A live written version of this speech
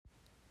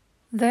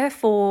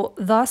Therefore,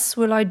 thus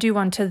will I do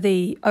unto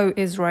thee, O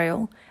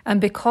Israel,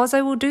 and because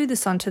I will do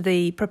this unto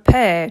thee,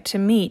 prepare to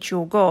meet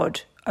your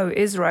God, O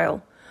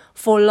Israel.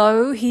 For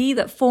lo, he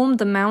that formed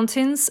the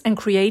mountains and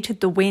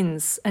created the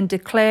winds, and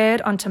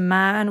declared unto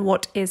man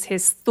what is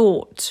his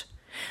thought,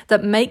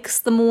 that makes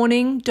the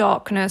morning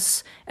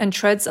darkness, and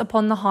treads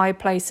upon the high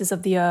places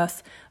of the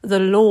earth, the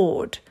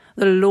Lord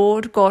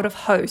God of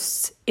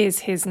hosts is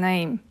his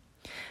name.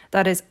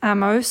 That is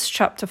Amos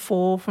chapter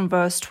 4 from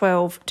verse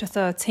 12 to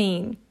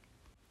 13.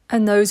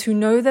 And those who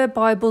know their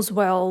Bibles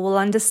well will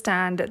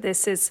understand that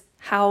this is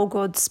how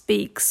God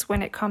speaks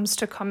when it comes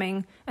to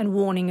coming and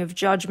warning of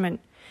judgment.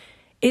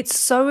 It's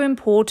so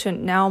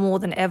important now more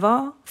than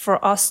ever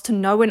for us to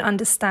know and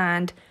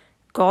understand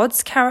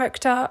God's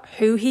character,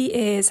 who he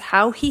is,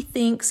 how he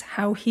thinks,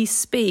 how he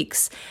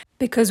speaks.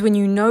 Because when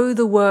you know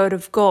the word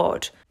of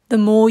God, the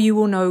more you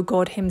will know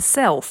God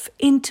himself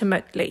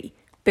intimately,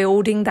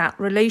 building that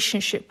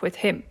relationship with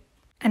him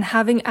and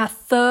having a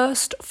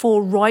thirst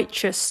for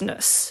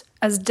righteousness.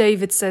 As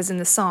David says in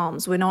the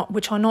Psalms,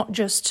 which are not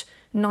just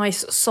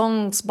nice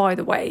songs, by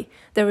the way.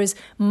 There is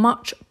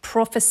much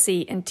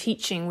prophecy and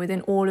teaching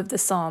within all of the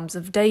Psalms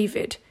of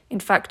David. In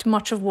fact,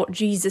 much of what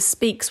Jesus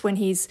speaks when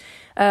he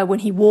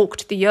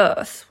walked the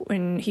earth,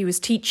 when he was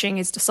teaching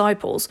his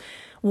disciples,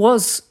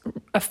 was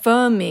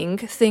affirming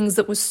things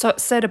that was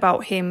said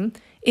about him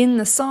in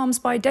the Psalms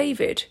by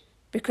David,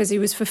 because he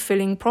was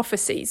fulfilling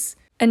prophecies.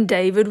 And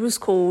David was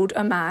called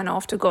a man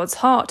after God's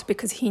heart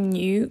because he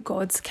knew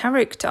God's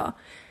character.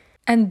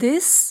 And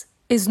this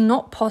is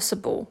not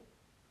possible.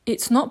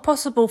 It's not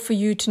possible for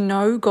you to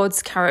know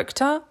God's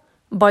character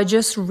by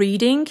just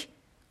reading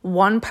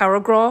one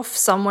paragraph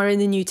somewhere in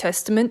the New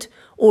Testament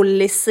or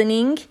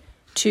listening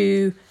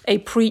to a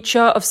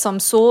preacher of some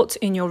sort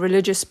in your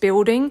religious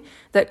building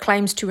that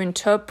claims to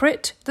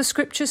interpret the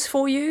scriptures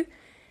for you.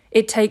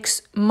 It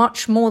takes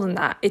much more than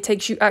that. It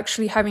takes you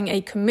actually having a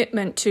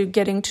commitment to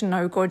getting to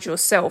know God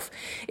yourself.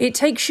 It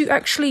takes you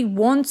actually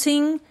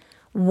wanting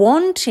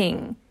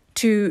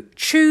to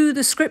chew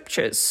the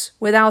scriptures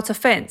without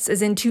offense,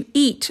 as in to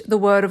eat the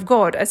word of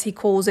God, as he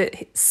calls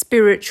it,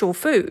 spiritual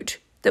food,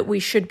 that we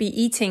should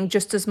be eating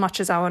just as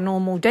much as our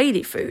normal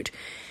daily food.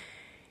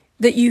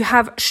 That you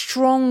have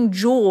strong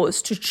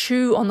jaws to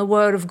chew on the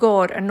word of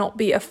God and not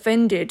be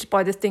offended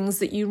by the things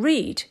that you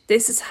read.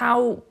 This is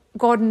how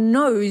God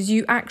knows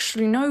you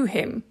actually know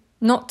him.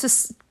 Not to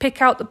pick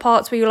out the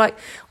parts where you're like,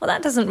 well,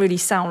 that doesn't really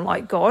sound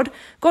like God.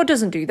 God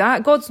doesn't do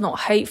that. God's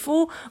not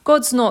hateful.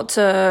 God's not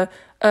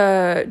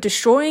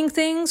destroying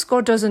things.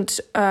 God doesn't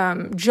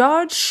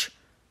judge.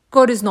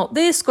 God is not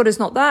this. God is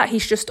not that.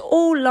 He's just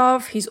all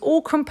love. He's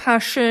all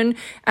compassion.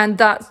 And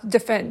that's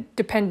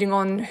depending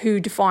on who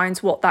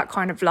defines what that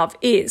kind of love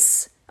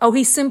is. Oh,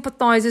 he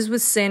sympathizes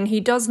with sin. He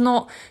does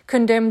not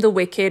condemn the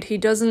wicked. He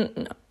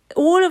doesn't.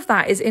 All of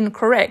that is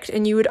incorrect.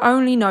 And you would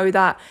only know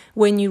that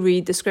when you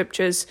read the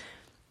scriptures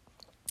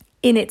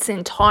in its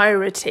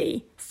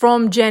entirety,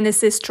 from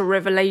Genesis to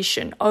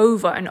Revelation,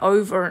 over and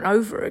over and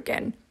over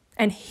again.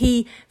 And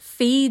he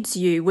feeds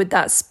you with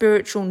that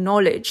spiritual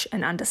knowledge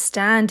and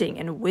understanding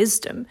and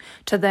wisdom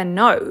to then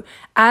know,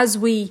 as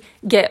we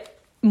get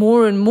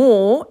more and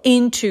more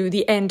into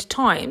the end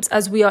times,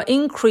 as we are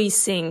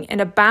increasing and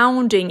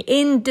abounding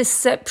in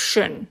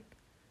deception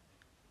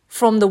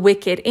from the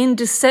wicked, in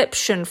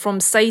deception from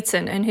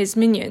Satan and his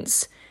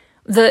minions,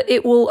 that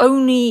it will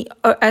only,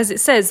 as it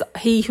says,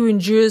 he who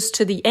endures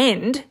to the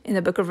end, in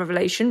the book of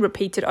Revelation,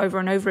 repeated over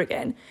and over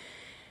again,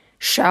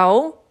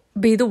 shall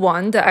be the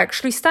one that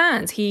actually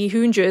stands. He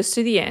who endures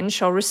to the end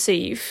shall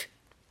receive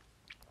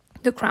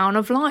the crown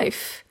of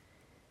life.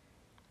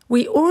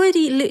 We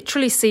already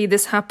literally see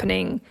this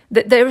happening,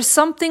 that there is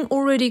something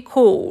already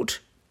called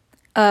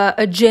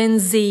a Gen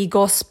Z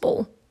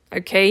gospel,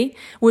 okay,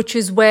 which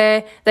is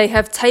where they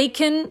have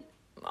taken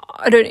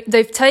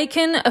they've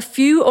taken a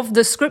few of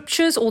the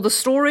scriptures or the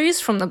stories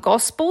from the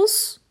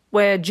Gospels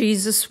where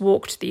Jesus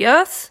walked the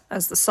earth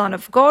as the Son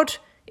of God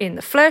in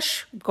the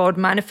flesh, God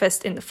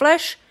manifest in the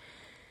flesh,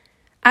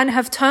 and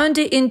have turned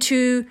it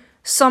into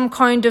some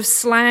kind of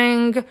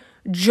slang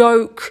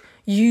joke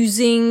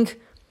using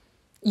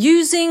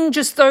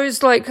just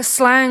those like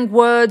slang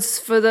words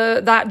for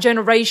that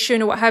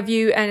generation or what have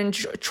you, and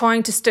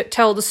trying to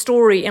tell the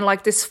story in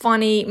like this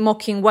funny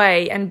mocking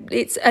way. And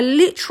it's a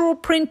literal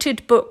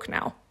printed book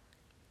now.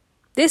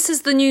 This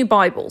is the new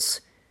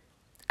Bibles.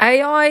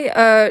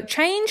 AI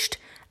changed,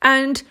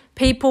 and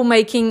people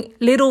making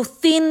little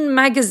thin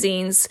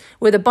magazines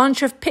with a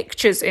bunch of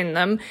pictures in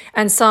them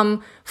and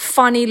some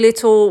funny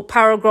little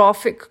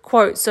paragraphic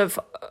quotes of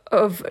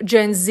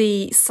Gen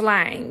Z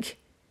slang,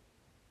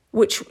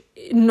 which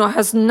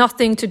has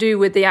nothing to do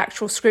with the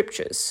actual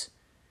scriptures.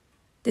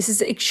 This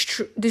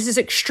is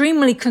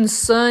extremely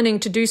concerning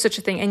to do such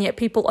a thing, and yet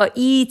people are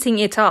eating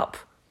it up,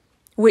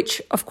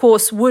 which of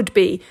course would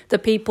be the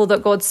people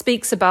that God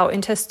speaks about in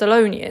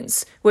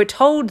Thessalonians. We're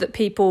told that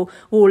people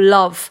will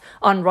love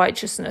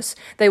unrighteousness.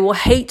 They will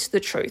hate the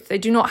truth. They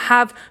do not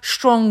have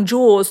strong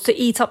jaws to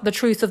eat up the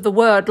truth of the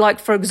word, like,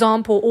 for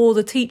example, all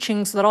the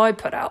teachings that I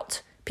put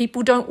out,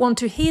 People don't want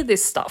to hear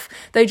this stuff.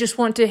 They just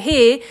want to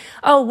hear,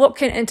 oh, what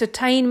can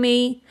entertain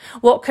me?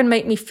 What can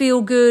make me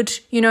feel good?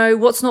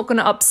 What's not going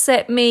to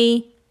upset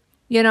me?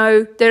 They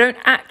don't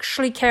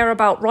actually care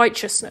about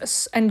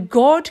righteousness. And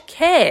God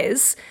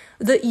cares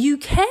that you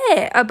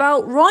care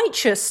about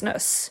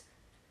righteousness,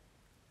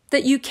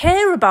 that you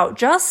care about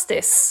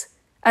justice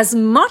as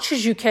much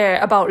as you care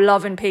about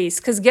love and peace.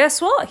 Because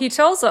guess what? He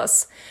tells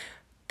us,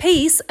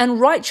 peace and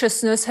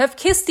righteousness have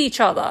kissed each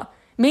other.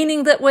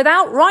 Meaning that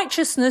without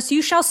righteousness,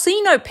 you shall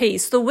see no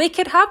peace. The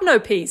wicked have no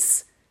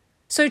peace.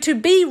 So to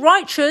be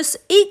righteous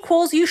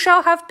equals you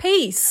shall have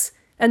peace.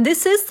 And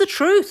this is the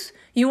truth.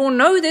 You will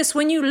know this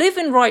when you live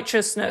in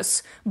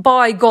righteousness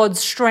by God's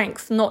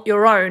strength, not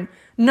your own.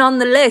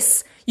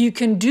 Nonetheless, you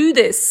can do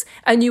this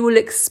and you will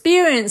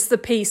experience the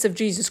peace of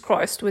Jesus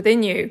Christ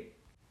within you.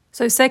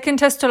 So 2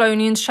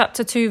 Thessalonians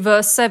chapter 2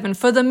 verse 7,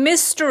 for the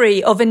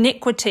mystery of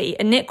iniquity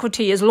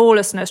is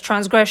lawlessness,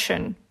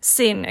 transgression,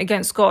 sin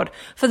against God.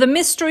 For the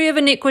mystery of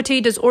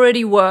iniquity does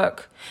already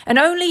work, and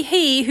only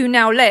he who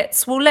now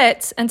lets will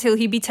let until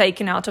he be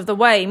taken out of the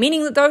way.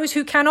 Meaning that those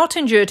who cannot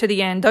endure to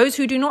the end, those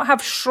who do not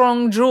have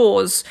strong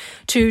jaws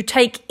to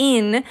take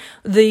in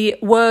the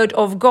word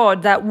of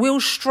God that will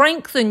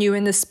strengthen you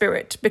in the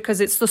spirit, because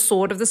it's the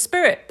sword of the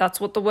spirit. That's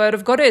what the word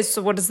of God is.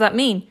 So what does that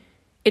mean?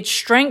 It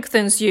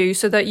strengthens you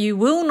so that you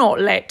will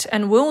not let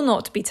and will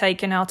not be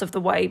taken out of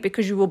the way,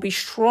 because you will be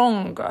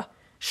strong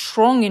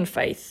in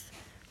faith.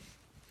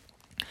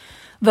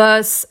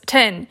 Verse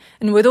 10,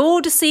 and with all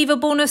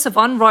deceivableness of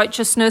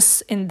unrighteousness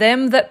in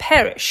them that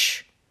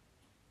perish.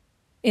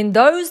 In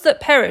those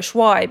that perish,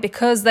 why?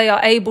 Because they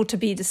are able to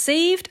be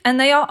deceived, and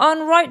they are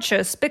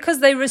unrighteous, because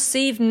they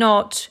receive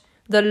not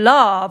the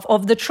love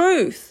of the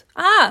truth.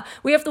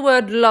 We have the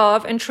word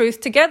love and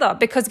truth together,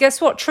 because guess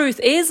what?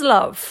 Truth is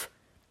love.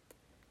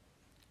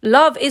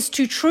 Love is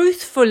to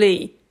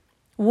truthfully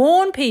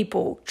warn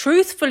people,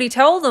 truthfully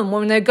tell them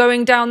when they're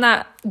going down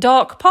that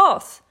dark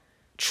path,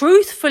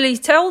 truthfully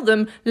tell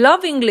them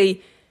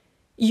lovingly,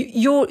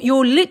 you're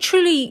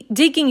literally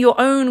digging your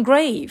own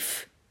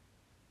grave.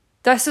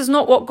 This is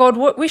not what God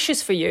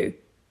wishes for you.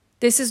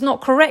 This is not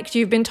correct.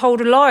 You've been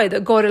told a lie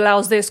that God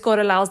allows this, God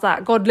allows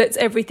that. God lets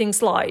everything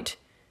slide.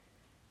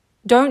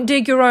 Don't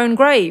dig your own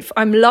grave.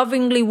 I'm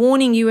lovingly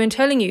warning you and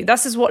telling you.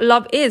 This is what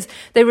love is.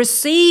 They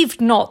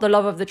received not the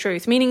love of the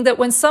truth, meaning that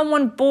when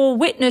someone bore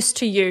witness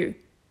to you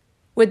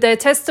with their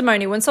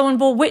testimony, when someone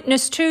bore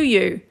witness to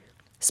you,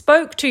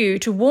 spoke to you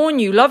to warn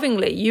you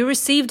lovingly, you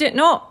received it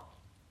not,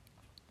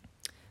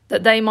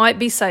 that they might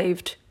be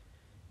saved.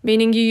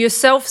 Meaning you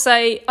yourself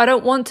say, I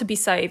don't want to be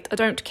saved. I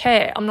don't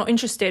care. I'm not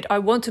interested. I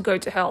want to go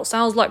to hell.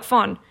 Sounds like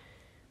fun.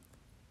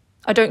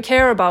 I don't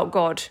care about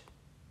God.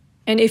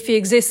 And if he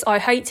exists, I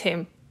hate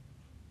him.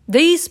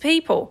 These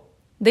people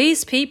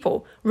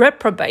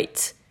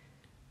reprobate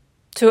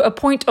to a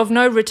point of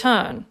no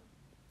return.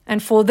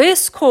 And for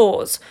this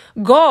cause,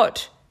 God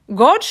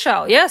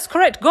shall, yes,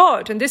 correct,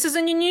 God. And this is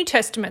in the New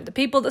Testament. The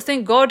people that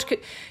think God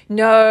could,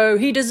 no,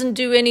 he doesn't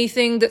do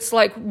anything that's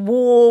like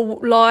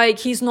war-like.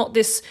 He's not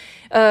this,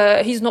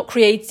 he's not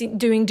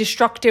doing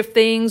destructive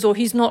things, or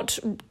he's not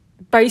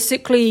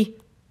basically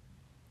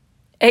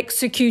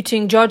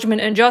executing judgment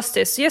and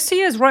justice. Yes,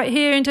 he is, right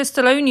here in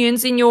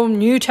Thessalonians, in your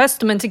New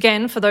Testament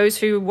again, for those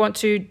who want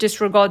to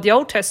disregard the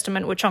Old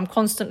Testament, which I'm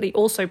constantly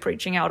also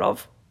preaching out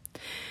of.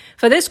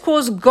 For this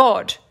cause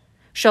God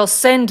shall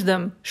send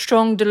them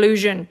strong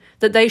delusion,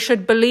 that they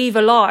should believe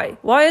a lie.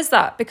 Why is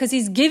that? Because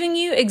he's giving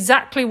you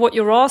exactly what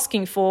you're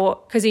asking for,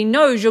 because he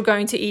knows you're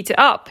going to eat it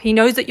up. He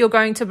knows that you're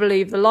going to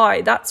believe the lie.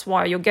 That's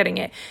why you're getting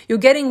it. You're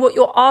getting what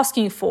you're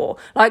asking for.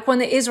 Like when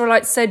the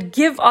Israelites said,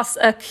 give us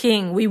a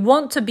king. We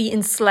want to be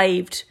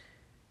enslaved.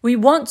 We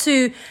want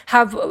to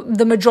have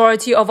the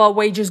majority of our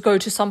wages go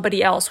to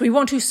somebody else. We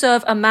want to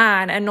serve a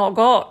man and not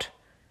God.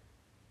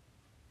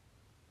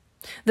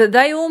 That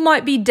they all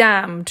might be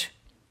damned.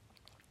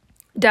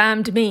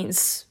 Damned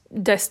means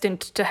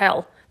destined to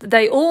hell. That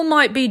they all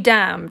might be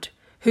damned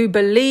who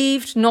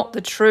believed not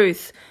the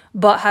truth,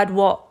 but had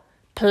what?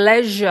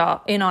 Pleasure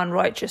in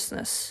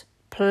unrighteousness.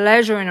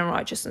 Pleasure in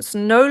unrighteousness.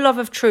 No love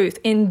of truth.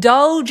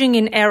 Indulging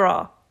in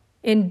error.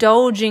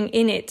 Indulging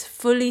in it.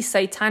 Fully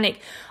satanic.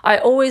 I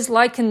always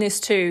liken this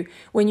to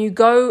when you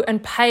go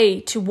and pay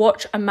to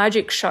watch a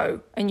magic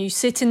show and you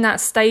sit in that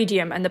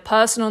stadium and the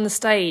person on the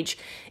stage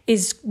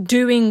is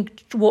doing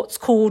what's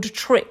called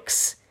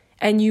tricks.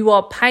 And you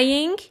are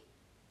paying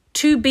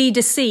to be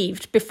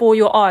deceived before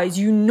your eyes.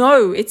 You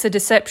know it's a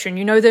deception.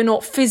 You know they're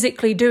not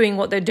physically doing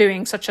what they're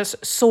doing, such as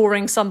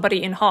sawing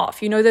somebody in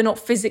half. You know they're not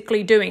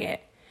physically doing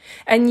it.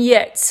 And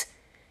yet,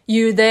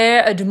 you're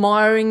there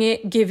admiring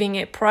it, giving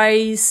it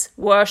praise,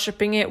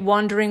 worshipping it,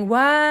 wondering,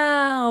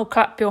 wow,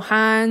 clap your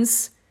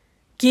hands,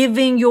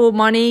 giving your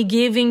money,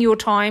 giving your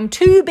time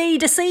to be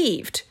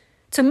deceived.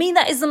 To me,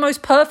 that is the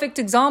most perfect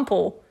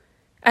example.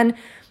 And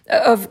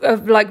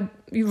of like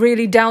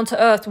really down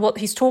to earth what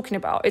he's talking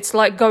about. It's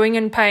like going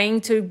and paying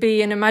to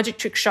be in a magic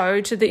trick show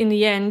in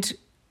the end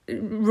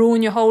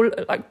ruin your whole,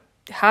 like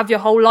have your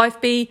whole life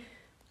be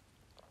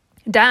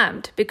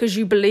damned because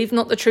you believe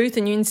not the truth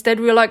and you instead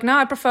were like, no,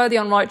 I prefer the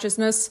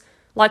unrighteousness,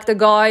 like the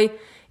guy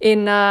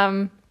in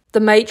the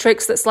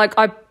Matrix that's like,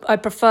 I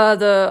prefer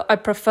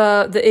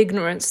the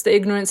ignorance. The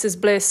ignorance is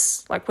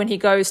bliss. Like when he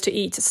goes to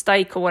eat a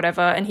steak or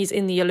whatever and he's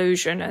in the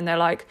illusion and they're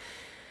like,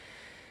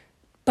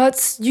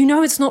 but you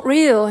know it's not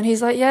real. And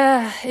he's like,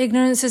 yeah,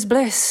 ignorance is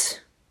bliss.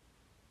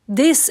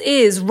 This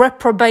is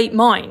reprobate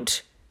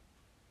mind.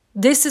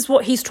 This is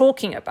what he's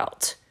talking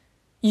about.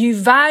 You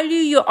value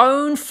your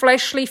own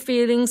fleshly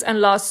feelings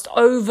and lust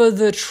over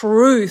the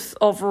truth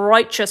of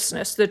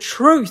righteousness, the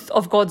truth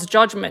of God's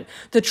judgment,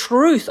 the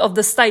truth of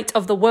the state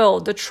of the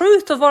world, the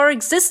truth of our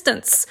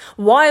existence,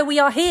 why we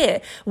are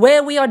here,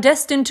 where we are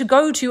destined to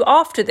go to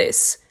after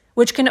this,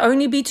 which can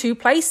only be two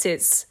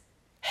places,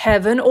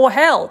 heaven or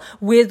hell,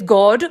 with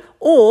God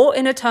or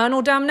in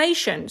eternal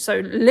damnation. So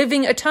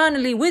living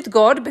eternally with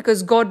God,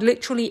 because God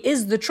literally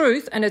is the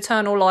truth and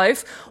eternal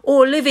life,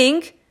 or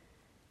living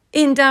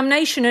in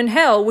damnation and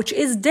hell, which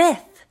is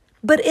death,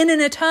 but in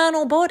an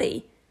eternal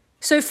body.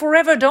 So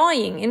forever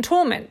dying in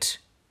torment.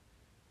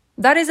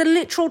 That is a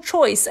literal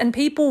choice, and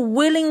people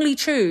willingly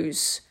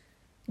choose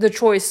the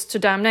choice to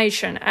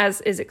damnation,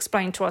 as is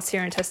explained to us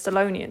here in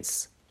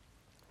Thessalonians.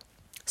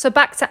 So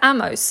back to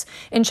Amos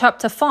in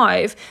chapter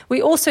 5,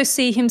 we also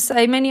see him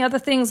say many other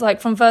things,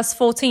 like from verse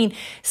 14,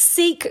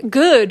 seek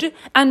good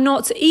and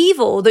not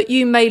evil that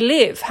you may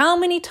live. How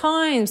many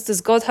times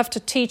does God have to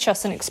teach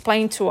us and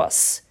explain to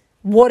us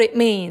what it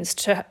means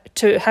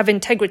to have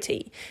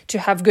integrity, to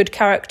have good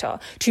character,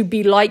 to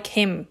be like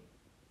him,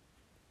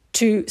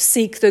 to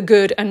seek the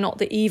good and not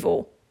the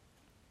evil?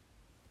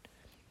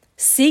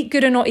 Seek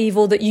good and not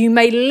evil that you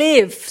may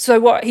live. So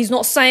what? He's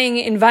not saying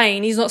it in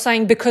vain. He's not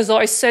saying because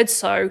I said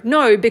so.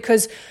 No,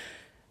 because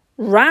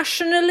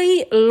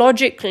rationally,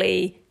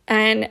 logically,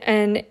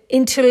 and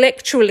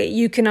intellectually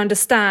you can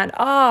understand,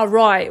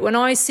 right, when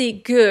I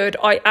seek good,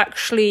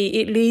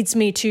 it leads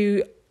me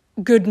to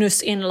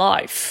goodness in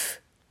life.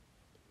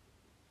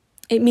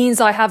 It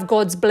means I have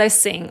God's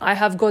blessing. I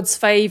have God's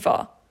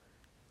favor.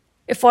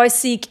 If I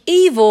seek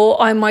evil,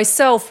 I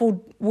myself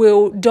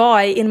will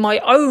die in my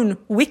own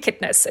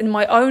wickedness, in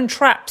my own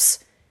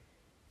traps,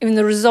 in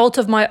the result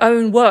of my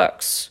own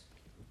works.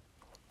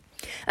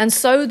 And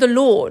so the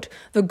Lord,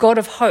 the God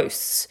of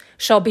hosts,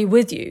 shall be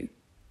with you,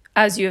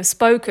 as you have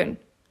spoken.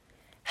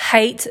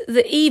 Hate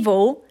the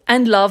evil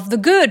and love the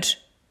good,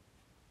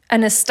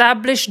 and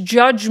establish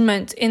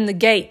judgment in the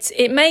gates.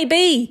 It may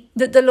be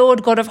that the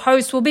Lord God of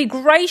hosts will be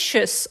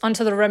gracious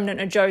unto the remnant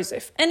of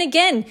Joseph. And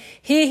again,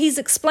 here he's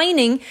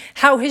explaining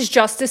how his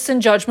justice and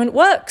judgment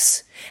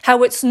works.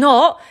 How it's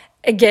not,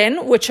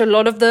 again, which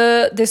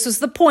this is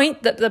the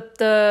point that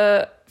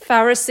the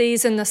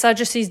Pharisees and the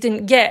Sadducees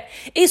didn't get.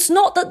 It's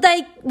not that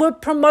they were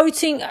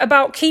promoting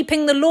about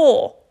keeping the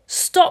law.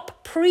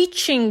 Stop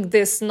preaching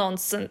this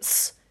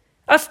nonsense.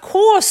 Of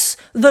course,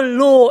 the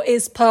law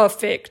is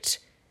perfect.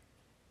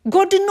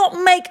 God did not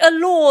make a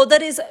law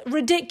that is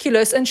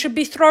ridiculous and should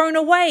be thrown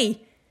away.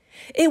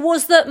 It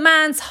was that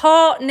man's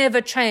heart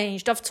never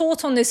changed. I've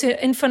taught on this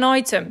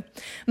infinitum.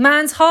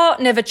 Man's heart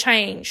never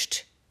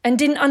changed and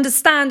didn't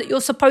understand that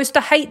you're supposed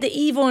to hate the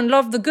evil and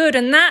love the good.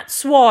 And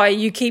that's why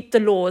you keep the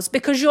laws,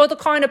 because you're the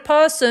kind of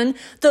person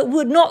that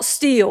would not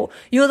steal.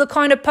 You're the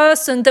kind of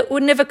person that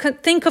would never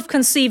think of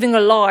conceiving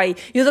a lie.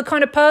 You're the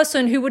kind of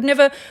person who would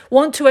never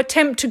want to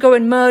attempt to go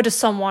and murder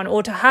someone,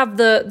 or to have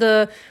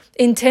the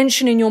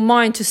intention in your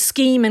mind to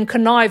scheme and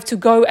connive to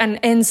go and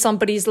end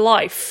somebody's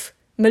life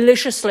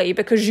maliciously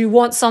because you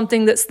want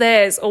something that's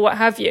theirs or what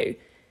have you.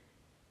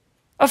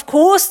 Of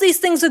course these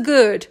things are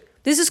good.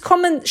 This is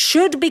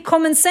should be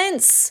common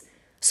sense.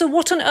 So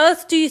what on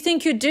earth do you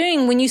think you're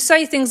doing when you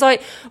say things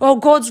like, oh,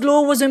 God's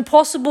law was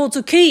impossible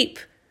to keep?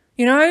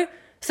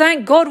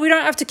 Thank God we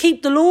don't have to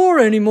keep the law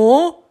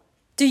anymore.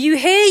 Do you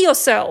hear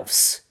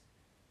yourselves?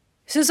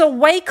 This is a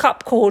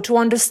wake-up call to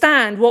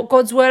understand what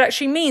God's word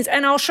actually means.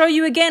 And I'll show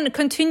you again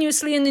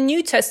continuously in the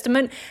New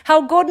Testament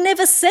how God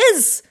never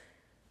says,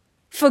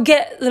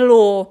 forget the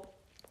law,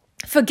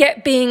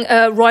 forget being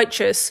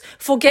righteous,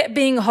 forget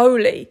being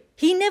holy.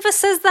 He never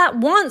says that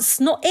once.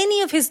 Not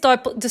any of his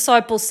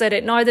disciples said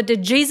it. Neither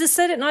did Jesus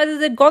say it, neither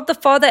did God the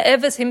Father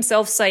ever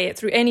himself say it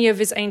through any of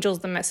his angels,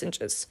 the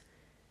messengers.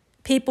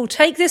 People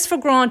take this for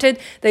granted.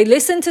 They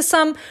listen to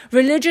some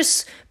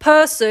religious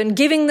person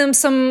giving them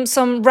some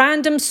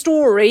random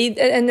story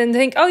and then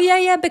think, oh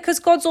yeah, because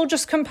God's all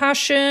just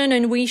compassion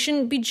and we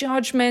shouldn't be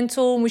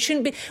judgmental and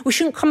we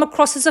shouldn't come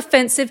across as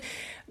offensive.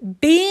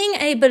 Being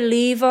a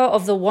believer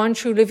of the one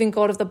true living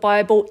God of the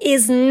Bible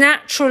is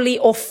naturally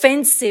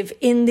offensive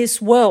in this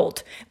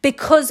world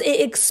because it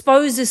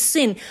exposes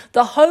sin.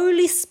 The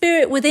Holy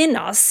Spirit within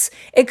us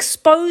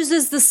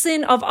exposes the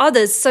sin of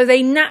others, so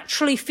they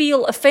naturally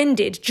feel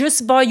offended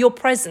just by your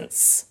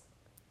presence.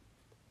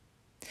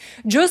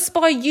 Just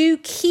by you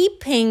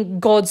keeping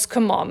God's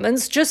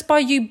commandments, just by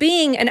you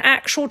being an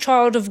actual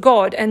child of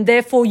God, and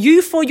therefore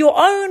you, for your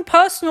own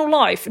personal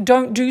life,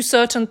 don't do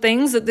certain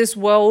things that this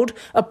world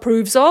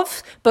approves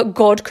of, but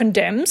God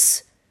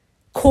condemns.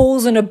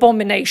 calls an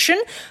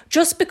abomination,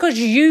 just because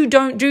you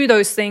don't do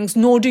those things,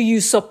 nor do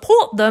you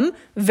support them,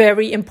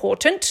 very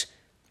important,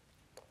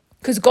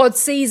 because God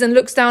sees and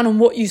looks down on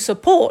what you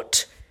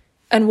support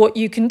and what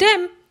you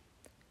condemn.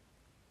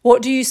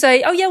 What do you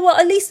say? Oh yeah, well,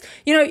 at least,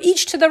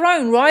 each to their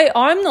own, right?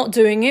 I'm not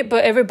doing it,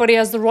 but everybody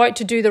has the right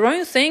to do their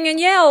own thing. And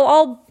yeah,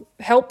 I'll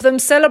help them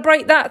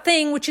celebrate that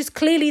thing, which is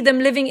clearly them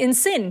living in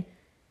sin.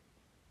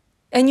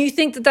 And you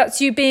think that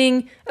that's you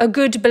being a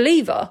good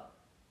believer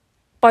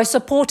by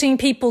supporting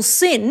people's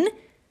sin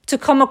to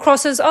come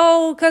across as,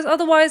 because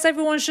otherwise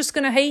everyone's just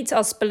going to hate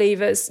us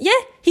believers. Yeah,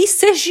 he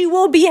says you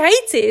will be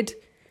hated.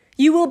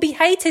 You will be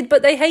hated,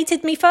 but they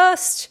hated me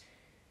first.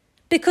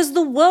 Because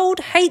the world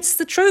hates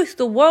the truth.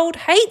 The world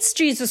hates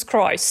Jesus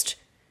Christ.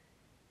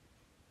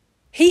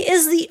 He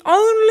is the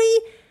only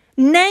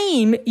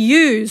name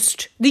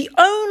used, the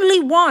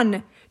only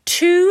one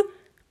to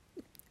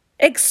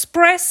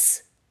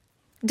express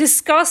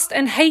disgust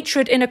and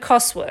hatred in a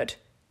cuss word.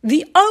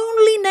 The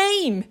only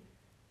name.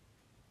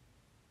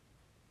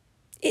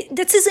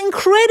 This is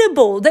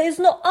incredible. There is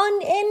not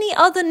any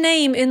other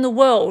name in the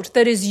world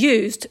that is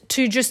used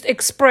to just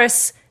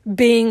express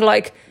being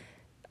like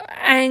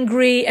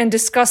angry and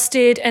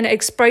disgusted and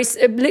express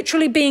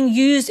literally being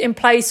used in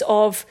place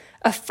of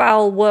a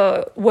foul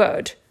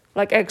word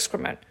like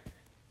excrement.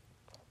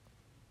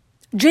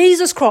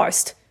 Jesus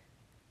Christ.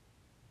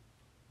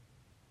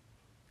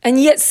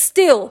 And yet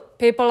still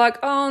people are like,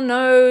 oh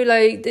no,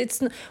 like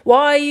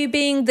why are you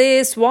being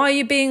this? Why are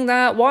you being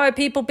that? Why are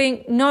people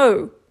being...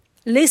 No.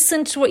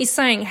 Listen to what he's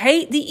saying.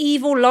 Hate the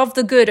evil, love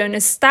the good, and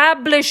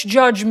establish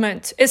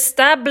judgment.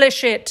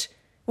 Establish it.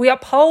 We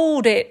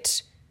uphold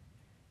it.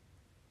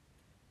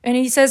 And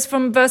he says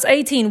from verse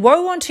 18,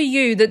 woe unto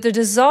you that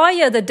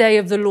desire the day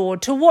of the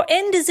Lord. To what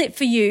end is it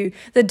for you?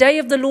 The day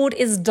of the Lord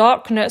is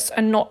darkness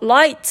and not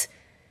light.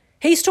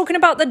 He's talking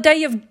about the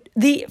day of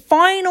the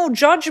final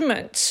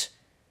judgment.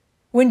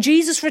 When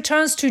Jesus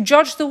returns to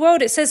judge the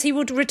world, it says he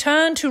would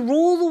return to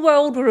rule the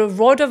world with a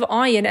rod of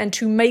iron and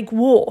to make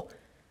war.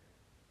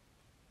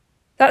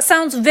 That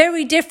sounds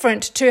very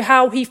different to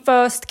how he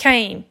first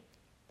came.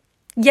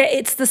 Yet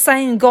it's the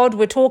same God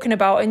we're talking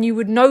about, and you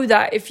would know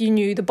that if you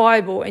knew the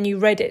Bible and you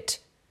read it.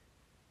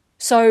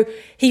 So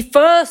he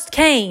first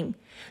came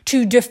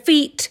to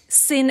defeat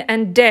sin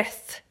and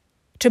death,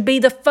 to be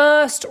the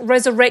first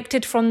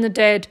resurrected from the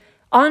dead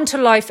unto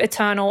life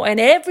eternal, and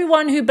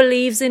everyone who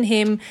believes in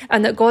him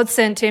and that God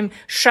sent him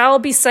shall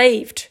be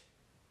saved.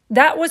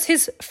 That was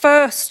his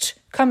first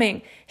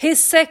coming.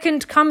 His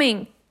second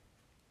coming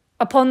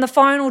upon the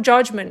final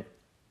judgment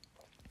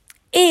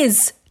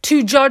is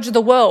to judge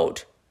the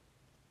world.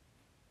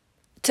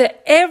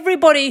 To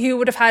everybody who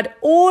would have had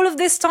all of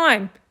this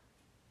time,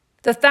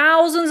 the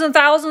thousands and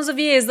thousands of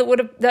years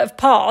that have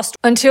passed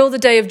until the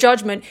day of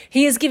judgment,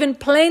 he has given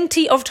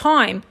plenty of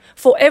time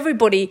for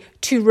everybody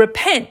to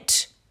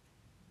repent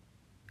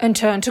and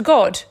turn to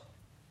God.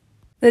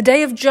 The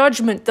day of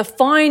judgment, the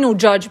final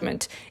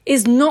judgment,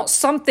 is not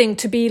something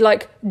to be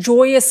like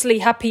joyously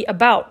happy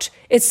about.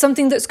 It's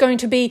something that's going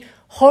to be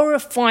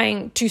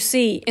horrifying to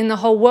see in the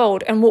whole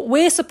world. And what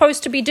we're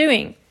supposed to be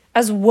doing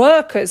as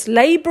workers,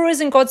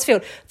 laborers in God's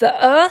field.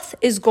 The earth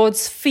is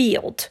God's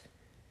field.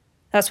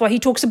 That's why he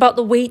talks about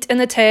the wheat and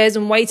the tares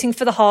and waiting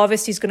for the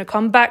harvest. He's going to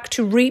come back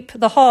to reap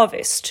the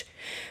harvest.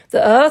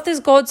 The earth is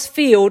God's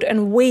field,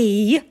 and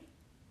we,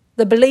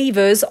 the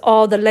believers,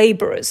 are the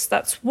laborers.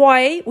 That's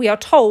why we are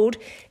told,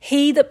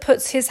 he that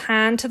puts his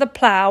hand to the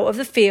plough of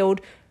the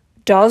field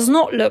does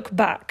not look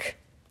back,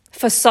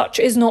 for such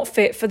is not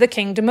fit for the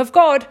kingdom of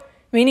God.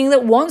 Meaning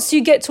that once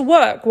you get to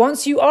work,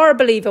 once you are a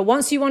believer,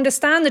 once you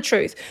understand the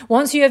truth,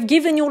 once you have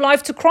given your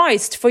life to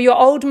Christ, for your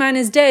old man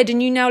is dead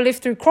and you now live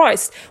through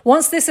Christ.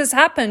 Once this has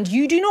happened,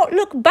 you do not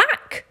look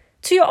back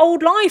to your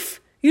old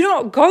life. You do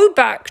not go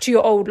back to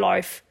your old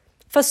life,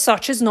 for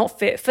such is not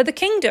fit for the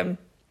kingdom.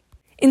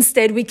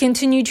 Instead, we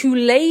continue to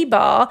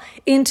labor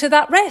into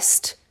that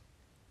rest.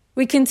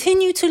 We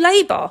continue to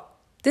labor.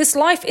 This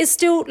life is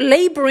still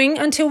laboring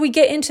until we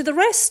get into the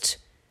rest,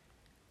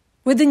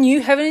 with the new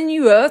heaven and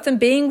new earth and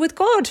being with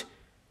God.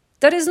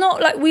 That is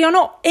not like we are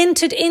not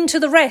entered into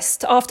the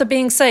rest after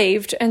being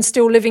saved and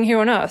still living here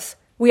on earth.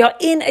 We are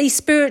in a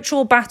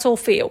spiritual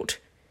battlefield.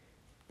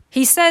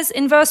 He says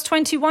in verse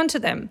 21 to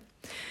them,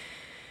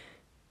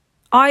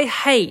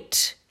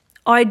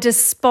 I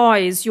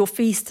despise your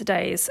feast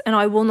days, and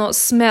I will not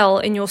smell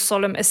in your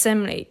solemn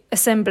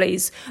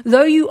assemblies.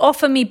 Though you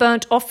offer me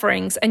burnt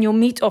offerings and your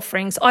meat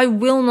offerings, I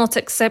will not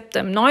accept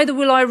them, neither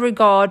will I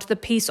regard the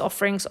peace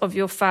offerings of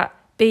your fat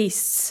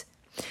beasts.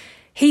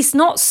 He's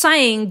not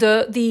saying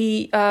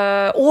the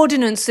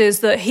ordinances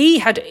that he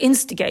had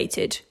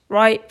instigated,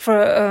 right,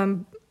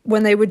 for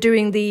when they were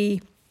doing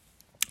the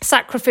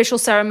sacrificial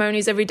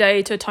ceremonies every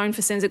day to atone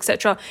for sins,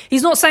 etc.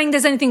 He's not saying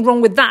there's anything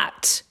wrong with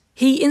that.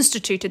 He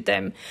instituted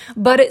them.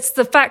 But it's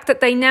the fact that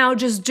they now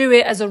just do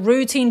it as a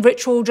routine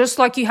ritual, just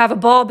like you have a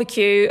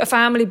barbecue, a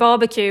family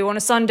barbecue on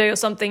a Sunday or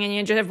something,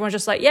 and everyone's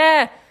just like,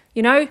 yeah,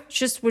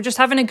 we're just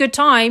having a good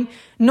time,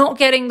 not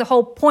getting the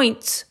whole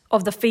point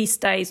of the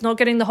feast days, not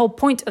getting the whole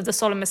point of the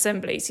solemn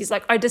assemblies. He's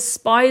like, I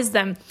despise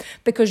them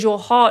because your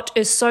heart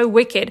is so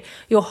wicked.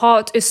 Your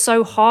heart is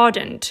so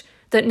hardened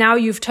that now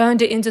you've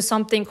turned it into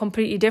something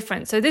completely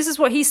different. So this is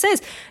what he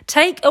says.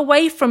 Take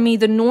away from me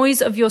the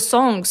noise of your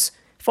songs,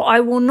 for I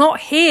will not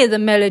hear the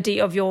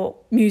melody of your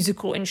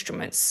musical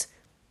instruments.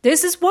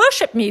 This is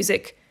worship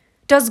music.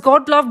 Does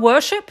God love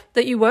worship?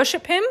 That you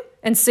worship him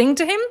and sing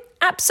to him?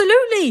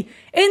 Absolutely.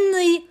 In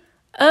the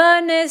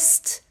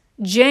earnest,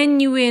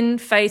 genuine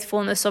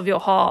faithfulness of your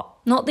heart.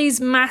 Not these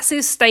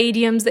massive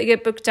stadiums that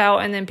get booked out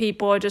and then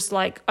people are just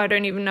like, I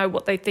don't even know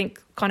what they think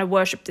kind of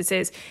worship this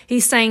is.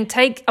 He's saying,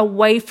 take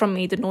away from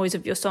me the noise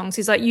of your songs.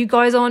 He's like, you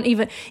guys aren't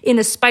even in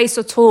a space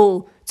at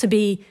all to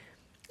be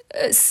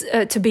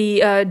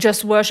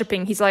just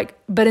worshipping. He's like,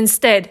 but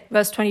instead,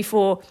 verse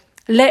 24,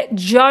 let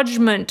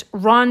judgment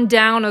run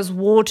down as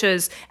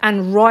waters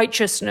and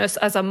righteousness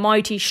as a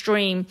mighty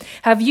stream.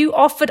 Have you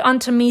offered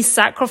unto me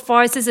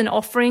sacrifices and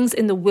offerings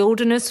in the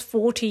wilderness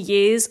 40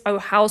 years, O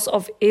house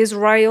of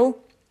Israel?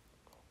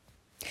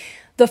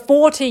 The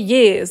 40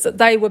 years that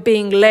they were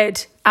being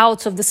led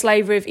out of the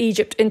slavery of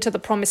Egypt into the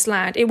promised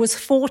land, it was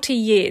 40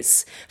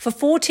 years. For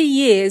 40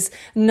 years,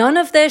 none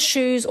of their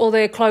shoes or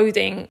their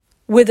clothing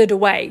withered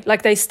away,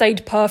 like they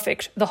stayed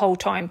perfect the whole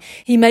time.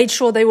 He made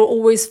sure they were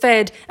always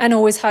fed and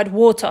always had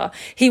water.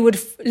 He would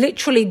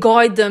literally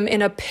guide them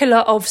in a pillar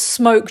of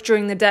smoke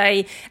during the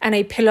day and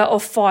a pillar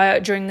of fire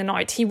during the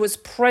night. He was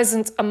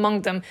present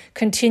among them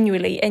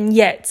continually. And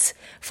yet,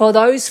 for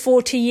those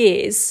 40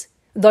 years,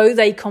 though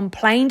they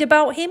complained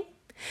about him,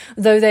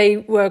 though they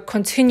were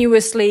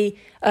continuously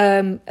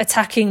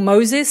attacking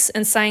Moses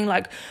and saying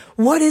like,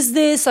 what is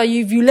this?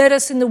 You led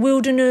us in the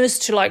wilderness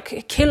to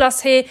like kill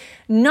us here.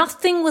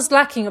 Nothing was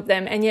lacking of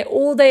them. And yet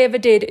all they ever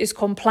did is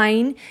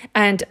complain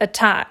and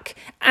attack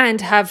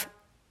and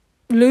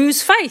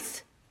lose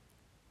faith.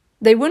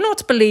 They were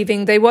not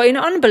believing, they were in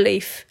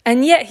unbelief.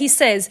 And yet he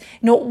says,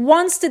 not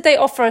once did they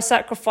offer a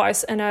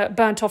sacrifice and a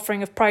burnt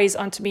offering of praise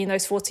unto me in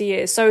those 40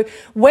 years. So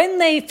when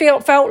they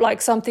felt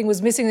like something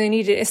was missing, they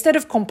needed it, instead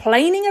of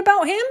complaining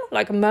about him,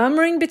 like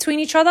murmuring between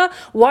each other,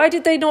 why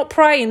did they not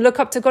pray and look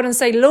up to God and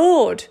say,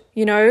 Lord,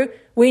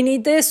 we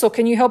need this, or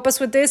can you help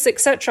us with this,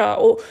 etc.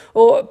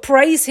 Or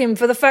praise him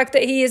for the fact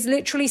that he is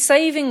literally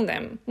saving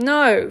them?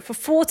 No, for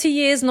 40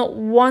 years, not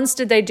once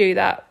did they do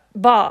that.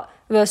 But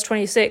verse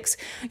 26,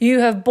 you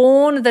have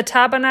borne the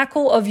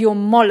tabernacle of your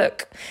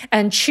Moloch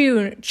and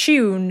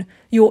tune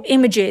your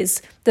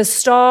images, the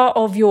star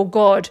of your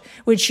God,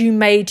 which you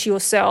made to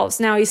yourselves.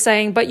 Now he's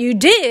saying, but you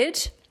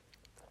did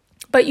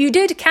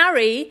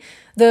carry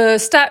the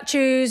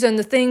statues and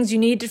the things you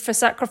needed for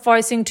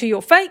sacrificing to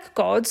your fake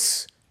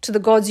gods, to the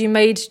gods you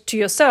made to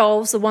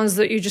yourselves, the ones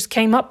that you just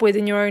came up with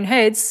in your own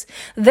heads.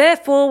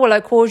 Therefore will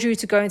I cause you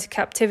to go into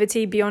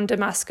captivity beyond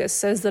Damascus,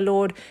 says the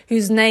Lord,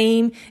 whose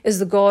name is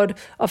the God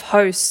of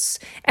hosts.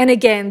 And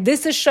again,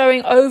 this is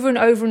showing over and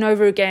over and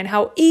over again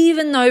how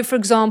even though, for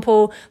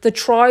example, the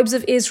tribes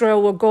of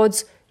Israel were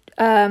God's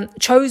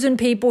chosen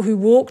people who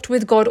walked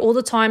with God all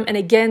the time. And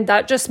again,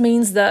 that just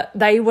means that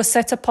they were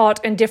set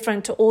apart and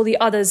different to all the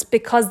others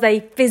because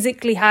they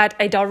physically had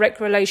a direct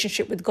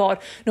relationship with God,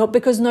 not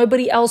because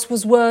nobody else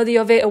was worthy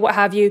of it or what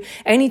have you.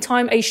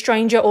 Anytime a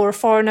stranger or a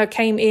foreigner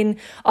came in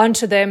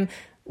unto them,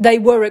 they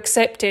were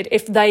accepted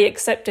if they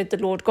accepted the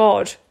Lord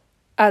God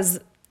as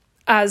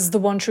the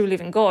one true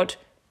living God.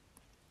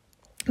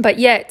 But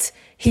yet,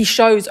 he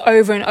shows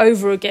over and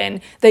over again,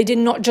 they did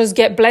not just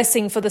get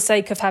blessing for the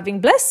sake of having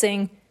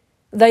blessing.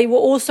 They were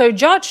also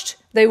judged.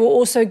 They were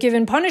also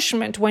given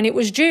punishment when it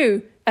was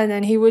due. And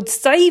then he would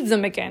save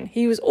them again.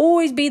 He would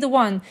always be the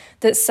one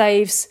that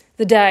saves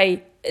the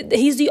day.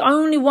 He's the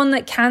only one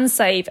that can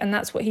save. And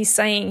that's what he's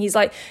saying. He's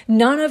like,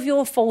 none of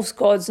your false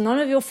gods, none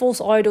of your false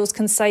idols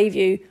can save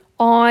you.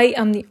 I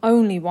am the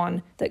only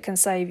one that can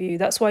save you.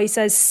 That's why he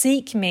says,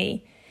 seek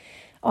me.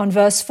 On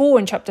verse 4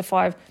 in chapter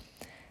 5.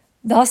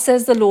 Thus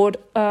says the Lord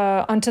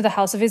unto the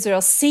house of Israel,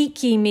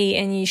 seek ye me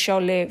and ye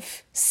shall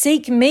live.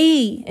 Seek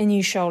me and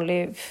ye shall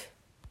live.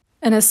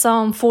 And as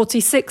Psalm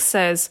 46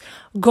 says,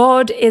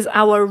 God is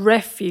our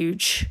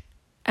refuge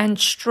and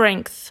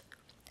strength,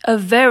 a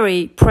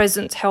very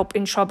present help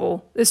in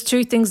trouble. There's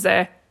two things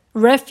there,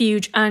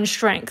 refuge and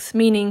strength,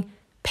 meaning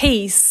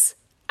peace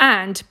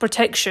and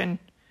protection.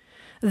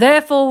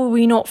 Therefore will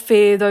we not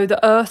fear, though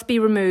the earth be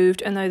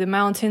removed, and though the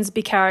mountains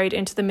be carried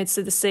into the midst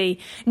of the sea.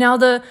 Now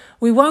the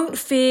we won't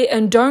fear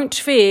and don't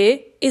fear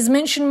is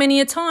mentioned many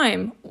a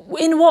time.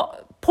 In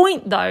what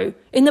point though?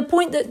 In the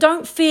point that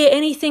don't fear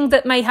anything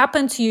that may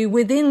happen to you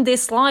within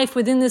this life,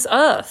 within this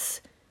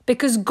earth.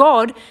 Because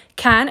God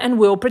can and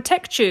will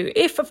protect you,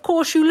 if of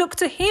course you look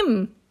to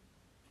him.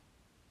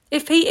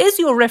 If he is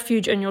your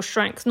refuge and your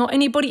strength, not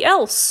anybody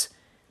else.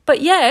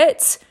 But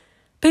yet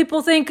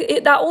people think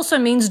that also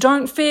means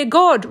don't fear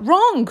God.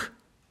 Wrong.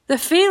 The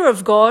fear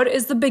of God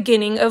is the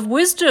beginning of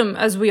wisdom,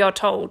 as we are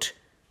told.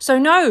 So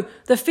no,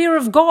 the fear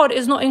of God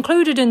is not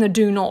included in the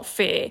do not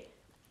fear.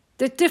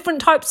 The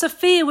different types of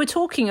fear we're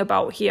talking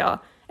about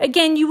here.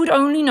 Again, you would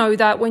only know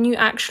that when you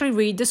actually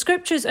read the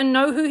scriptures and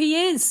know who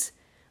he is.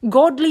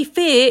 Godly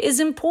fear is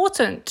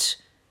important.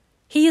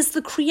 He is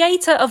the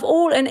creator of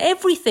all and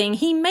everything.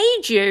 He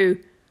made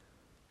you.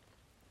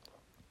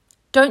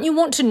 Don't you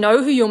want to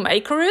know who your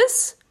maker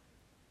is?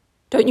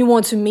 Don't you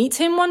want to meet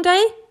him one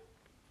day?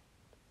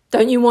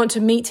 Don't you want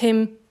to meet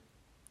him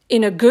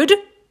in a good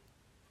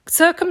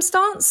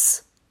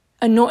circumstance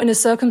and not in a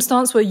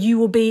circumstance where you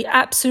will be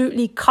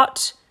absolutely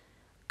cut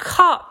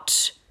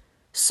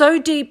so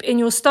deep in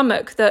your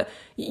stomach that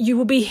you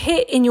will be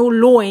hit in your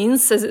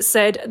loins, as it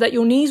said, that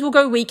your knees will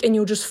go weak and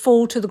you'll just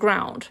fall to the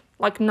ground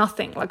like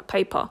nothing, like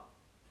paper.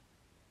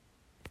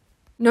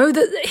 Know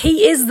that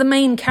he is the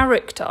main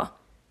character.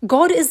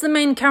 God is the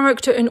main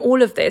character in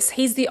all of this.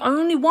 He's the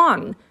only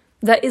one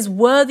that is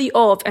worthy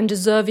of and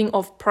deserving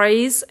of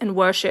praise and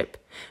worship.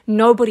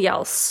 Nobody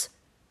else.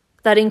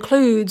 That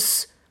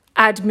includes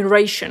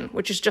admiration,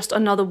 which is just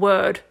another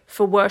word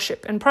for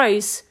worship and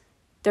praise.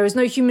 There is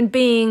no human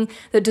being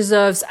that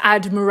deserves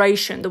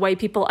admiration, the way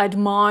people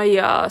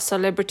admire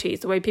celebrities,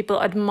 the way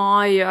people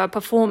admire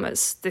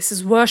performers. This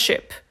is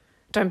worship.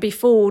 Don't be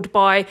fooled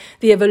by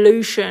the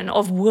evolution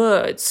of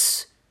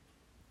words.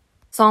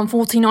 Psalm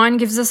 49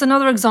 gives us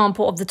another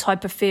example of the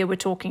type of fear we're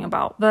talking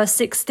about. Verse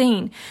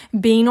 16,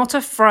 be not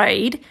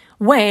afraid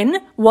when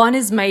one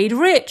is made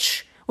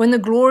rich, when the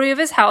glory of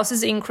his house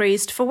is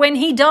increased. For when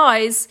he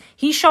dies,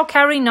 he shall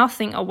carry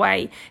nothing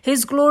away.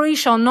 His glory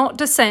shall not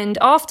descend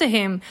after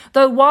him,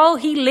 though while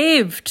he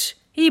lived,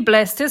 he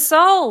blessed his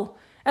soul.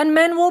 And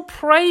men will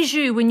praise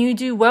you when you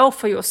do well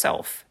for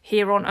yourself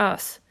here on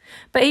earth.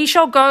 But he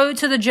shall go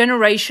to the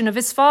generation of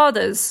his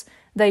fathers.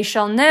 They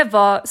shall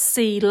never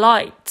see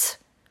light.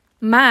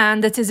 Man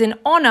that is in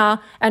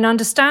honor and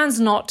understands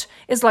not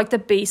is like the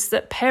beasts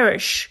that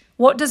perish.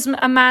 What does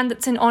a man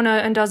that's in honor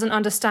and doesn't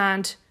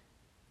understand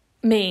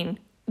mean?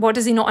 What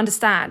does he not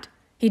understand?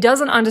 He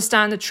doesn't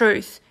understand the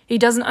truth. He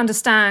doesn't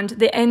understand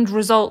the end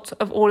result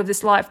of all of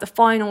this life, the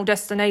final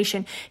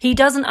destination. He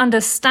doesn't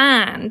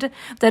understand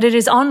that it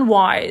is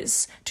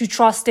unwise to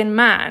trust in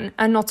man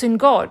and not in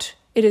God.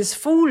 It is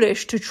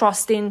foolish to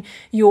trust in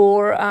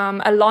your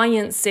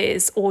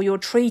alliances or your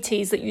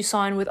treaties that you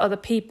sign with other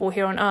people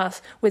here on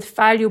earth, with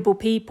valuable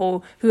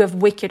people who have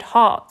wicked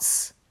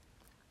hearts.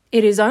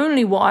 It is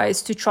only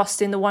wise to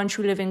trust in the one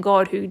true living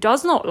God who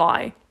does not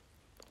lie,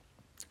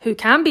 who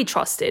can be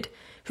trusted,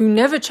 who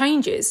never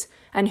changes,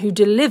 and who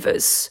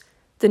delivers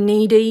the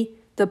needy,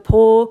 the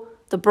poor,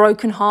 the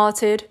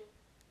brokenhearted,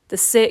 the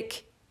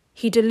sick.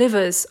 He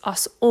delivers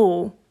us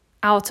all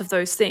out of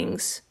those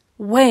things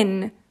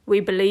when we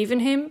believe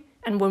in him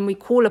and when we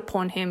call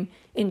upon him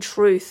in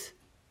truth.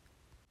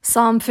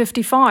 Psalm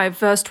 55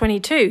 verse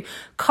 22,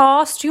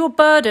 cast your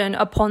burden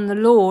upon the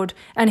Lord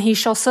and he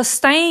shall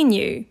sustain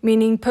you,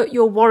 meaning put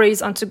your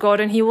worries unto God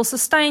and he will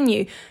sustain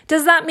you.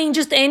 Does that mean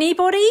just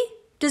anybody?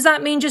 Does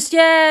that mean just,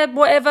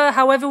 whatever,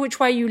 however which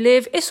way you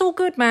live, it's all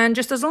good, man.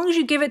 Just as long as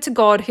you give it to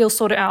God, he'll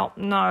sort it out.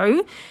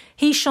 No,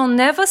 he shall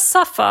never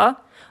suffer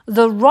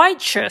the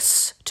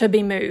righteous to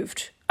be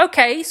moved.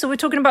 Okay, so we're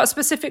talking about a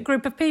specific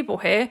group of people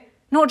here,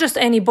 not just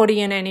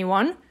anybody and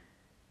anyone.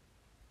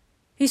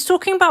 He's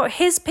talking about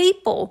his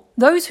people,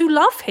 those who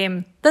love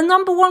him. The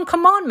number one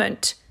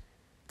commandment.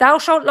 Thou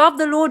shalt love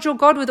the Lord your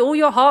God with all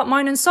your heart,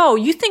 mind and soul.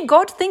 You think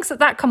God thinks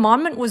that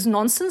commandment was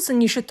nonsense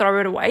and you should throw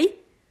it away?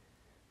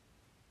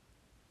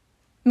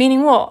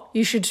 Meaning what?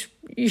 You should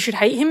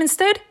hate him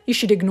instead? You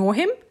should ignore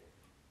him?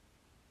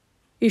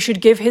 You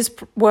should give his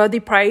worthy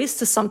praise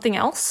to something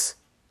else?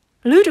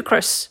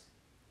 Ludicrous.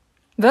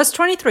 Verse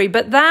 23,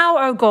 but thou,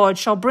 O God,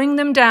 shall bring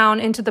them down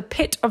into the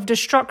pit of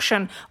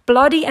destruction.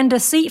 Bloody and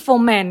deceitful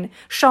men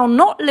shall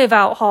not live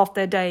out half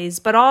their days,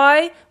 but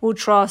I will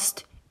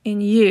trust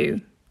in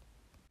you.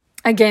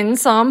 Again,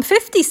 Psalm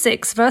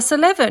 56, verse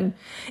 11,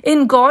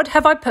 in God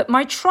have I put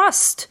my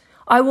trust.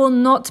 I will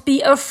not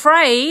be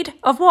afraid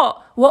of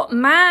what? What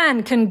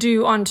man can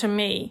do unto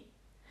me.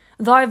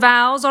 Thy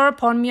vows are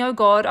upon me, O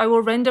God. I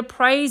will render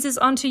praises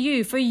unto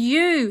you, for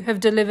you have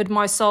delivered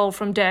my soul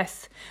from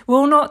death.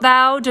 Will not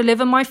thou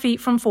deliver my feet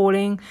from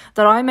falling,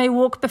 that I may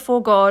walk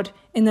before God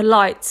in the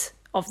light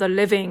of the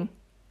living?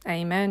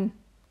 Amen.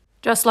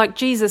 Just like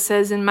Jesus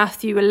says in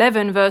Matthew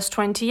 11, verse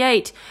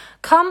 28,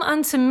 come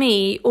unto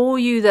me, all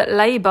you that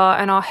labour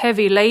and are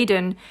heavy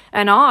laden,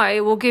 and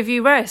I will give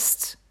you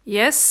rest.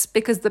 Yes,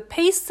 because the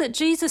peace that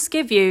Jesus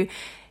gives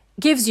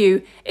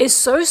you is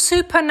so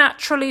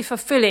supernaturally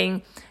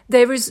fulfilling.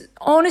 There is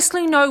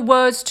honestly no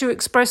words to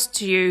express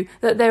to you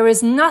that there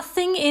is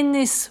nothing in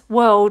this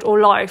world or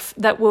life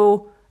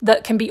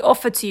that can be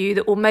offered to you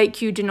that will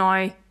make you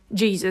deny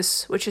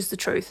Jesus, which is the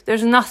truth.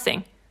 There's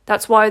nothing.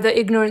 That's why the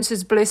ignorance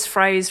is bliss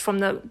phrase from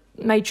the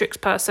Matrix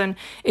person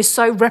is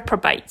so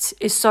reprobate,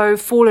 is so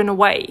fallen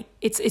away.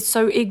 It's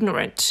so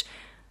ignorant.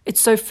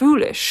 It's so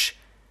foolish.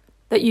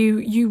 That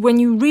you when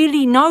you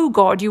really know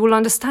God, you will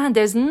understand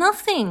there's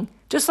nothing.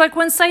 Just like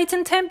when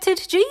Satan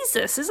tempted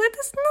Jesus. It's like,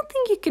 there's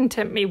nothing you can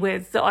tempt me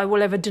with that I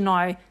will ever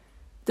deny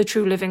the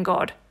true living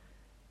God.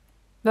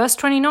 Verse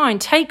 29,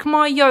 take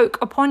my yoke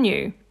upon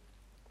you.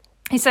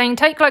 He's saying,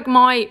 take like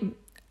my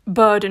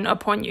burden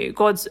upon you,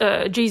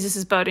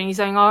 Jesus' burden. He's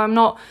saying, I'm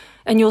not,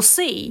 and you'll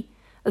see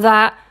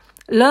that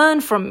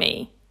learn from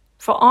me,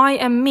 for I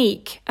am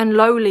meek and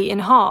lowly in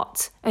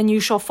heart, and you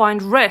shall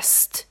find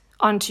rest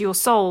unto your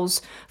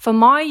souls. For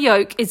my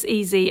yoke is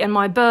easy and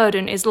my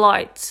burden is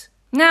light.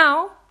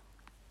 Now,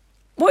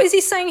 what is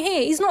he saying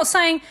here? He's not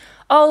saying,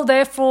 oh,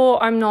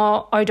 therefore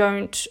I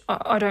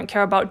don't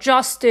care about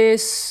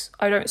justice,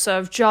 I don't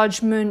serve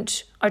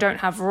judgment, I don't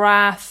have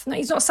wrath. No,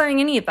 he's not saying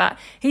any of that.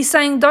 He's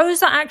saying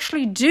those that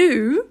actually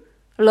do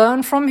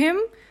learn from him,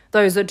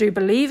 those that do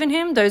believe in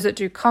him, those that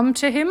do come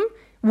to him,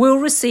 will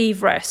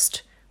receive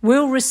rest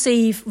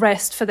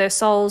for their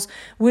souls,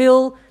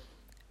 will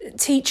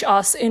teach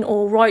us in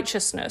all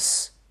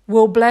righteousness,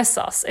 will bless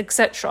us,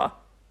 etc.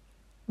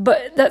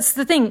 But that's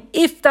the thing.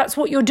 If that's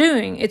what you're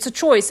doing, it's a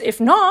choice. If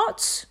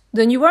not,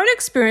 then you won't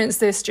experience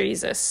this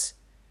Jesus.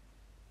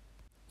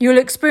 You'll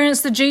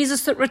experience the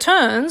Jesus that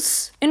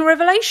returns in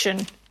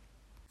Revelation,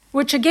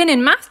 which again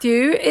in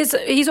Matthew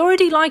he's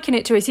already likened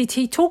it to us.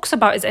 He talks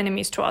about his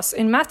enemies to us.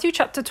 In Matthew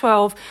chapter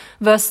 12,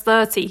 verse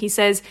 30, he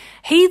says,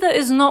 "He that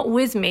is not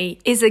with me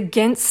is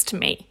against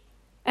me,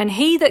 and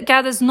he that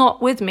gathers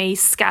not with me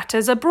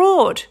scatters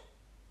abroad.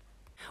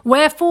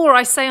 Wherefore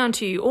I say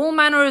unto you, all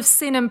manner of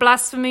sin and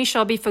blasphemy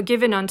shall be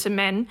forgiven unto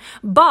men,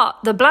 but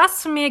the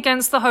blasphemy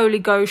against the Holy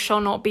Ghost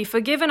shall not be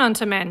forgiven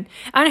unto men.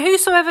 And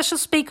whosoever shall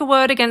speak a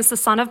word against the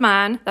Son of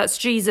Man," that's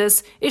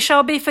Jesus, "it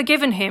shall be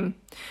forgiven him.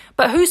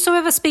 But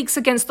whosoever speaks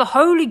against the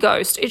Holy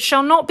Ghost, it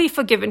shall not be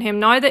forgiven him,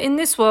 neither in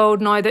this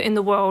world, neither in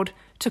the world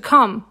to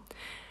come."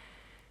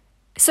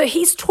 So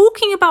he's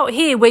talking about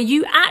here where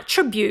you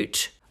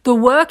attribute the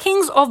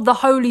workings of the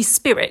Holy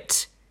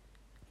Spirit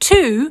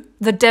to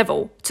the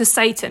devil, to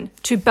Satan,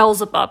 to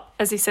Beelzebub,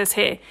 as he says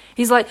here.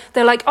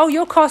 They're like, oh,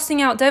 you're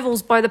casting out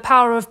devils by the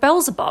power of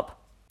Beelzebub,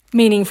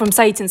 meaning from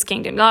Satan's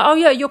kingdom. Like, oh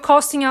yeah, you're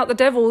casting out the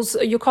devils,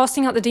 you're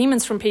casting out the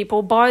demons from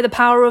people by the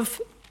power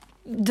of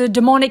the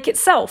demonic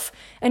itself.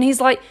 And he's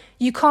like,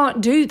 you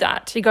can't do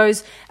that. He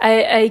goes,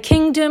 a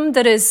kingdom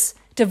that is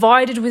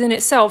divided within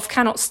itself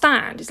cannot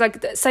stand. It's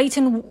like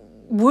Satan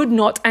would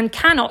not and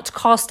cannot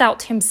cast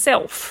out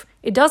himself.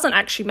 It doesn't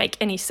actually make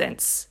any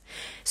sense.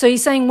 So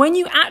he's saying when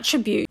you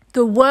attribute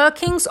the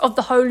workings of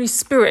the Holy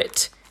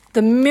Spirit,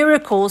 the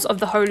miracles of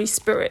the Holy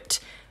Spirit,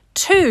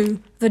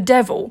 to the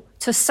devil,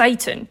 to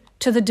Satan,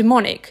 to the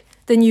demonic,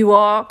 then you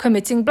are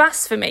committing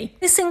blasphemy.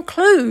 This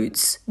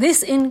includes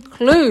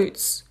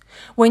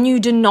when you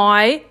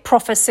deny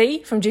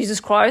prophecy from Jesus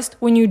Christ,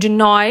 when you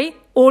deny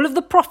all of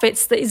the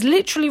prophets that is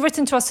literally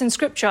written to us in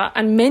scripture,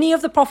 and many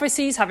of the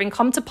prophecies having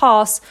come to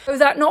pass, so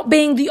that not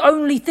being the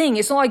only thing.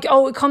 It's not like,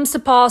 oh, it comes to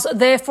pass,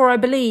 therefore I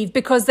believe,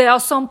 because there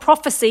are some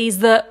prophecies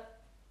that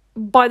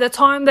by the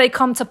time they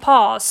come to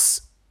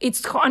pass,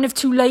 it's kind of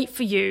too late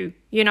for you,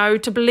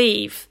 to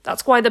believe.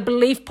 That's why the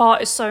belief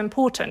part is so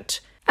important.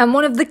 And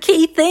one of the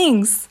key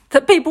things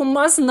that people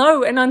must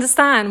know and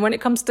understand when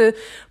it comes to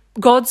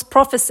God's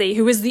prophecy,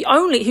 who is the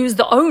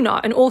owner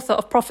and author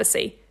of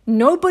prophecy.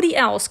 Nobody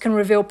else can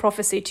reveal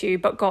prophecy to you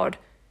but God.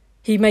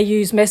 He may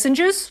use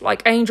messengers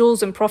like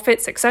angels and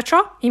prophets,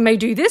 etc. He may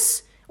do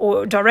this,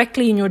 or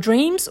directly in your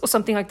dreams or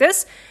something like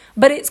this,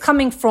 but it's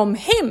coming from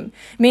him,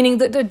 meaning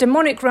that the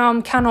demonic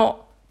realm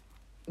cannot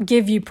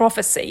give you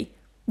prophecy.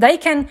 They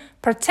can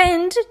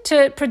pretend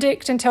to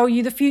predict and tell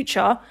you the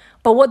future,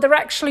 but what they're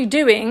actually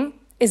doing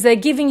is they're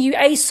giving you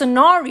a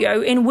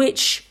scenario in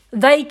which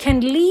they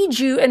can lead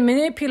you and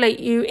manipulate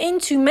you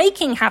into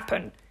making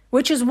happen.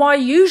 Which is why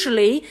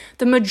usually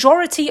the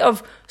majority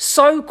of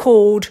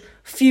so-called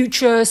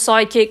future,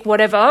 psychic,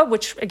 whatever,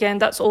 which again,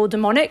 that's all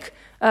demonic,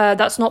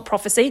 that's not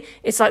prophecy.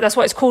 It's like, that's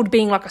why it's called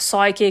being like a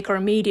psychic or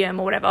a medium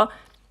or whatever.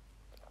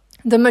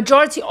 The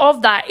majority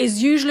of that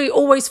is usually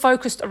always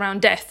focused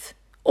around death.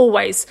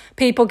 Always.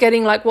 People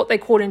getting like what they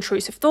call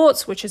intrusive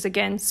thoughts, which is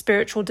again,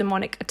 spiritual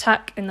demonic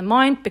attack in the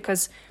mind,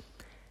 because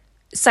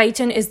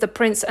Satan is the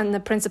prince and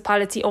the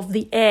principality of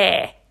the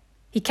air.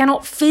 He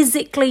cannot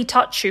physically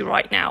touch you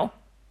right now.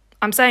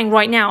 I'm saying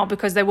right now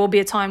because there will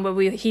be a time where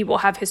he will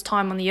have his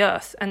time on the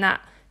earth,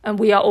 and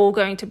we are all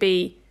going to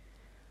be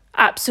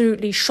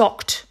absolutely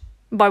shocked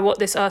by what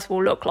this earth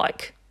will look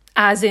like,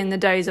 as in the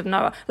days of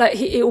Noah. Like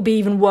it will be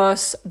even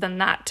worse than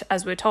that,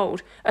 as we're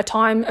told. A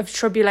time of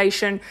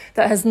tribulation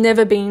that has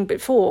never been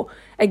before.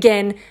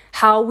 Again,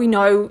 how we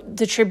know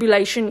the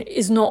tribulation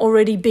is not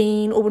already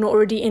been, or we're not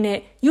already in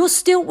it. We're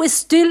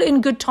still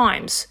in good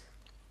times.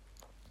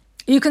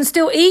 You can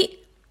still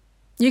eat.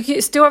 You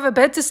can still have a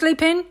bed to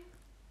sleep in.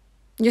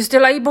 You're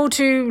still able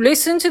to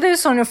listen to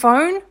this on your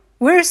phone.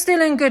 We're still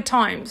in good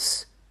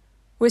times.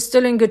 We're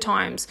still in good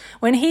times.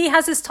 When he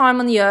has his time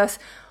on the earth,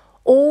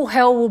 all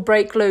hell will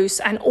break loose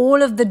and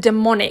all of the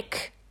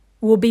demonic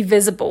will be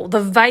visible.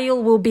 The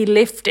veil will be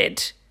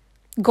lifted.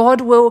 God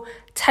will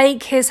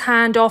take his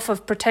hand off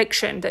of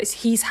protection that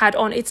he's had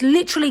on. It's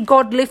literally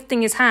God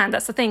lifting his hand.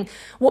 That's the thing.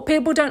 What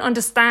people don't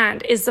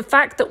understand is the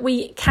fact that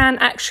we can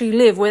actually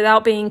live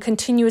without being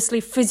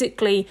continuously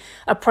physically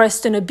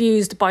oppressed and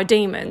abused by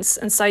demons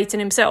and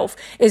Satan himself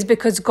is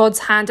because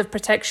God's hand of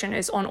protection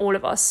is on all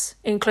of us,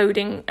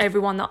 including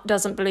everyone that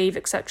doesn't believe,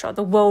 etc.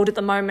 The world at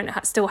the moment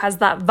still has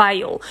that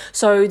veil.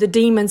 So the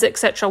demons,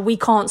 etc., we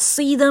can't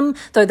see them,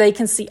 though they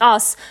can see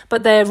us,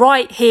 but they're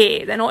right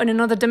here. They're not in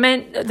another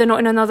dimension. They're not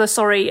in another,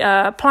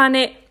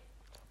 planet.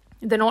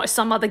 They're not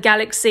some other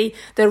galaxy.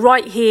 They're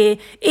right here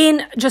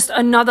in just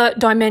another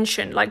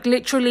dimension, like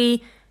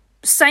literally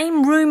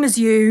same room as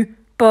you,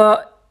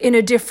 but in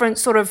a different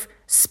sort of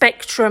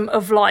spectrum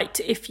of light,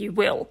 if you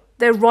will.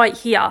 They're right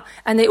here,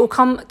 and it will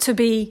come to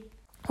be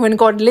when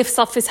God lifts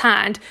up his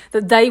hand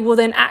that they will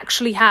then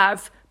actually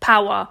have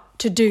power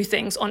to do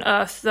things on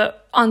earth, the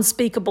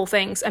unspeakable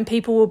things, and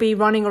people will be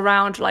running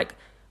around like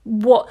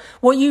what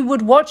you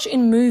would watch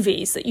in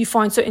movies that you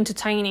find so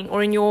entertaining,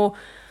 or in your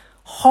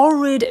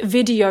horrid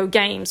video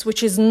games,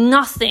 which is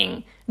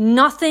nothing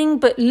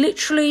but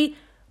literally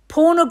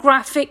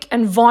pornographic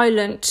and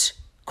violent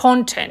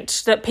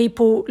content that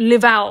people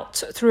live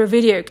out through a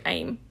video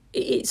game.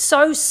 It's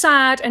so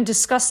sad and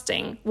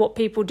disgusting what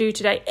people do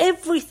today.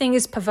 Everything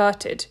is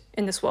perverted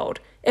in this world.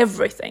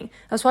 Everything.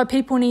 That's why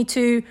people need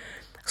to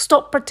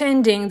stop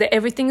pretending that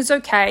everything is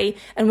okay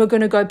and we're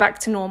going to go back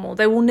to normal.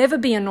 There will never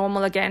be a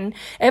normal again.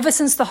 Ever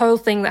since the whole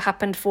thing that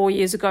happened 4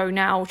 years ago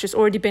now, which has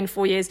already been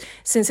 4 years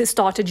since it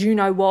started, you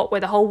know what,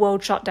 where the whole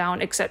world shut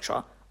down,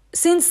 etc.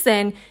 Since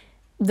then,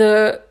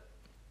 the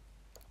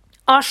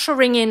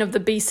ushering in of the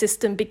beast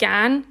system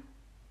began,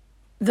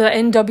 the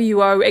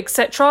NWO,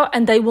 etc.,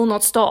 and they will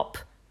not stop.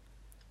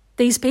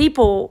 These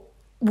people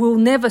will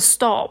never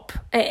stop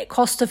at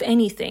cost of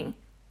anything.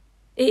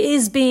 It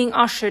is being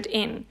ushered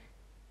in.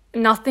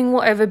 Nothing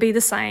will ever be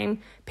the same.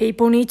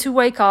 People need to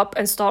wake up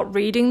and start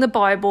reading the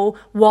Bible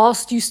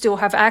whilst you still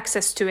have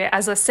access to it.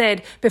 As I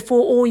said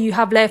before, all you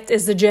have left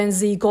is the Gen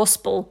Z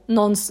gospel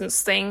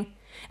nonsense thing.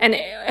 And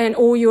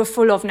all you're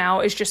full of now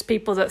is just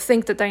people that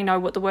think that they know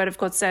what the Word of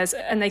God says,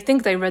 and they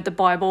think they read the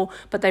Bible,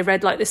 but they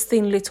read like this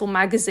thin little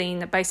magazine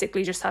that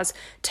basically just has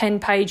 10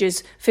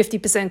 pages,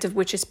 50% of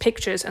which is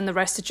pictures, and the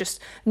rest are just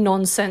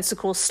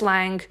nonsensical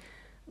slang,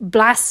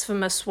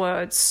 blasphemous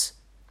words.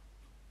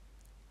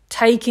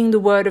 Taking the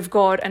word of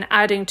God and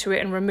adding to it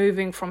and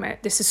removing from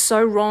it. This is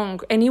so wrong.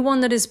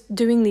 Anyone that is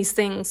doing these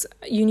things,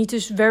 you need to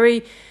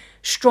very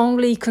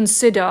strongly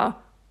consider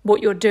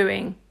what you're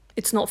doing.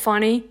 It's not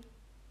funny.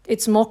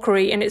 It's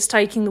mockery, and it's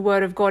taking the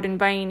word of God in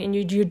vain, and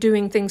you're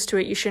doing things to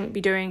it you shouldn't be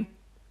doing.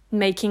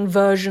 Making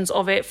versions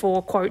of it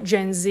for, quote,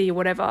 Gen Z or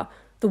whatever.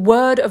 The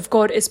word of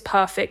God is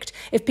perfect.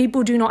 If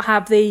people do not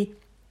have even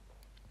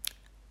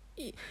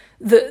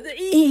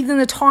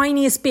the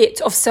tiniest bit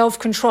of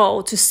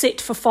self-control to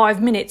sit for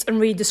 5 minutes and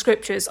read the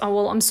scriptures, oh,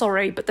 well, I'm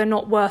sorry, but they're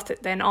not worth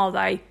it then, are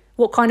they?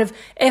 What kind of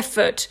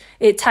effort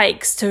it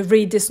takes to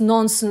read this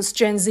nonsense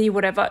Gen Z,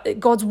 whatever.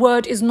 God's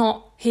word is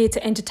not here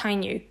to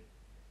entertain you.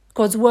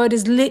 God's word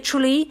is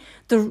literally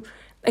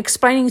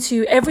explaining to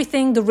you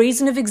everything, the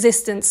reason of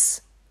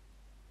existence,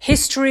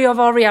 history of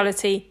our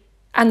reality,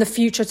 and the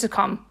future to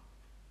come.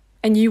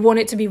 And you want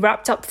it to be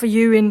wrapped up for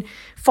you in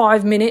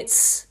 5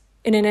 minutes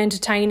in an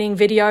entertaining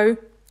video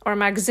or a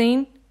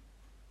magazine,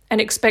 and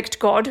expect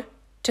God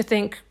to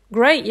think,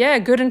 great, yeah,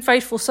 good and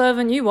faithful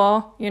servant you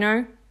are,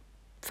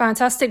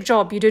 fantastic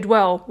job, you did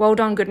well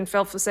done, good and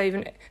faithful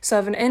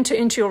servant, enter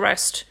into your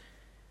rest.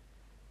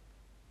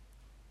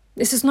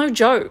 This is no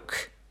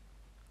joke.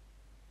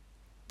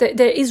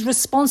 There is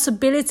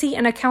responsibility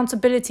and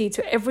accountability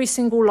to every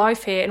single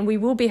life here, and we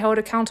will be held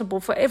accountable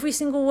for every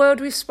single word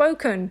we've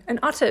spoken and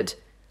uttered,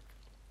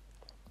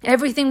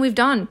 everything we've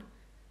done.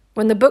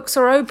 When the books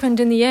are opened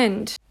in the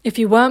end, if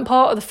you weren't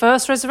part of the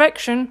first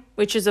resurrection,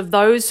 which is of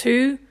those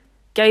who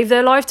gave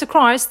their life to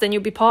Christ, then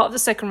you'll be part of the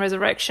second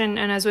resurrection.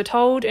 And as we're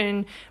told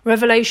in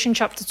Revelation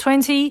chapter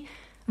 20,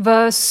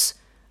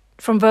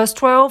 from verse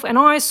 12, and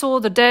I saw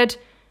the dead,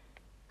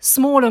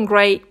 small and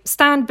great,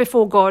 stand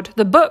before God.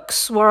 The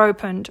books were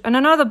opened, and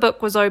another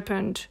book was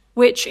opened,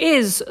 which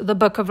is the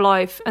book of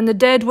life. And the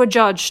dead were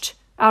judged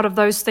out of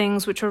those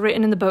things which were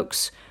written in the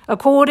books,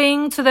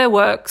 according to their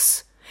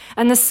works.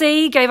 And the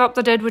sea gave up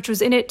the dead which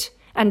was in it,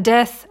 and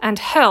death and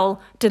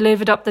hell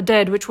delivered up the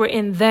dead which were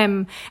in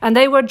them. And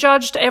they were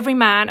judged every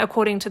man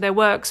according to their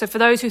works. So for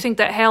those who think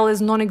that hell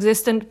is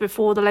non-existent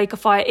before the lake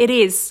of fire, it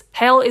is.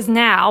 Hell is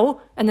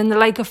now, and then the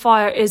lake of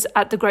fire is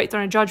at the great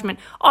throne of judgment.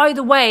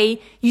 Either way,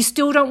 you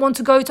still don't want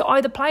to go to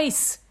either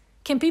place.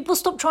 Can people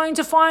stop trying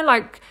to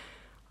find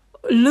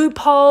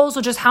loopholes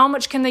or just how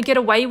much can they get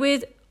away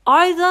with?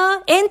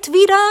 Either,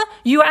 entweder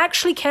you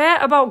actually care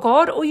about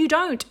God or you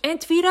don't.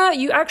 Entweder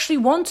you actually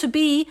want to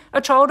be a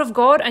child of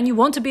God and you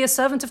want to be a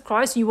servant of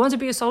Christ and you want to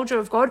be a soldier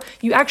of God.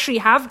 You actually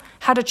have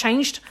had a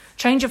change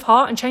of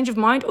heart and change of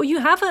mind, or you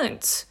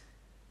haven't.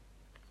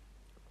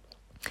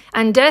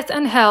 And death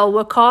and hell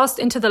were cast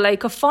into the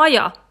lake of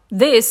fire.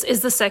 This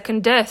is the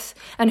second death.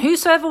 And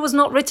whosoever was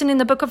not written in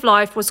the book of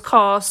life was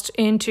cast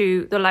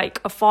into the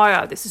lake of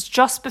fire. This is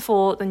just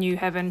before the new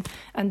heaven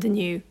and the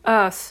new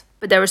earth.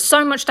 But there is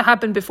so much to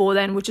happen before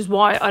then, which is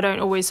why I don't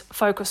always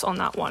focus on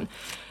that one.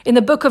 In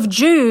the book of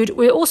Jude,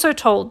 we're also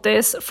told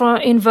this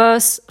in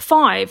verse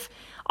 5.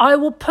 I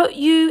will put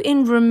you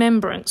in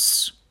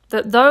remembrance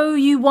that though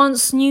you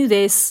once knew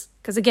this,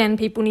 because again,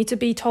 people need to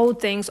be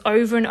told things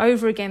over and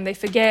over again. They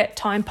forget,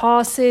 time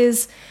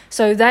passes.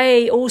 So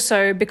they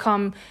also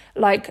become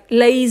like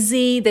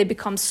lazy. They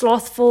become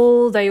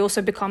slothful. They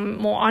also become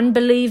more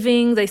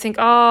unbelieving. They think,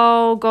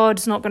 oh,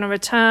 God's not going to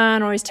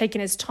return, or he's taking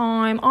his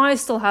time. I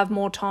still have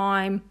more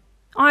time.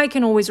 I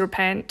can always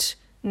repent.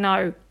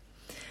 No.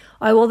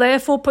 I will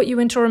therefore put you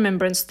into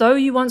remembrance, though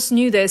you once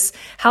knew this,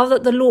 how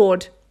that the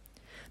Lord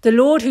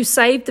who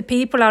saved the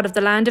people out of the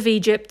land of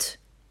Egypt,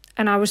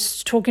 and I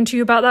was talking to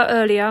you about that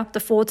earlier, the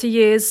 40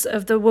 years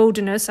of the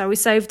wilderness, how he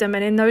saved them.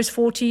 And in those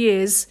 40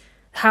 years,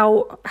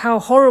 how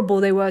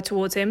horrible they were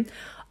towards him.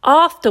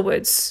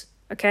 Afterwards,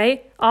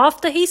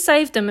 after he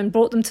saved them and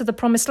brought them to the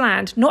promised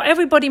land, not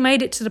everybody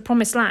made it to the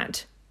promised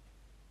land.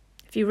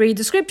 If you read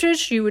the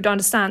scriptures, you would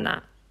understand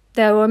that.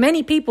 There were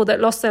many people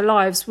that lost their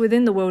lives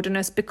within the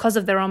wilderness because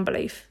of their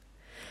unbelief.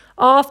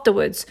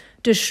 Afterwards,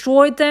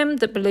 destroyed them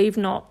that believed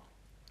not.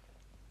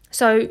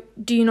 So,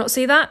 do you not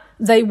see that?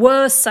 They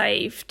were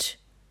saved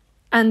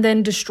and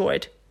then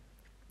destroyed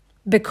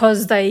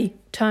because they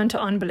turned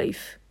to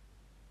unbelief.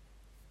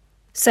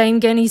 Same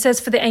again, he says,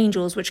 for the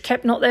angels, which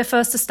kept not their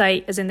first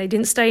estate, as in they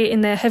didn't stay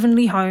in their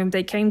heavenly home,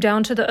 they came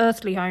down to the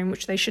earthly home,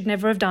 which they should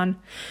never have done.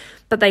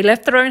 But they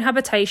left their own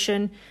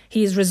habitation.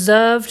 He has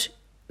reserved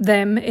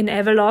them in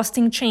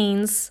everlasting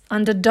chains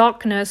under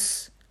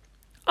darkness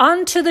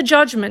unto the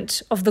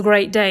judgment of the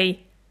great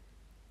day.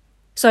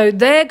 So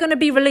they're going to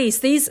be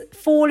released. These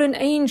fallen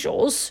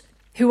angels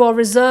who are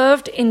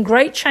reserved in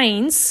great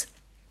chains,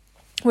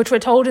 which we're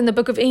told in the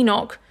book of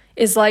Enoch,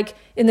 is like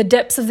in the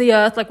depths of the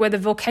earth, like where the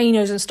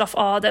volcanoes and stuff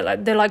are.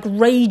 They're like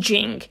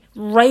raging.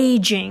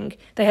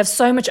 They have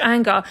so much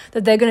anger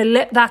that they're going to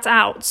let that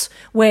out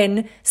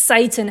when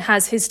Satan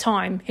has his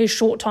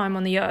short time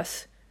on the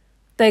earth.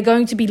 They're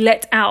going to be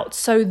let out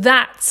so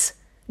that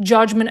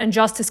judgment and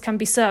justice can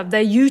be served.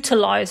 They're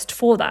utilized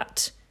for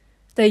that.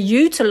 They're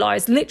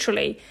utilized,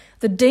 literally.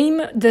 The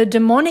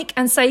demonic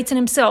and Satan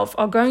himself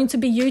are going to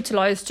be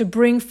utilized to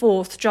bring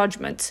forth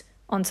judgment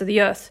onto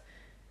the earth,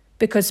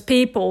 because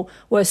people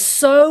were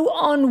so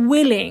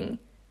unwilling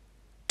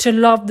to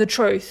love the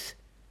truth.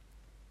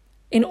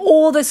 In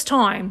all this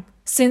time,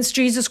 since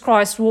Jesus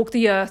Christ walked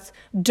the earth,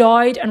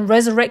 died and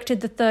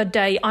resurrected the third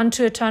day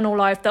unto eternal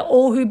life, that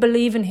all who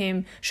believe in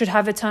him should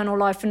have eternal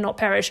life and not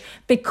perish.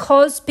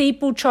 Because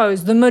people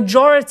chose, the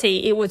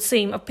majority, it would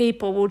seem, of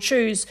people will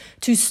choose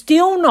to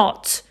still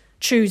not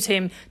choose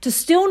him, to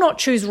still not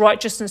choose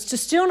righteousness, to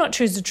still not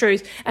choose the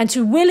truth, and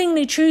to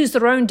willingly choose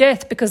their own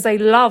death because they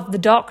love the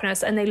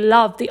darkness and they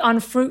love the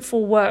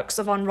unfruitful works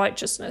of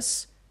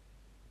unrighteousness.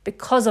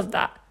 Because of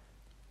that,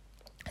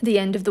 the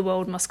end of the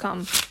world must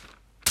come.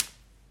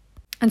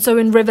 And so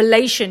in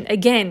Revelation,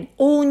 again,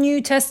 all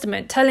New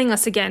Testament telling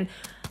us again,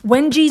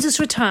 when Jesus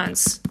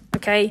returns,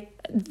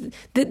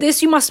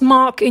 this you must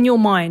mark in your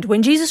mind.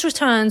 When Jesus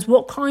returns,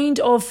 what kind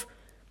of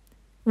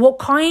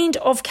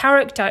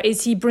character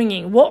is he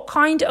bringing? What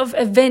kind of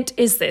event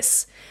is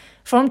this?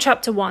 From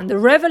chapter 1, the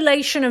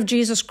revelation of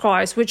Jesus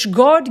Christ, which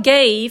God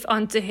gave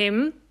unto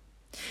him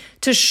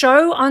to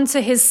show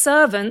unto his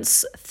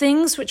servants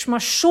things which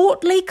must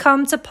shortly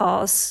come to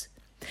pass.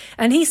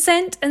 And he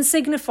sent and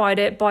signified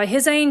it by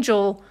his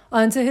angel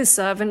unto his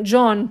servant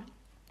John.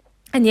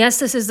 And yes,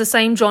 this is the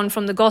same John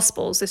from the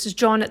Gospels. This is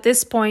John at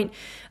this point.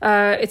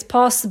 It's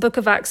past the book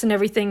of Acts and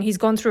everything. He's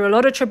gone through a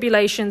lot of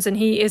tribulations, and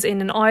he is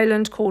in an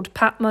island called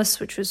Patmos,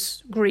 which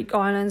was Greek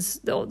islands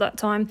at that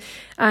time,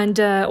 and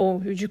or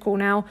who do you call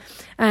now?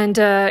 And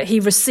he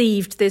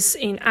received this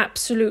in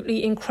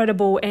absolutely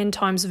incredible end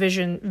times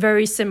vision,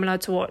 very similar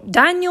to what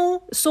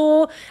Daniel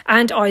saw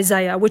and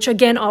Isaiah, which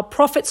again are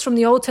prophets from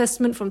the Old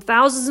Testament from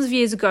thousands of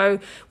years ago,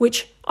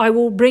 which I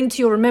will bring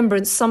to your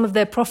remembrance. Some of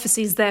their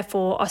prophecies,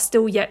 therefore, are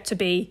still yet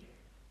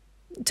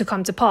to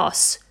come to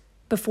pass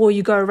before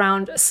you go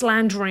around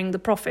slandering the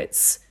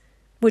prophets,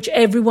 which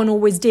everyone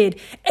always did.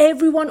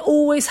 Everyone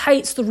always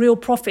hates the real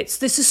prophets.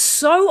 This is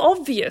so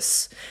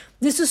obvious.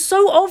 This is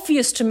so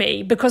obvious to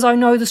me because I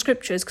know the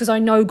scriptures, because I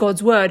know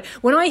God's word.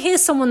 When I hear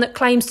someone that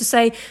claims to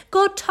say,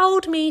 God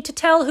told me to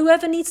tell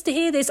whoever needs to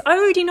hear this, I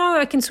already know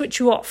I can switch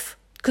you off,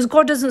 because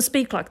God doesn't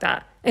speak like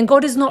that. And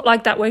God is not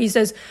like that, where he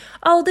says,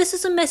 oh, this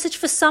is a message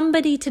for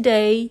somebody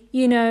today,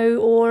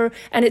 and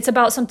it's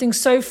about something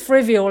so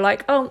trivial,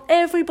 like, oh,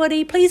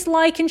 everybody, please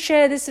like and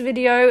share this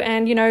video.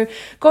 And,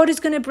 God is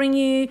going to bring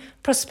you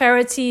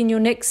prosperity in your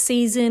next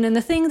season. And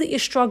the thing that you're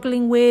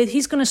struggling with,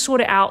 he's going to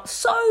sort it out.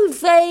 So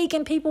vague.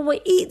 And people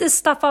will eat this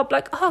stuff up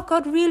like, oh,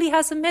 God really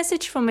has a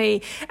message for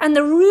me. And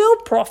the real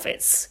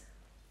prophets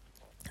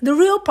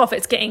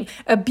getting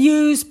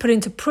abused, put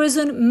into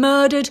prison,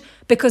 murdered,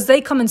 because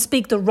they come and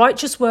speak the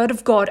righteous word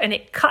of God, and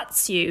it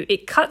cuts you.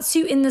 It cuts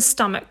you in the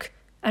stomach.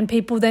 And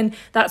people then,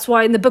 that's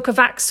why in the book of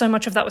Acts, so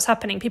much of that was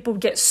happening. People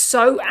would get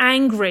so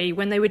angry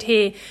when they would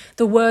hear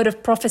the word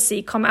of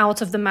prophecy come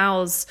out of the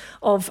mouths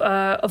of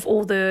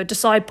all the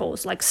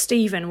disciples, like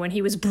Stephen, when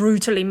he was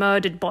brutally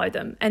murdered by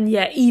them. And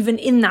yet, even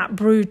in that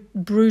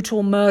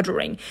brutal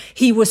murdering,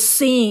 he was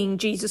seeing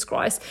Jesus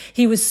Christ.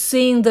 He was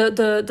seeing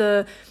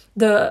the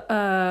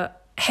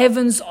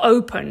heavens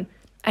open.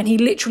 And he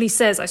literally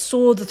says, I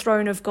saw the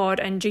throne of God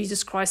and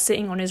Jesus Christ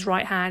sitting on his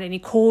right hand. And he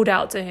called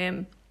out to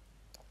him.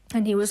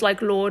 And he was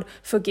like, Lord,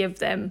 forgive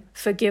them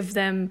for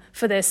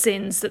their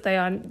sins,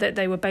 that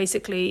they were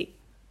basically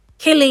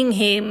killing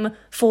him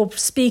for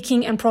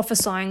speaking and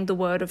prophesying the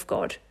word of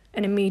God.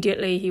 And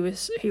immediately he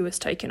was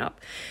taken up.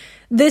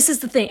 This is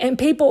the thing. And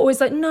people always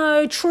like,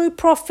 no, true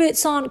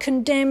prophets aren't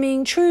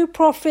condemning, true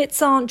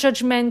prophets aren't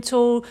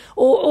judgmental,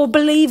 or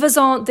believers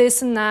aren't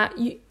this and that.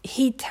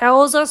 He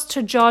tells us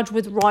to judge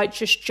with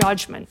righteous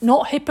judgment,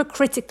 not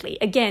hypocritically.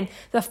 Again,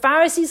 the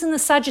Pharisees and the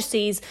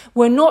Sadducees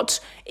were not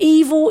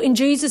evil in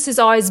Jesus'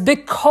 eyes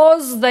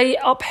because they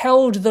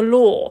upheld the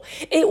law.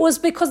 It was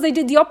because they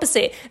did the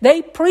opposite.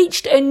 They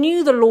preached and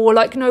knew the law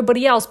like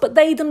nobody else, but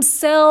they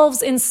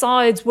themselves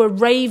inside were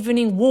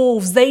ravening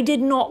wolves. They did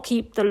not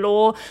keep the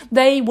law.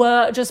 They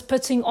were just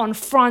putting on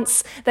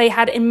fronts. They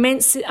had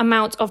immense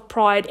amount of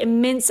pride,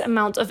 immense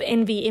amount of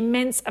envy,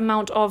 immense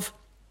amount of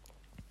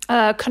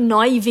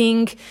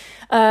conniving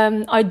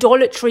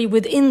idolatry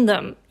within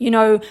them.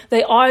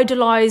 They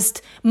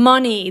idolized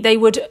money. They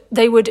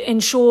would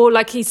ensure,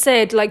 like he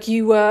said, like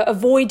you were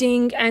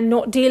avoiding and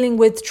not dealing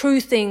with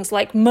true things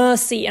like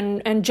mercy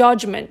and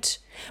judgment,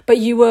 but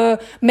you were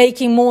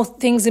making more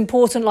things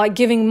important, like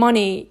giving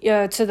money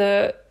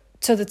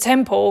to the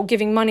temple,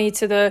 giving money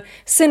to the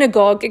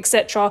synagogue,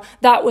 etc.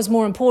 That was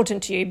more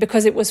important to you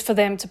because it was for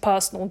them to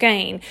personal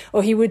gain.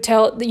 Or he would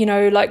tell,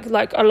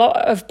 like a lot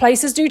of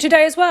places do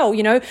today as well,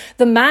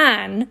 the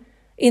man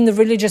in the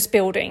religious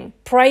building,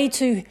 pray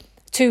to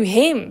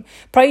him,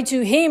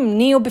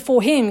 kneel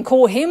before him,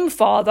 call him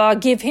father,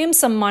 give him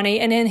some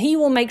money, and then he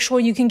will make sure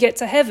you can get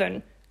to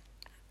heaven.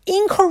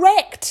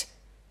 Incorrect,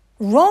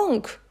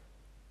 wrong,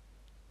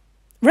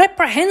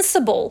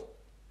 reprehensible.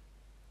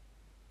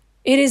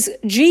 It is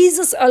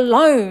Jesus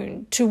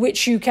alone to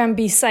which you can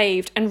be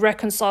saved and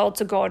reconciled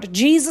to God.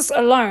 Jesus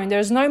alone. There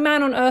is no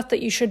man on earth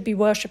that you should be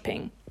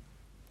worshipping.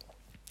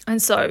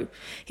 And so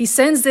he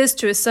sends this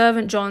to his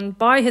servant John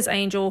by his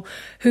angel,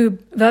 who,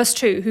 verse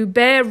 2, who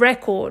bear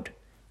record.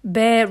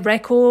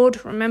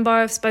 Remember,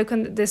 I've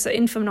spoken this ad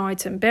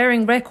infinitum.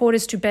 Bearing record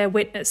is to bear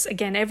witness.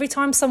 Again, every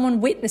time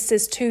someone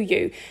witnesses to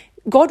you,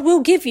 God will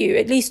give you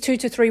at least 2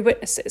 to 3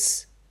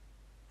 witnesses.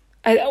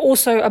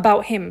 Also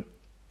about him.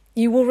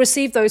 You will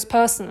receive those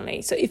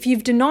personally. So if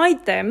you've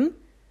denied them,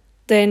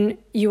 then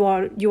you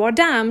are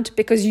damned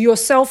because you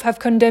yourself have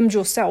condemned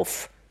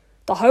yourself.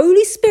 The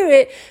Holy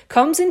Spirit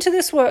came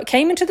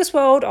into this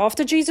world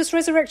after Jesus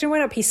resurrected and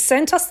went up. He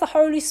sent us the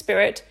Holy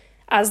Spirit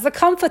as the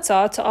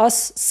comforter to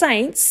us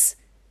saints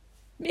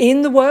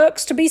in the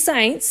works to be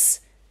saints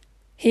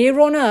here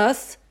on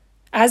earth,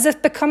 as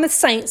if becometh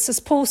saints,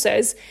 as Paul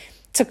says,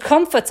 to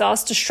comfort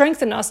us, to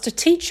strengthen us, to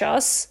teach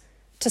us,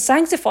 to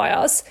sanctify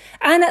us,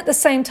 and at the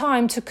same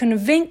time to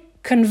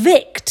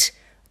convict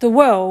the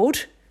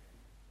world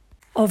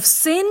of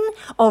sin,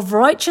 of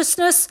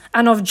righteousness,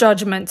 and of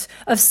judgment.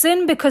 Of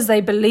sin because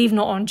they believe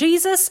not on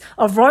Jesus,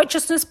 of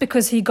righteousness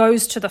because he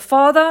goes to the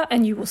Father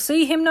and you will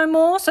see him no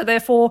more. So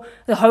therefore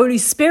the Holy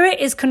Spirit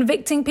is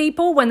convicting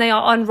people when they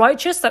are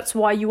unrighteous. That's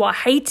why you are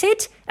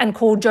hated and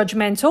called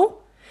judgmental.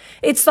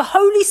 It's the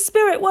Holy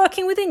Spirit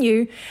working within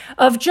you,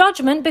 of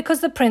judgment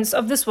because the prince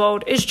of this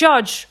world is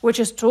judge, which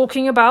is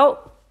talking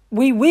about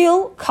we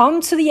will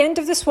come to the end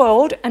of this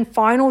world and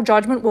final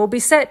judgment will be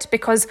set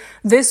because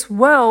this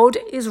world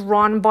is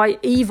run by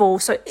evil.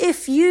 So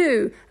if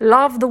you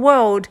love the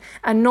world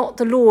and not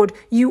the Lord,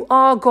 you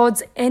are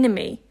God's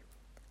enemy.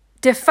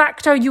 De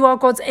facto, you are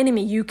God's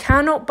enemy. You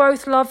cannot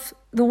both love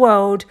the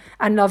world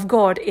and love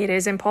God. It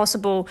is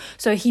impossible.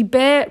 So he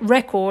bear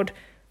record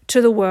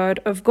to the word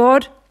of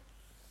God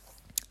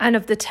and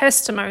of the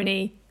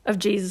testimony of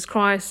Jesus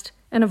Christ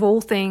and of all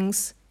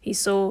things he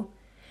saw.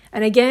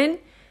 And again,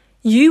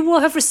 you will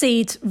have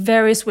received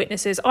various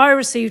witnesses. I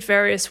received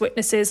various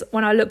witnesses.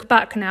 When I look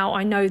back now,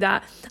 I know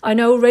that. I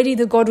know already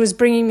that God was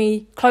bringing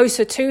me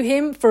closer to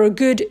him for a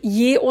good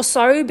year or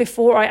so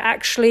before I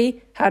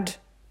actually had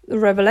the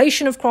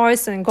revelation of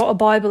Christ and got a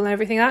Bible and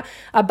everything like that.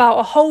 About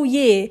a whole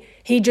year,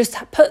 he just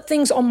put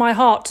things on my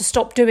heart to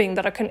stop doing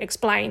that I couldn't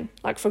explain.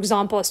 Like, for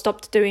example, I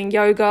stopped doing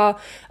yoga.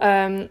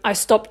 I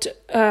stopped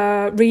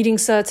reading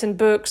certain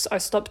books. I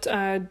stopped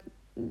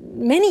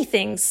many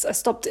things. I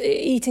stopped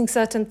eating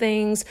certain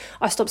things.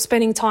 I stopped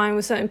spending time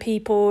with certain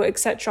people,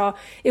 etc.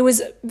 It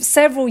was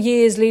several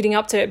years leading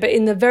up to it, but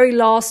in the very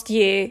last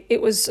year,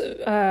 it was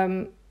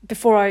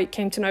before I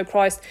came to know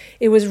Christ,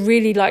 it was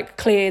really like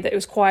clear that it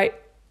was quite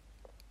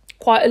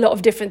a lot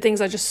of different things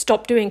I just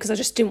stopped doing because I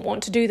just didn't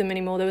want to do them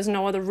anymore. There was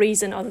no other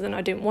reason other than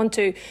I didn't want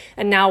to.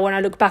 And now when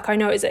I look back, I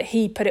know it's that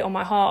he put it on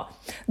my heart.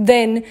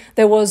 Then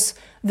there was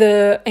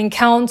the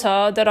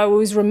encounter that I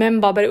always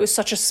remember, but it was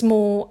such a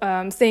small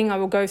thing. I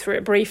will go through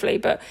it briefly,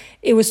 but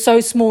it was so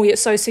small yet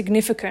so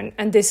significant.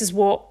 And this is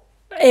what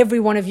every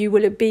one of you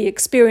will be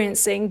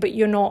experiencing, but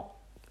you're not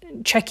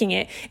checking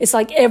it. It's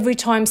like every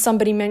time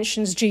somebody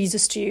mentions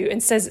Jesus to you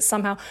and says it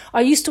somehow,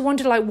 I used to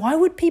wonder, like, why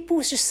would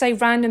people just say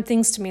random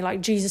things to me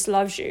like Jesus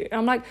loves you? And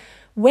I'm like,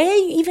 where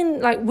even,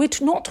 like, we're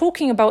not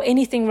talking about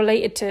anything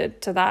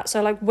related to that.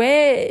 So like,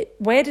 where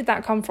did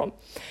that come from?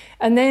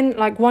 And then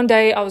like one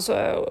day I was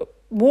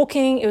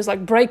walking, it was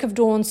like break of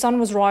dawn, sun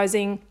was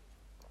rising.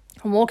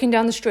 I'm walking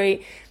down the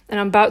street and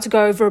I'm about to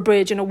go over a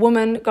bridge, and a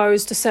woman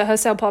goes to set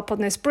herself up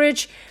on this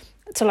bridge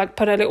to like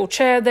put a little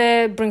chair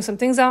there, bring some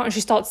things out, and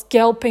she starts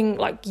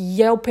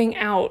yelping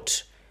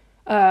out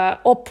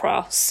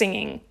opera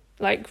singing,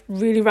 like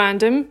really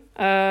random,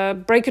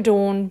 break of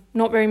dawn,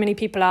 not very many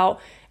people out,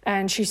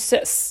 and she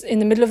sits in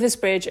the middle of this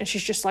bridge and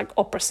she's just like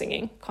opera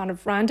singing, kind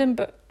of random,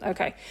 but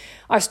okay.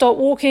 I start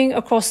walking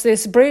across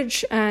this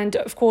bridge and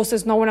of course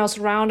there's no one else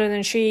around, and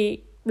then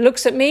she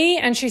looks at me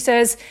and she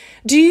says,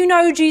 "Do you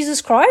know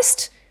Jesus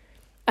Christ?"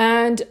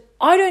 And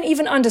I don't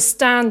even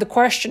understand the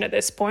question at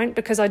this point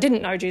because I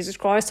didn't know Jesus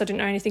Christ. I didn't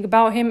know anything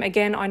about him.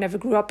 Again, I never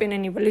grew up in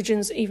any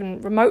religions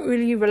even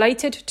remotely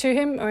related to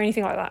him or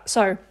anything like that.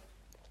 So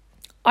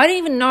I didn't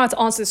even know how to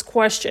answer this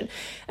question.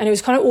 And it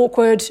was kind of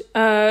awkward.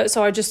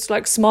 So I just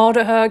like smiled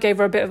at her, gave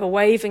her a bit of a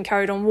wave and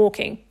carried on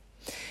walking.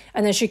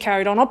 And then she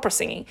carried on opera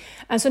singing.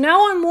 And so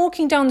now I'm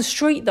walking down the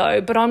street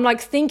though, but I'm like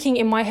thinking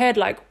in my head,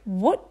 like,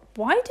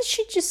 why did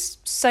she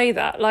just say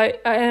that? Like,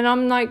 and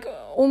I'm like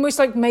almost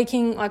like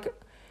making like,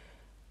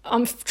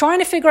 I'm trying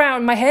to figure out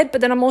in my head, but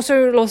then I'm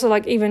also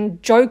like even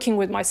joking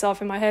with myself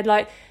in my head,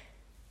 like,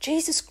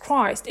 Jesus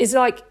Christ is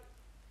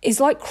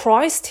like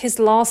Christ his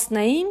last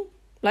name?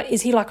 Like,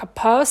 is he like a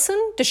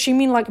person? Does she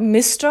mean like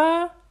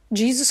Mr.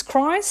 Jesus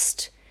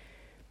Christ?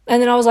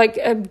 And then I was like,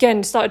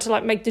 again, started to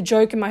like make the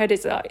joke in my head.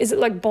 Is it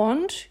like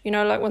Bond? You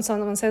know, like when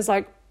someone says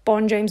like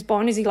Bond, James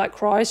Bond, is he like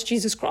Christ,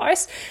 Jesus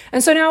Christ?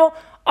 And so now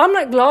I'm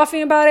like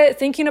laughing about it,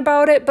 thinking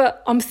about it,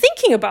 but I'm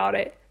thinking about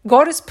it.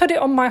 God has put it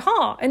on my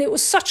heart, and it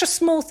was such a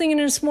small thing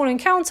in a small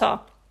encounter.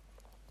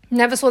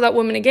 Never saw that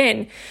woman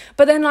again.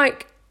 But then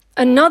like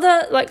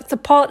another, like the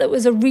part that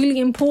was a really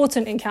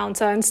important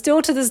encounter, and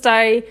still to this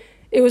day,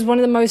 it was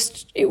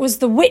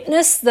the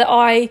witness that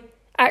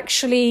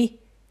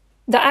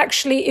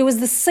it was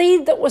the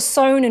seed that was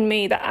sown in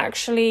me that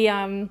actually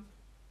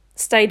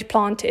stayed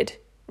planted,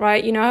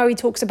 right? You know how he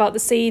talks about the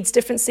seeds,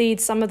 different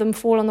seeds, some of them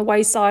fall on the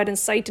wayside and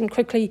Satan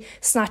quickly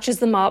snatches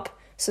them up.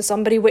 So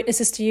somebody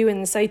witnesses to you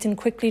and Satan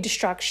quickly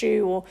distracts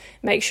you or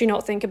makes you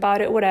not think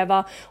about it or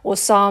whatever. Or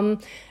some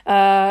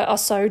are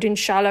sowed in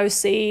shallow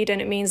seed,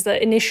 and it means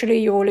that initially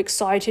you're all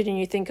excited and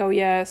you think, oh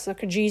yeah, it's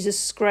like a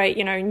Jesus, great,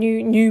 you know,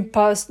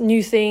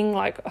 new thing,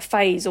 like a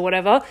phase or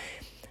whatever.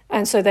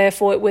 And so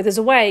therefore it withers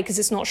away because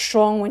it's not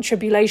strong when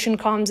tribulation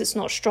comes. It's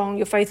not strong.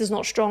 Your faith is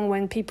not strong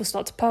when people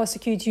start to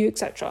persecute you,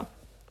 etc.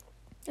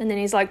 And then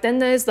he's like, then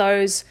there's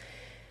those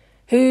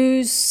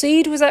whose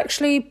seed was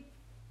actually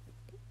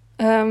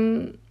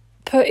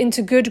put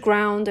into good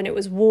ground, and it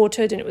was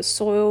watered and it was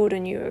soiled,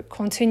 and you were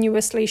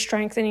continuously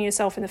strengthening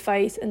yourself in the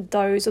faith, and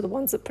those are the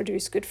ones that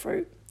produce good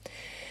fruit.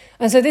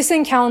 And so this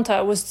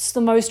encounter was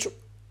the most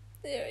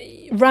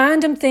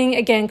random thing,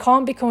 again,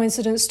 can't be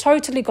coincidence,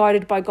 totally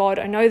guided by God.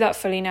 I know that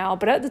fully now,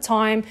 but at the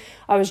time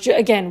I was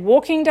again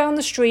walking down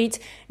the street.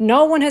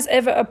 No one has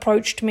ever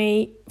approached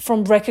me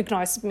from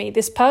recognizing me.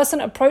 This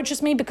person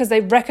approaches me because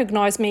they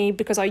recognize me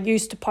because I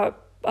used to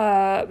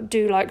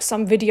do like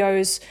some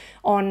videos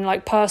on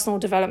like personal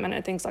development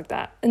and things like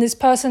that, and this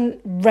person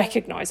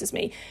recognizes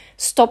me,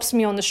 stops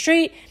me on the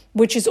street,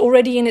 which is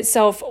already in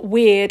itself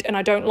weird, and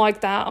I don't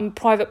like that. I'm a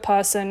private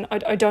person.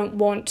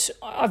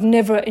 I've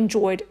never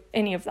enjoyed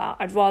any of that.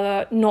 I'd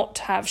rather not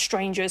have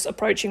strangers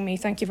approaching me,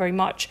 thank you very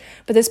much.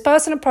 But this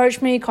person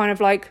approached me kind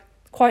of like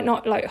quite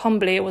not like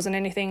humbly, it wasn't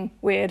anything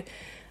weird,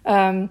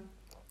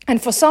 and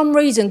for some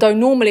reason, though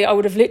normally I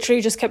would have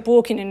literally just kept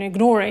walking and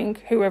ignoring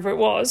whoever it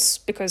was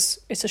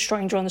because it's a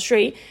stranger on the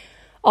street,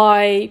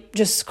 I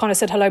just kind of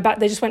said hello back.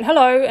 They just went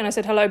hello, and I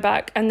said hello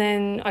back, and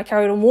then I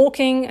carried on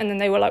walking, and then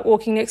they were like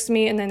walking next to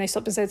me, and then they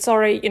stopped and said,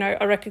 sorry, you know,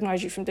 I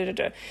recognize you from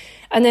da-da-da.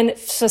 And then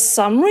for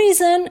some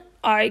reason,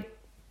 I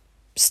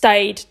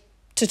stayed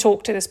to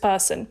talk to this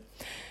person.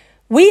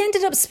 We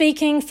ended up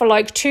speaking for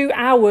like 2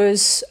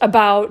 hours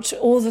about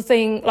all the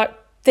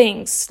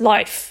things,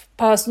 life,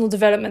 personal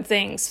development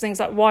things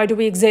like why do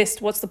we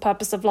exist, what's the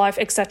purpose of life,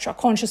 etc.,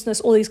 consciousness,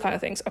 all these kind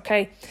of things,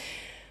 okay?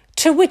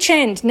 To which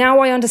end, now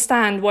I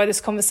understand why this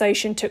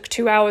conversation took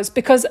 2 hours,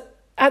 because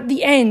at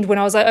the end when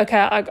I was like, okay,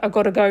 I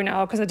got to go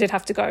now, because I did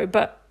have to go,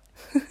 but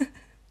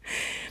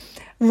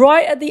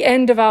right at the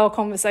end of our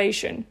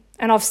conversation,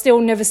 and I've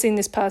still never seen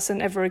this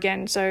person ever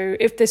again, so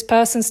if this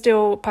person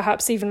still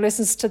perhaps even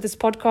listens to this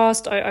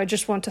podcast, I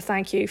just want to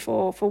thank you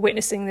for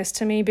witnessing this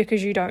to me,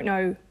 because you don't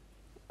know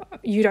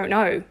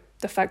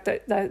the fact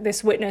that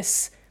this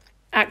witness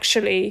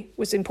actually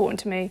was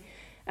important to me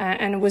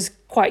and was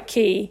quite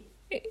key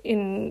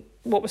in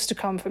what was to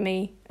come for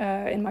me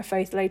in my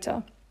faith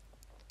later.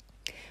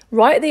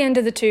 Right at the end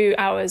of the 2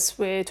 hours,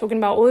 we're talking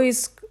about all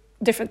these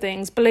different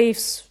things,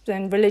 beliefs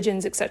and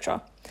religions,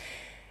 etc.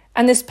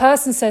 And this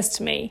person says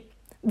to me,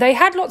 they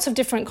had lots of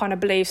different kind of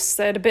beliefs.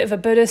 They had a bit of a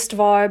Buddhist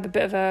vibe, a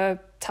bit of a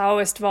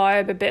Taoist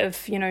vibe, a bit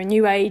of,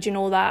 New Age and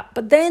all that.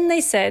 But then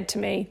they said to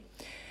me,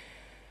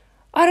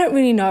 I don't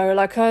really know,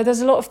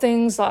 there's a lot of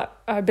things that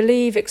I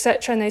believe,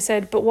 etc. And they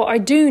said, but what I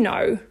do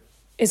know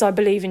is I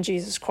believe in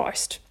Jesus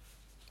Christ.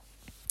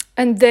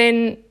 And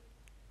then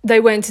they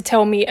went to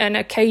tell me an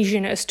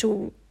occasion as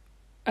to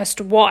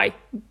why,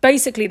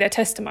 basically their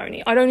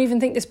testimony. I don't even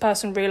think this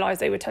person realized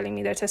they were telling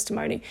me their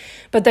testimony,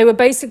 but they were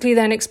basically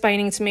then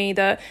explaining to me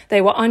that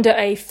they were under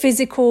a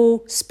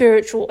physical,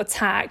 spiritual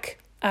attack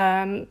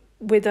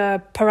with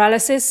a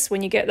paralysis,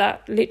 when you get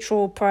that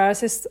literal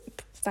paralysis.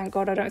 Thank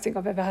God I don't think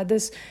I've ever had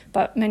this,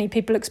 but many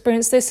people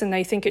experience this and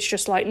they think it's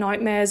just like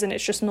nightmares and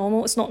it's just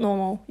normal. It's not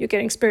normal. You're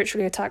getting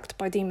spiritually attacked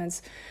by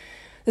demons.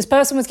 This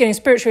person was getting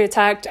spiritually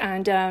attacked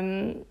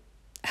and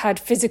had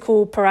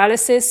physical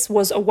paralysis,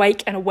 was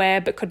awake and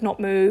aware but could not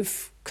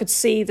move, could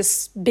see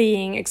this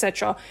being,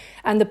 etc.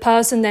 And the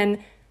person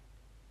then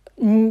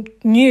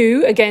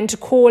knew, again, to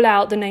call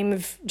out the name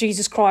of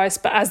Jesus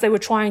Christ, but as they were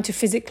trying to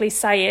physically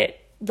say it,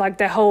 like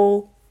their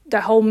whole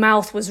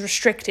mouth was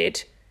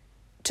restricted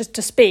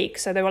to speak.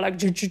 So they were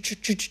like,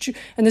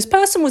 and this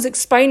person was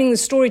explaining the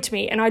story to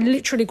me and I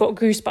literally got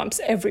goosebumps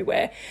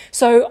everywhere.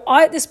 So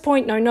I, at this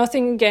point, know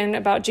nothing again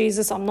about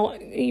Jesus. I'm not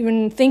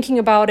even thinking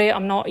about it.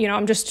 I'm not,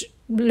 I'm just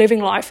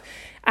living life.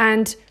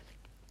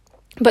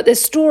 But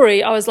this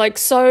story, I was like,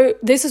 so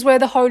this is where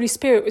the Holy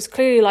Spirit was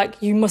clearly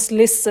like, you must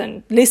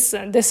listen. This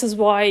is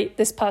why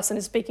this person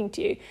is speaking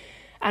to you.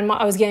 And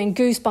I was getting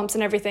goosebumps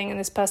and everything. And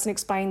this person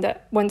explained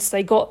that once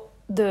they got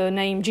the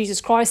name Jesus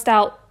Christ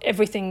out,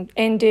 everything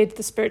ended,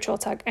 the spiritual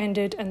attack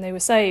ended, and they were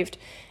saved.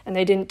 And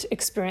they didn't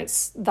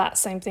experience that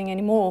same thing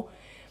anymore.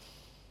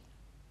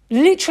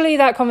 Literally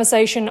that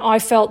conversation, I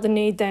felt the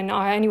need then,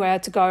 I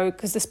had to go,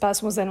 because this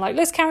person was then like,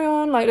 let's carry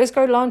on, let's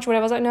go to lunch,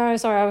 whatever. I was like, no,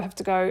 sorry, I have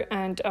to go.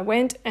 And I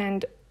went,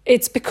 and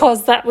it's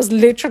because that was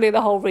literally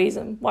the whole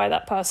reason why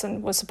that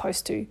person was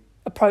supposed to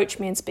approach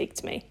me and speak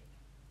to me.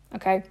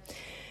 Okay.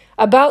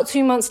 About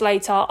 2 months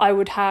later, I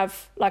would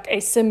have a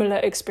similar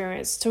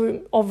experience,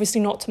 to obviously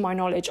not to my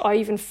knowledge. I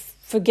even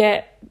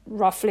forget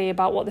roughly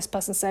about what this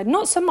person said.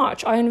 Not so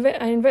much.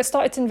 I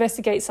started to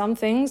investigate some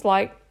things,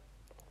 like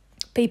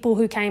people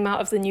who came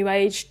out of the New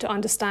Age to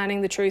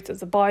understanding the truth of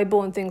the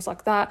Bible and things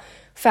like that.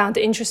 Found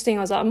it interesting.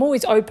 I was like, I'm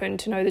always open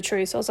to know the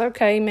truth. So I was like,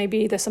 okay,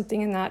 maybe there's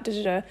something in that.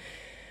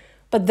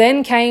 But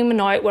then came a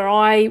night where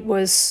I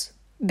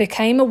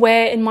became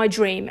aware in my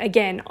dream.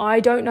 Again,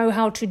 I don't know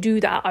how to do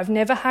that. I've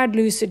never had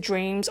lucid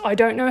dreams. I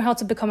don't know how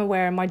to become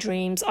aware in my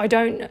dreams. I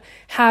don't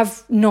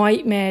have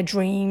nightmare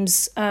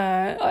dreams.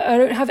 I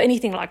don't have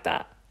anything like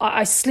that.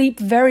 I sleep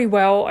very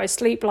well. I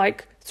sleep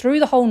through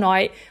the whole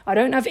night. I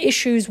don't have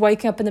issues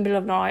waking up in the middle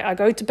of the night. I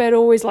go to bed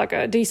always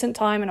a decent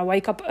time and I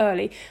wake up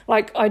early.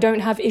 I don't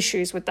have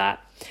issues with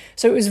that.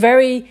 So it was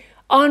very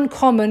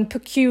uncommon,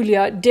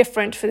 peculiar,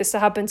 different for this to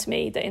happen to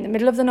me, that in the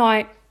middle of the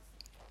night,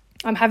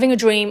 I'm having a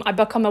dream, I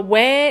become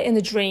aware in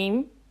the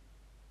dream,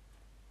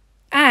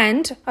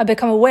 and I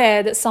become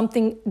aware that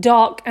something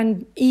dark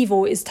and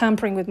evil is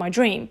tampering with my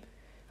dream.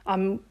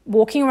 I'm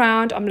walking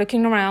around, I'm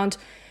looking around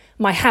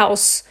my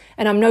house,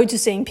 and I'm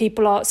noticing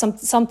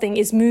something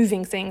is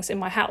moving things in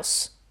my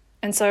house.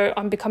 And so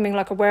I'm becoming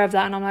aware of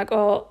that, and I'm like,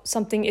 oh,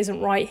 something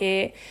isn't right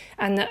here.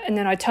 And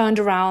then I turned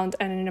around,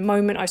 and in a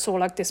moment I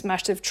saw this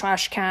massive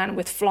trash can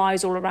with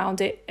flies all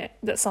around it,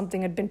 that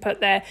something had been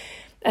put there.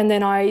 And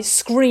then I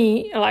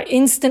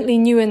instantly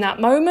knew in that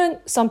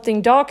moment,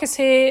 something dark is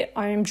here,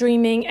 I am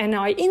dreaming, and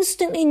I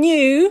instantly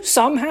knew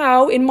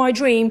somehow in my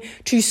dream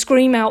to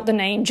scream out the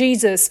name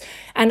Jesus.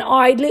 And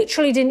I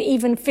literally didn't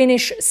even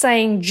finish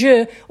saying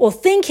Je or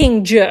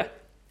thinking Je,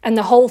 and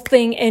the whole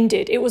thing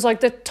ended. It was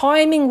the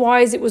timing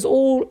wise, it was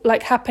all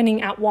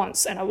happening at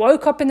once. And I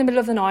woke up in the middle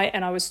of the night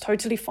and I was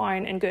totally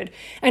fine and good.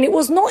 And it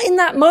was not in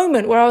that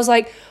moment where I was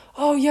like,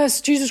 oh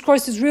yes, Jesus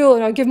Christ is real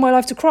and I give my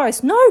life to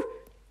Christ. No.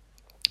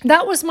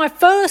 That was my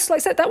first,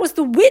 that was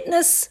the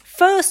witness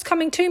first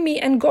coming to me,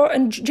 and God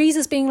and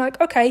Jesus being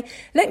okay,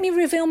 let me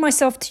reveal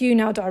myself to you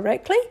now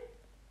directly.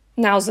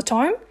 Now's the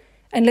time.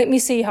 And let me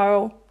see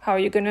how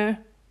you're going to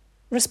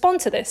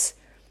respond to this.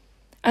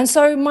 And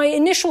so my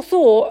initial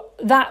thought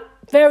that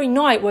very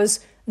night was,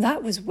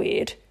 that was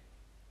weird.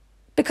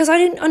 Because I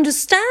didn't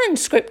understand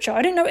scripture.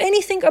 I didn't know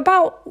anything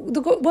about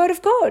the word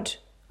of God.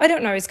 I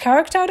don't know his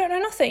character. I don't know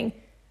nothing.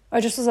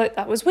 I just was like,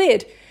 that was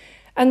weird.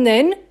 And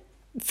then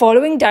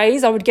following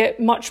days, I would get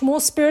much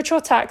more spiritual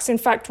attacks. In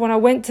fact, when I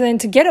went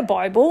to get a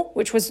Bible,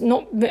 which was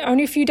not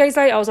only a few days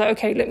later, I was like,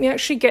 okay, let me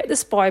actually get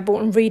this Bible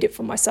and read it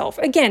for myself.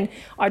 Again,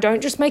 I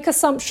don't just make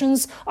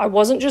assumptions. I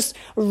wasn't just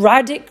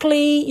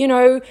radically,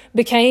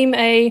 became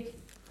a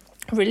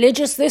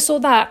religious this or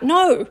that.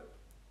 No,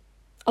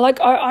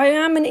 I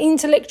am an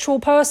intellectual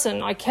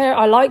person.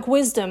 I like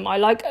wisdom. I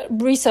like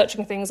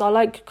researching things. I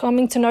like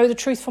coming to know the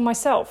truth for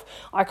myself.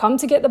 I come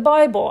to get the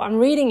Bible. I'm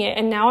reading it,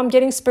 and now I'm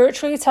getting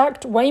spiritually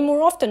attacked way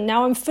more often.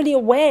 Now I'm fully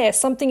aware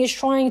something is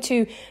trying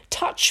to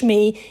touch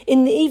me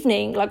in the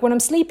evening, like when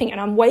I'm sleeping,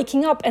 and I'm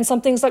waking up and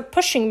something's like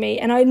pushing me.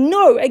 And I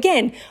know,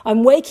 again,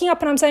 I'm waking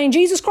up and I'm saying,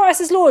 Jesus Christ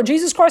is Lord.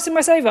 Jesus Christ is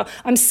my Savior.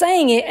 I'm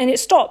saying it and it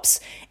stops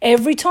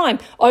every time,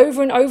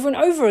 over and over and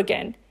over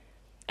again.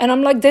 And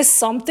I'm like, there's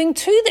something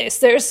to this.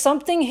 There's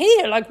something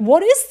here. Like,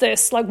 what is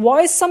this? Like,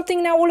 why is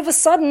something now all of a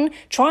sudden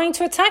trying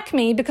to attack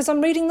me because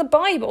I'm reading the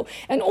Bible?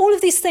 And all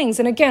of these things.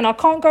 And again, I'm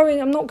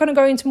not going to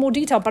go into more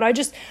detail, but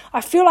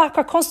I feel like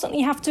I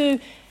constantly have to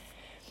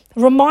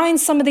remind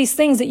some of these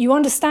things that you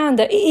understand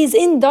that it is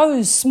in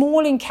those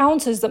small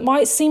encounters that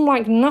might seem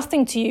like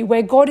nothing to you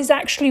where God is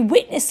actually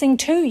witnessing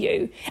to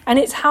you. And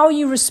it's how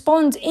you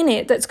respond in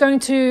it that's going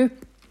to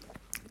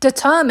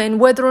determine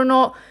whether or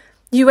not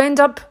you end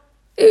up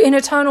in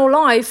eternal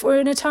life or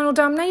in eternal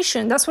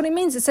damnation. That's what it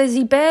means. It says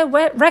he bare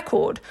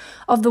record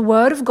of the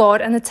word of God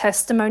and the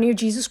testimony of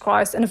Jesus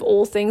Christ and of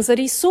all things that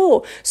he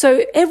saw.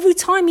 So every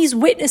time he's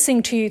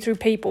witnessing to you through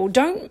people,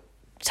 don't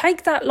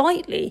take that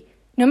lightly,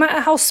 no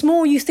matter how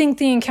small you think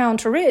the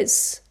encounter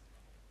is.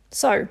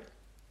 So,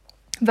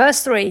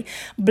 verse 3,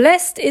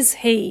 blessed is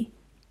he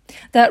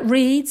that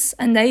reads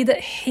and they that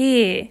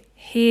hear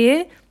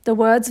the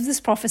words of this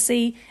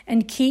prophecy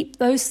and keep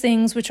those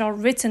things which are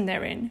written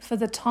therein, for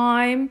the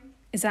time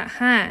is at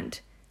hand.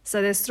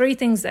 So there's three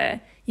things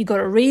there. You got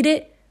to read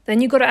it,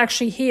 then you got to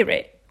actually hear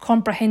it,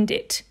 comprehend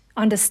it,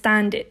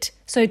 understand it.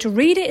 So to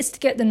read it is to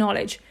get the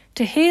knowledge.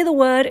 To hear the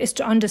word is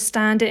to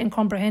understand it and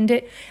comprehend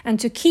it. And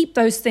to keep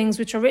those things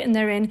which are written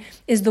therein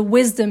is the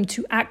wisdom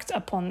to act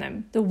upon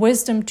them, the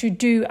wisdom to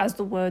do as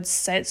the word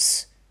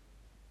says.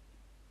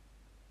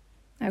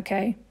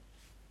 Okay?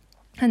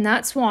 And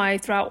that's why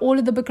throughout all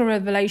of the book of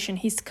Revelation,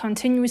 he's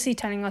continuously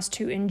telling us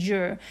to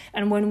endure.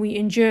 And when we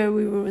endure,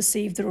 we will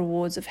receive the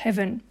rewards of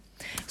heaven.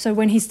 So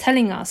when he's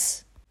telling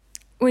us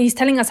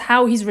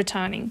how he's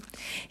returning,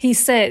 he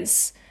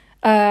says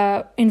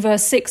in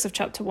verse 6 of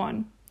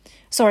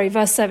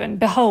verse 7,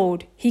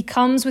 behold, he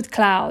comes with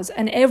clouds,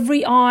 and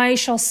every eye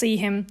shall see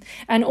him,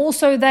 and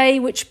also they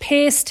which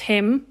pierced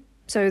him,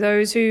 so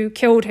those who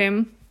killed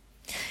him,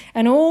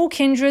 and all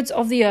kindreds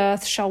of the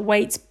earth shall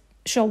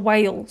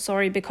wail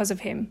because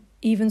of him.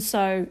 Even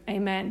so,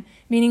 amen.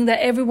 Meaning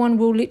that everyone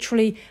will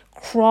literally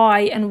cry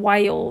and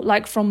wail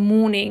like from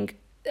mourning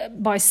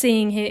by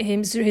seeing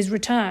his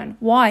return.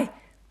 Why?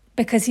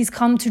 Because he's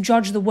come to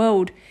judge the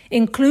world,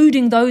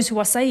 including those who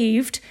are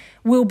saved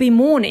will be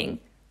mourning,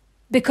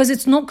 because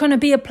it's not going to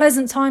be a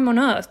pleasant time on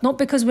earth, not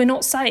because we're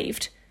not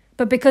saved,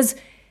 but because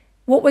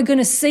what we're going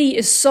to see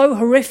is so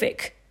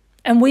horrific.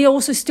 And we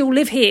also still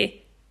live here,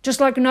 just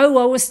like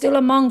Noah was still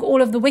among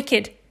all of the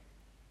wicked.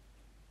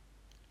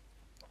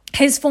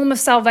 His form of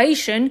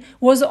salvation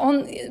was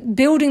on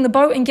building the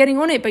boat and getting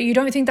on it, but you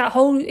don't think that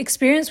whole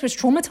experience was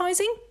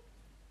traumatizing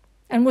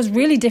and was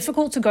really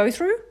difficult to go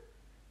through?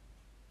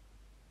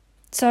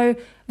 So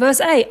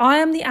verse 8, I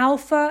am the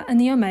Alpha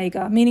and the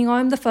Omega, meaning I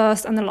am the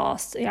first and the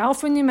last. The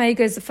Alpha and the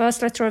Omega is the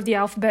first letter of the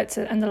alphabet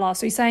and the last.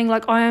 So he's saying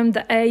like I am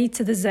the A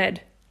to the Z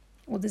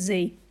or the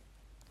Z.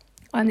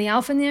 I am the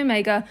Alpha and the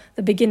Omega,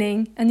 the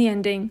beginning and the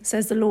ending,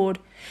 says the Lord,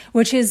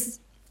 which is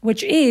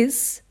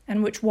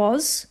and which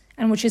was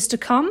and which is to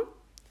come,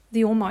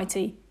 the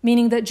Almighty.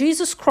 Meaning that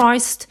Jesus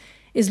Christ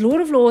is Lord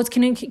of Lords,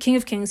 King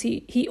of Kings.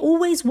 He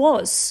always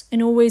was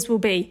and always will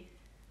be.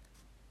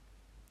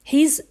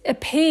 He's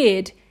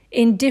appeared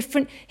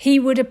he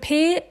would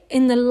appear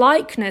in the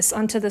likeness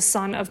unto the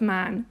Son of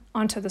Man,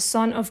 unto the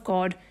Son of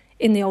God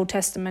in the Old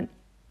Testament.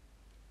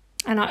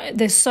 And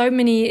there's so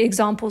many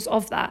examples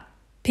of that.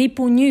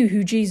 People knew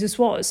who Jesus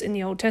was in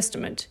the Old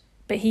Testament,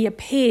 but he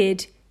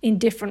appeared in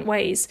different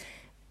ways.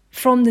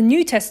 From the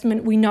New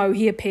Testament, we know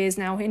he appears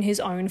now in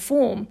his own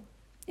form,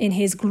 in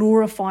his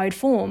glorified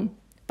form.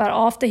 But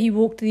after he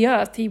walked the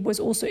earth, he was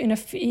also in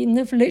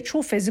the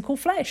literal physical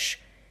flesh,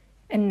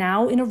 and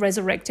now in a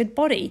resurrected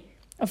body.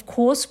 Of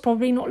course,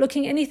 probably not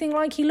looking anything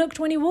like he looked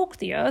when he walked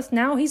the earth.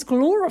 Now he's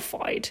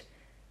glorified.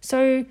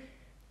 So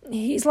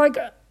he's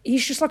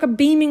just like a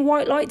beaming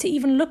white light to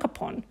even look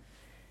upon.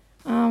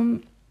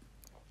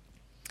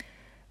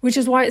 Which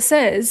is why it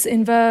says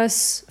in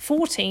verse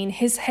 14,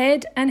 his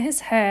head and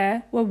his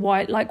hair were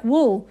white like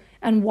wool,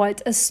 and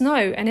white as snow,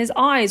 and his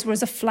eyes were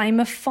as a flame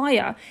of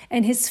fire,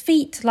 and his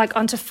feet like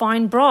unto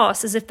fine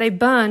brass, as if they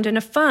burned in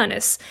a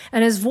furnace,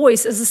 and his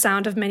voice as the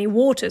sound of many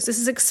waters. This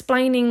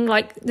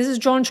is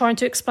John trying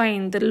to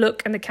explain the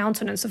look and the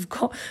countenance of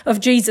God, of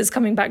Jesus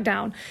coming back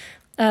down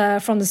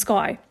from the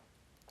sky.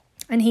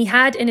 And he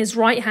had in his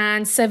right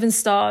hand 7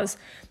 stars,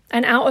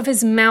 and out of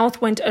his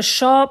mouth went a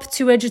sharp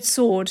 2-edged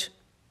sword,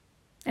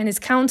 and his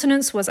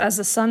countenance was as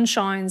the sun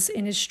shines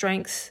in his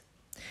strength.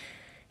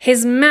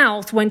 His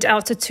mouth went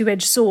out a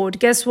 2-edged sword.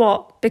 Guess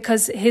what?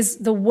 Because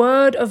the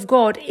word of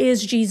God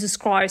is Jesus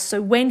Christ.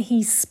 So when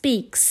he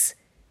speaks,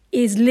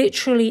 is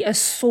literally a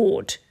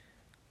sword.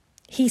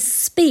 He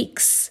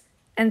speaks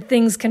and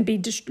things can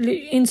be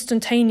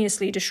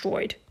instantaneously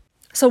destroyed.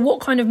 So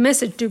what kind of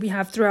message do we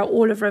have throughout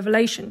all of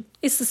Revelation?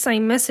 It's the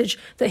same message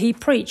that he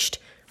preached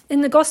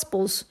in the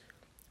Gospels.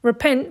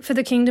 Repent, for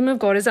the kingdom of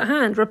God is at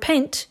hand.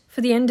 Repent,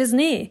 for the end is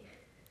near.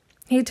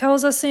 He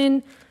tells us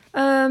in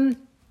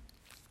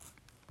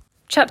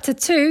chapter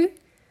 2,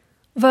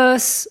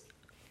 verse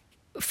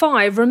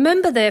 5,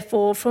 remember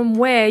therefore from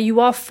where you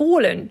are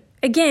fallen.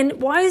 Again,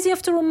 why does he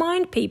have to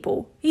remind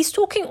people? He's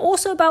talking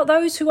also about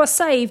those who are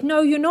saved. No,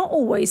 you're not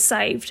always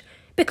saved.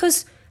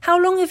 Because how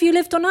long have you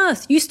lived on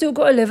earth? You still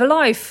got to live a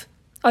life.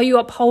 Are you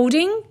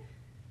upholding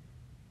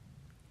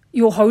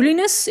your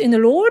holiness in the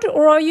Lord?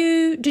 Or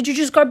did you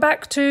just go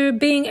back to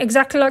being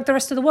exactly like the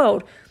rest of the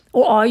world?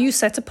 Or are you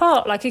set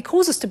apart, like he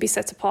calls us to be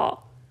set apart?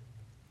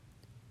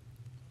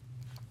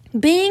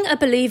 Being a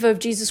believer of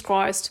Jesus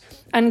Christ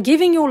and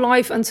giving your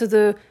life unto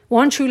the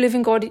one true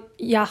living God,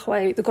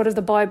 Yahweh, the God of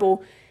the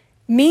Bible,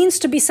 means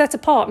to be set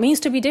apart, means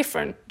to be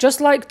different.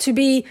 Just like to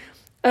be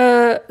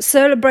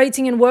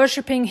celebrating and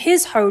worshipping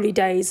his holy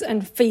days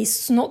and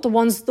feasts, not the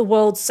ones the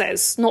world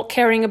says, not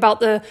caring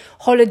about the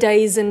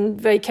holidays and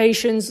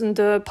vacations and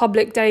the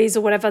public days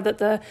or whatever that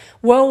the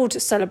world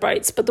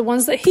celebrates, but the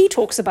ones that he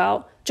talks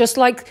about, just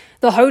like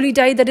the holy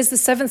day that is the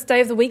seventh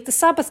day of the week, the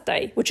Sabbath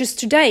day, which is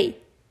today.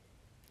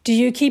 Do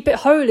you keep it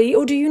holy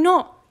or do you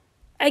not?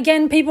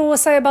 Again, people will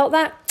say about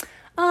that,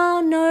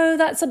 oh no,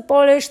 that's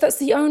abolished, that's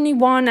the only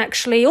one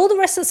actually. All the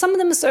rest of some of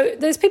them are so,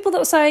 there's people that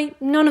will say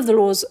none of the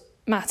laws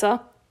matter.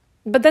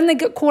 But then they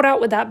get caught out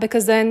with that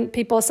because then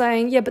people are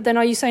saying, yeah, but then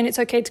are you saying it's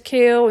okay to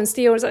kill and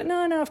steal? It's like,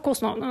 no, of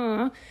course not.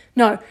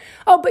 No.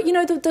 Oh, but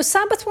the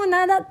Sabbath one,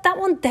 that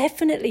one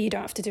definitely you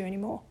don't have to do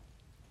anymore.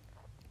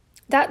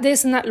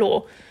 This and that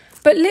law.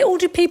 But little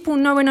do people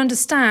know and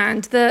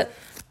understand that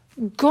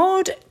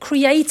God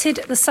created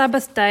the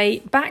Sabbath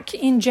day back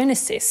in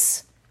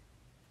Genesis.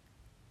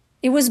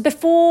 It was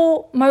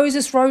before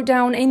Moses wrote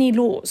down any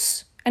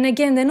laws. And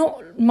again, they're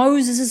not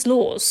Moses'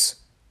 laws.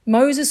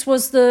 Moses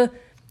was the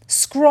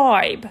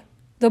scribe,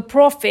 the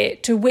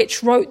prophet to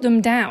which wrote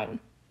them down.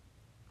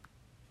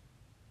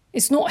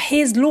 It's not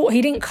his law. He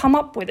didn't come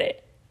up with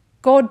it.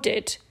 God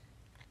did.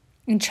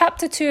 In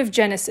chapter 2 of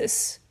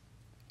Genesis,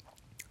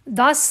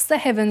 thus the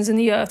heavens and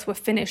the earth were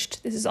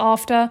finished. This is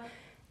after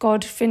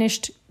God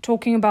finished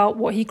talking about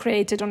what he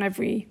created on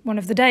every one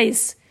of the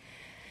days.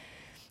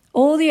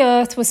 All the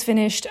earth was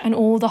finished and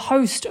all the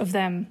host of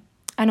them.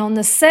 And on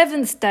the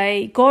seventh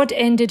day, God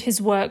ended his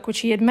work which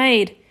he had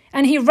made.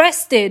 And he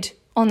rested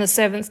on the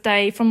seventh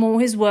day from all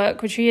his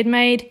work which he had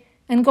made.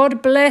 And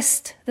God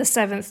blessed the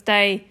seventh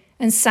day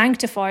and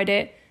sanctified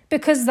it,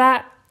 because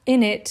that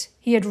in it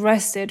he had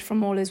rested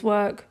from all his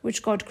work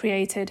which God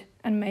created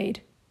and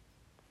made.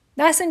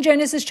 That's in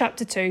Genesis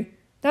chapter 2.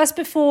 That's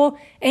before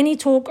any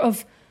talk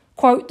of,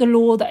 quote, the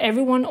law that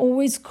everyone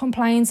always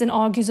complains and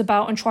argues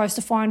about and tries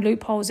to find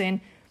loopholes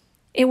in.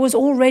 It was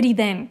already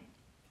then.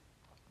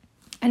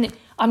 And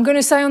I'm going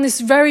to say on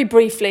this very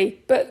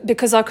briefly, but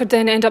because I could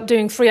then end up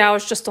doing 3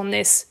 hours just on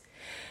this.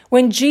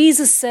 When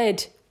Jesus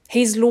said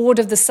he's Lord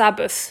of the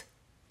Sabbath,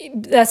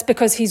 that's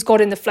because he's God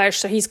in the flesh.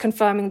 So he's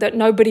confirming that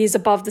nobody is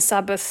above the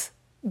Sabbath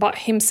but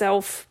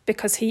himself,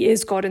 because he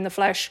is God in the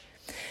flesh.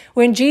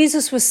 When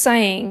Jesus was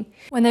saying,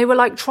 when they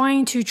were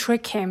trying to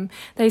trick him,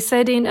 they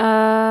said in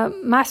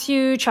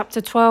Matthew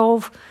chapter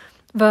 12,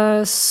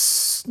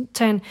 verse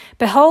 10,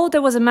 behold,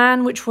 there was a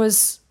man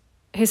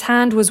his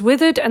hand was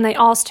withered, and they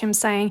asked him,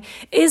 saying,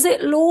 is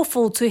it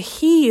lawful to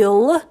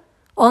heal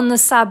on the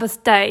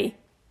Sabbath day?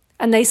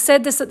 And they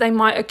said this that they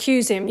might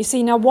accuse him. You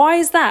see, now why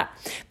is that?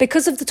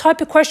 Because of the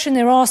type of question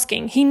they're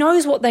asking. He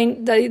knows what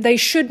they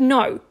should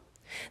know.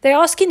 They're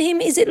asking him,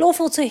 is it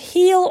lawful to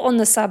heal on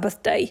the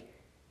Sabbath day?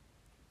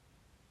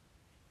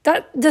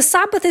 That the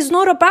Sabbath is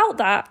not about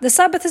that. The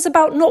Sabbath is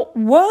about not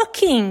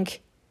working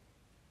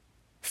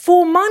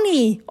for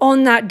money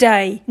on that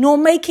day, nor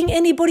making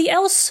anybody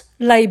else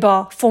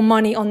labor for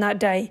money on that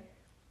day.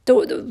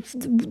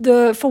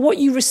 For what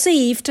you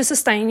receive to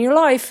sustain your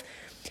life.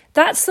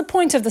 That's the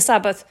point of the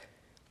Sabbath.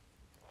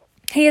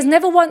 He has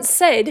never once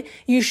said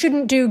you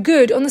shouldn't do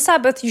good on the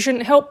Sabbath, you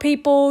shouldn't help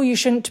people, you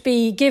shouldn't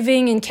be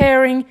giving and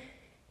caring.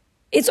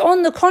 It's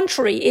on the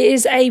contrary. It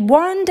is a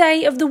one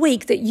day of the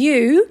week that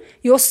you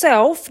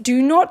yourself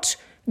do not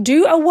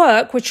do a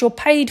work which you're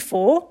paid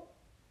for.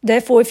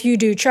 Therefore, if you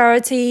do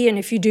charity and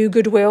if you do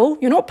goodwill,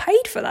 you're not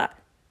paid for that.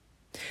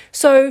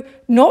 So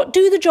not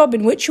do the job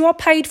in which you are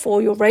paid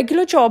for, your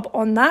regular job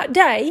on that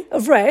day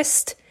of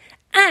rest,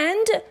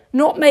 and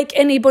not make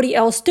anybody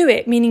else do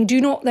it, meaning do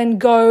not then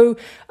go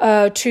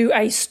to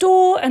a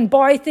store and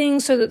buy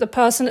things so that the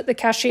person at the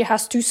cashier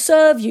has to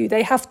serve you.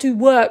 They have to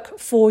work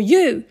for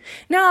you.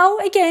 Now,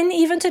 again,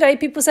 even today,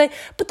 people say,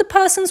 but the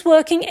person's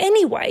working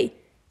anyway.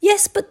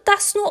 Yes, but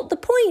that's not the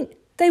point.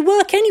 They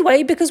work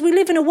anyway because we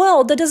live in a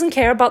world that doesn't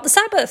care about the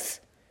Sabbath.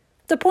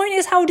 The point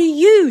is, how do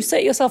you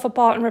set yourself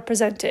apart and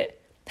represent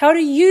it? How do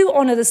you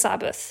honor the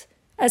Sabbath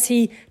as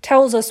he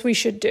tells us we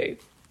should do?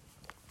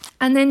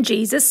 And then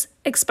Jesus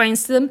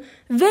explains to them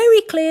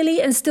very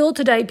clearly, and still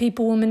today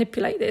people will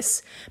manipulate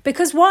this.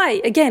 Because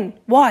why? Again,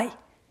 why?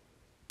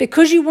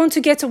 because you want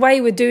to get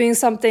away with doing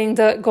something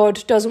that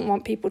God doesn't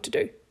want people to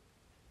do.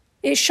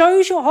 It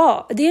shows your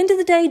heart. At the end of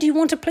the day, do you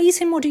want to please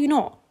him or do you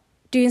not?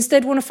 Do you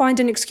instead want to find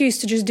an excuse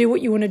to just do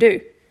what you want to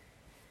do?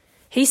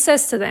 He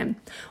says to them,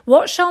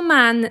 what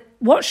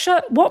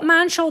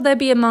man shall there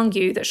be among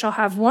you that shall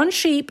have one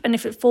sheep, and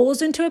if it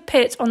falls into a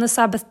pit on the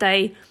Sabbath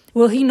day,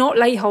 will he not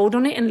lay hold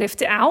on it and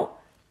lift it out?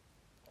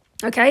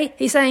 Okay,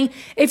 he's saying,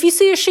 if you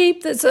see a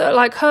sheep that's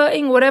like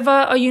hurting, whatever,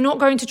 are you not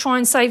going to try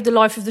and save the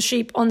life of the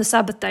sheep on the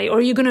Sabbath day? Or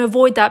are you going to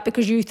avoid that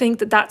because you think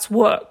that that's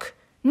work?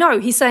 No,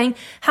 he's saying,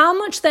 how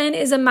much then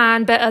is a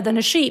man better than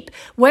a sheep?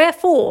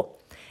 Wherefore,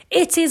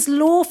 it is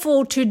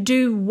lawful to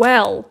do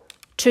well,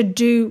 to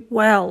do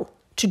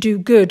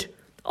good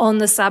on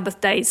the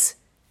Sabbath days.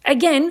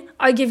 Again,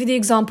 I give you the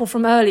example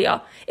from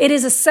earlier. It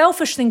is a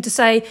selfish thing to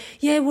say,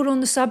 yeah, well,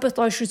 on the Sabbath,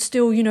 I should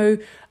still,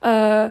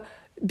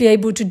 be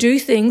able to do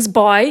things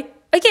by,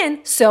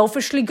 again,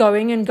 selfishly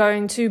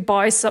going to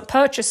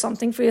purchase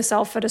something for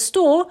yourself at a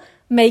store,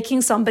 making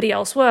somebody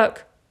else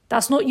work.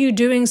 That's not you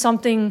doing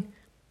something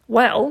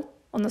well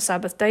on the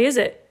Sabbath day, is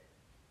it?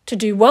 To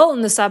do well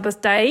on the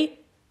Sabbath day,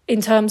 in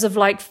terms of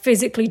like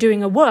physically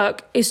doing a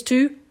work, is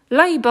to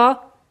labor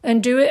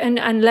and do it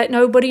and let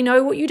nobody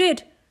know what you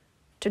did.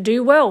 To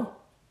do well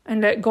and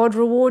let God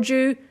reward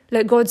you,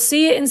 let God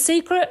see it in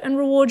secret and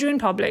reward you in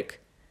public.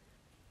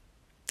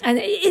 And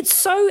it's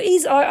so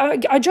easy.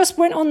 I just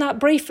went on that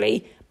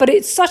briefly, but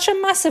it's such a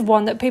massive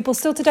one that people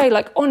still today,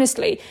 like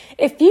honestly,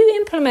 if you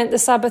implement the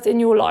Sabbath in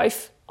your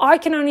life, I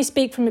can only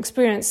speak from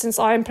experience since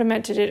I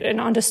implemented it and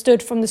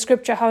understood from the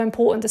scripture how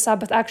important the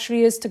Sabbath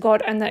actually is to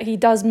God and that he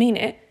does mean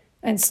it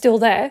and still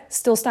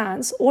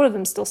stands. All of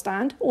them still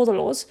stand, all the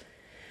laws.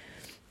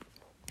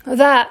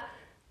 That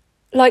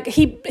like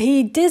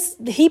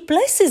he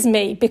blesses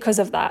me because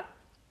of that.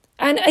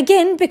 And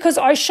again, because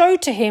I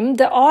showed to him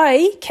that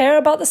I care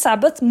about the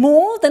Sabbath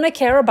more than I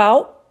care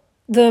about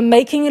the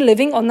making a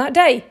living on that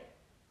day.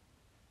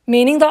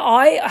 Meaning that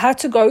I had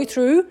to go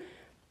through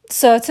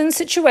certain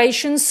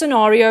situations,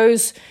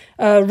 scenarios,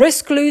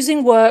 risk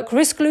losing work,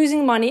 risk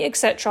losing money,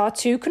 etc.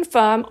 to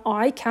confirm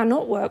I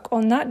cannot work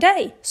on that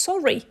day.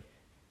 Sorry.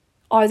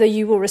 Either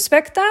you will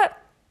respect that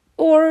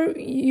or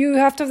you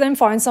have to then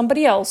find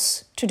somebody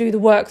else to do the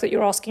work that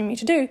you're asking me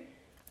to do.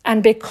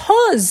 And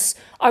because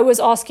I was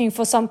asking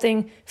for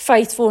something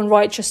faithful and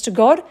righteous to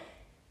God,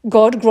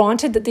 God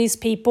granted that these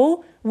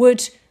people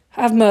would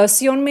have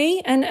mercy on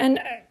me and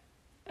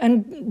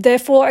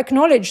therefore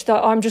acknowledge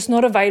that I'm just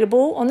not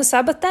available on the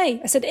Sabbath day.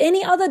 I said,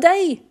 any other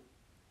day,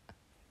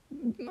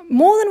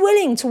 more than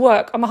willing to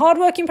work. I'm a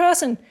hardworking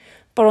person.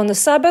 But on the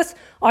Sabbath,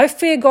 I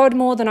fear God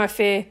more than I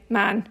fear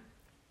man.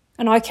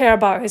 And I care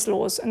about his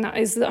laws. And that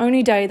is the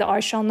only day that I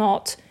shall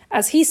not,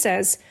 as he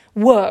says,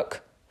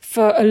 work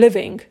for a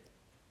living.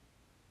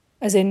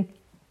 As in,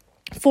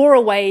 for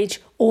a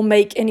wage, or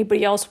make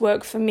anybody else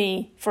work for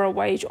me for a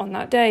wage on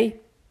that day.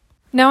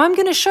 Now, I'm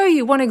going to show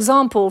you one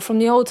example from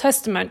the Old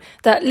Testament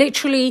that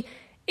literally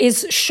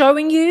is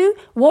showing you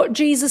what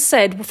Jesus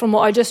said from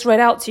what I just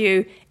read out to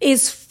you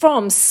is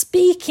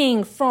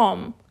speaking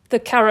from the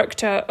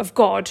character of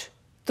God,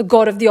 the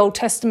God of the Old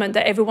Testament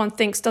that everyone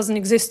thinks doesn't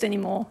exist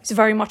anymore. He's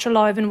very much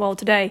alive and well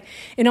today.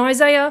 In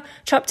Isaiah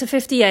chapter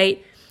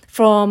 58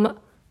 from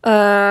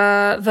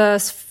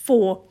verse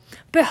 4,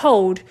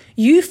 behold,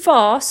 you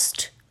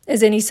fast,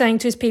 as in he's saying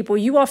to his people,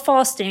 you are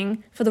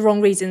fasting for the wrong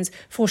reasons,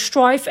 for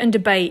strife and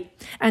debate,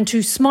 and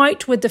to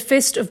smite with the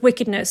fist of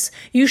wickedness.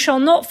 You shall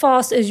not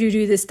fast as you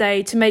do this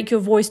day, to make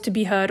your voice to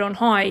be heard on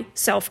high.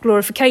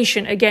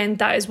 Self-glorification. Again,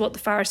 that is what the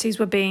Pharisees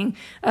were being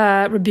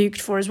rebuked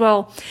for as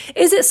well.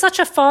 Is it such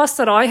a fast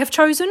that I have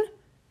chosen?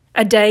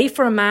 A day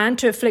for a man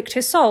to afflict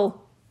his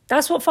soul.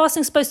 That's what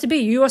fasting is supposed to be.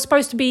 You are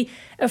supposed to be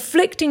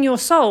afflicting your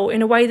soul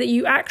in a way that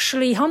you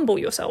actually humble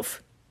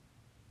yourself.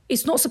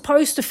 It's not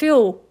supposed to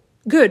feel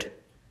good.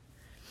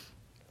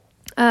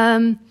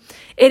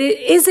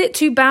 Is it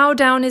to bow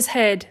down his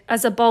head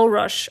as a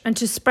bulrush and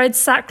to spread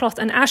sackcloth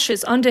and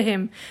ashes under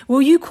him?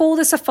 Will you call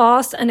this a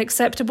fast, an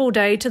acceptable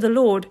day to the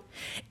Lord?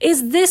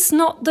 Is this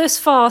not this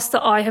fast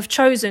that I have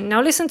chosen?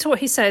 Now listen to what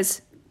he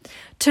says.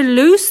 To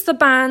loose the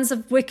bands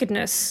of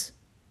wickedness,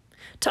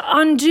 to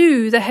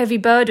undo the heavy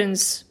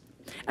burdens,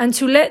 and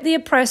to let the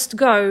oppressed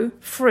go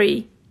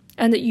free,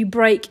 and that you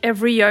break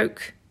every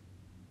yoke.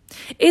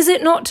 Is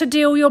it not to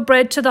deal your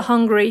bread to the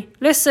hungry?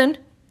 Listen.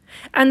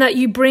 And that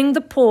you bring the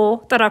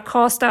poor that are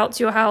cast out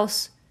to your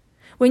house.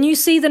 When you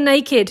see the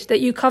naked, that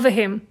you cover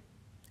him,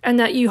 and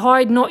that you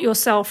hide not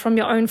yourself from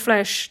your own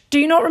flesh. Do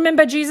you not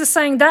remember Jesus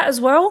saying that as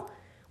well?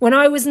 When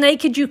I was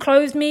naked, you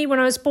clothed me. When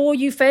I was poor,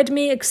 you fed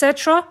me,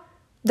 etc.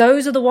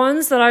 Those are the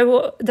ones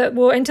that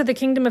will enter the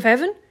kingdom of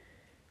heaven.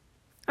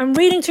 I'm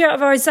reading to you out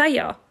of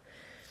Isaiah.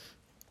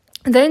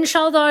 Then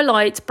shall thy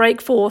light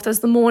break forth as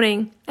the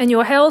morning, and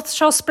your health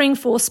shall spring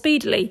forth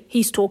speedily.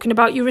 He's talking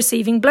about you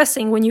receiving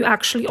blessing when you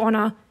actually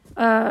honor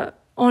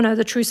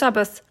the true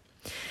Sabbath.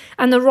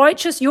 And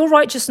your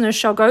righteousness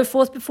shall go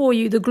forth before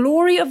you. The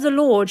glory of the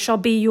Lord shall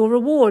be your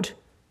reward.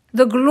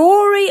 The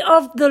glory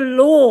of the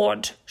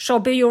Lord shall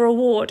be your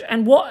reward.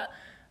 And what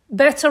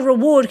better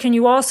reward can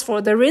you ask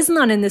for? There is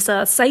none in this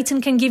earth.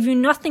 Satan can give you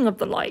nothing of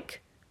the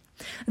like.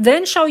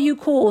 Then shall you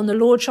call, and the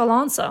Lord shall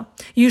answer.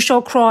 You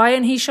shall cry,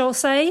 and he shall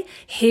say,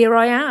 Here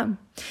I am.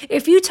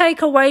 If you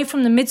take away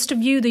from the midst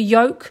of you the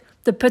yoke,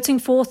 the putting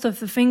forth of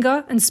the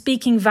finger, and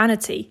speaking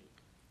vanity,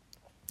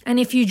 and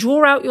if you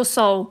draw out your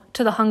soul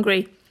to the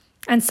hungry,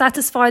 and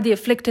satisfy the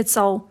afflicted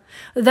soul,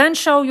 then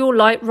shall your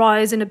light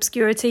rise in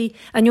obscurity,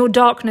 and your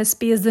darkness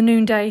be as the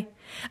noonday.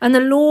 And the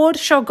Lord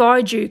shall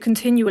guide you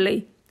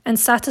continually, and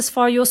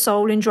satisfy your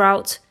soul in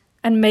drought,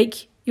 and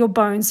make your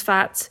bones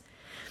fat.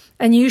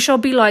 And you shall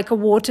be like a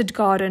watered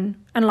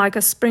garden, and like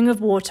a spring of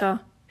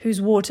water,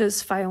 whose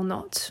waters fail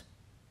not.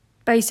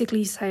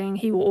 Basically saying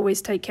he will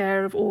always take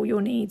care of all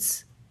your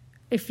needs,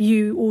 if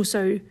you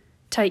also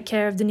take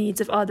care of the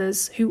needs of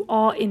others who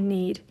are in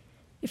need,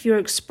 if you're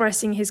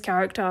expressing his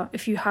character,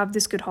 if you have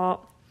this good heart.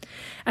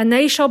 And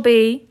they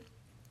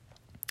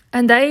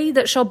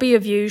that shall be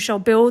of you shall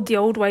build the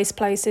old waste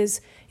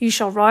places. You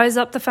shall rise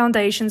up the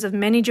foundations of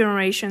many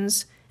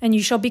generations, and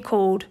you shall be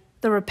called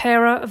the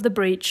repairer of the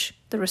breach,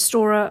 the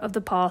restorer of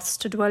the paths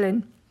to dwell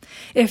in.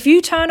 If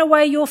you turn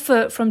away your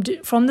foot from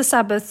the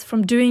Sabbath,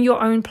 from doing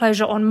your own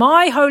pleasure on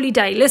my holy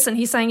day, listen,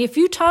 he's saying, if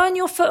you turn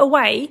your foot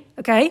away,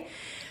 okay,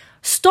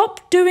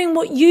 stop doing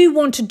what you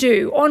want to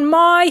do on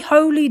my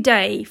holy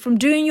day, from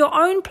doing your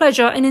own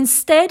pleasure, and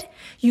instead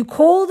you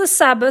call the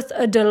Sabbath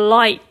a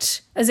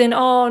delight, as in,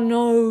 oh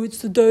no,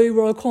 it's the day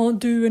where I can't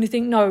do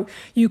anything. No,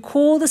 you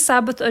call the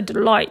Sabbath a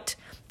delight,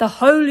 the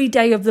holy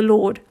day of the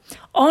Lord,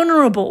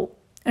 honorable,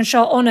 and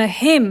shall honor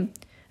him,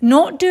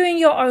 not doing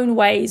your own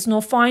ways,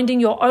 nor finding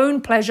your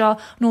own pleasure,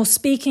 nor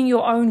speaking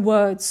your own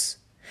words.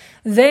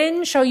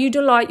 Then shall you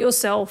delight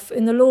yourself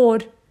in the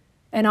Lord,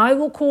 and I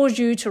will cause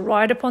you to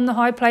ride upon the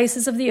high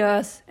places of the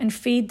earth, and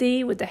feed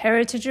thee with the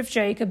heritage of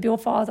Jacob your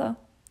father,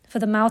 for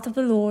the mouth of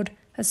the Lord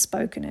has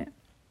spoken it.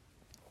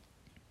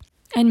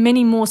 And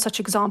many more such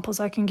examples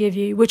I can give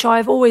you, which I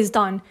have always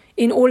done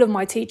in all of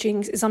my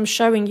teachings, is I'm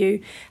showing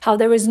you how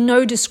there is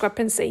no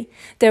discrepancy.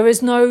 There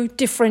is no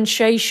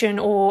differentiation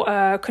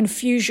or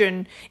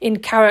confusion in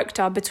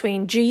character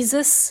between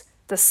Jesus,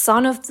 the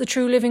Son of the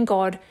true living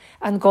God,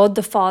 and God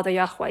the Father,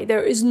 Yahweh.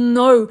 There is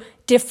no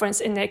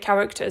difference in their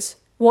characters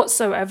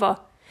whatsoever.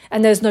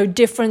 And there's no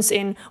difference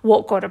in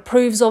what God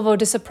approves of or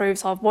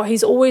disapproves of. What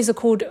he's always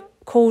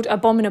called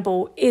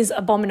abominable is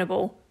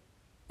abominable.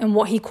 And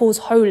what he calls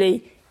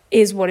holy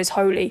is what is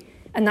holy.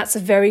 And that's a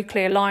very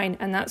clear line.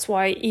 And that's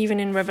why even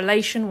in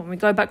Revelation, when we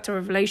go back to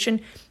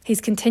Revelation, he's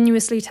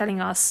continuously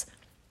telling us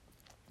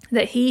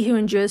that he who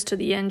endures to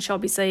the end shall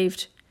be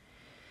saved.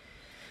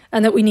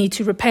 And that we need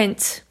to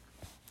repent.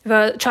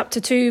 Chapter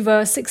 2,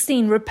 verse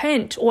 16,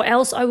 repent, or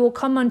else I will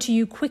come unto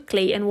you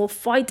quickly and will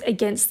fight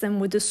against them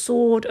with the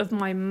sword of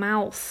my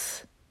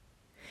mouth.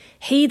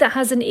 He that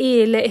has an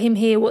ear, let him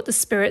hear what the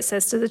Spirit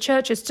says to the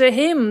churches. To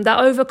him that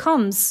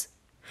overcomes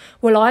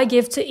will I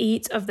give to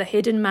eat of the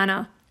hidden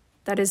manna,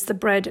 that is the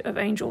bread of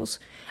angels,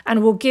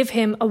 and will give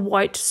him a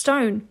white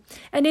stone,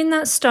 and in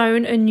that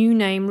stone a new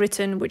name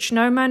written, which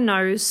no man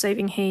knows,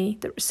 saving he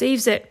that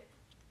receives it.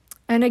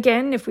 And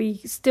again, if we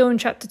still in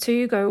chapter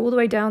 2, go all the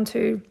way down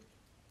to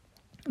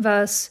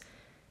verse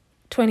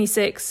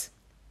 26.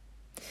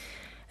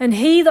 And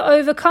he that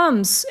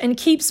overcomes and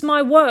keeps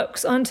my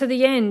works unto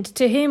the end,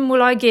 to him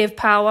will I give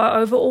power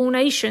over all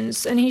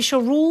nations, and he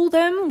shall rule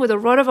them with a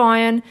rod of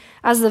iron,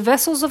 as the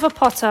vessels of a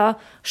potter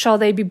shall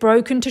they be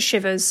broken to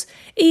shivers,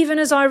 even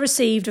as I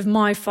received of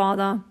my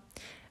Father.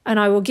 And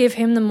I will give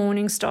him the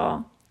morning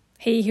star.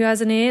 He who has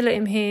an ear, let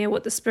him hear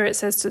what the Spirit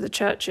says to the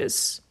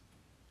churches.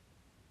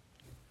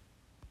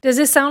 Does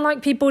this sound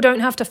like people don't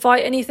have to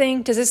fight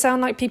anything? Does this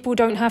sound like people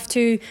don't have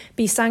to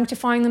be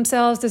sanctifying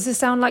themselves? Does this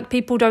sound like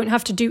people don't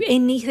have to do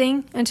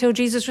anything until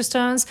Jesus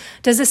returns?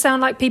 Does this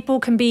sound like people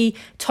can be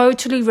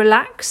totally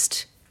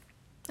relaxed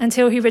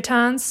until he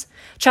returns?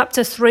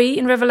 Chapter 3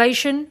 in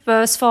Revelation,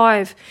 verse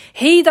 5.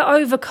 He that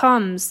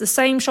overcomes, the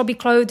same shall be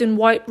clothed in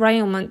white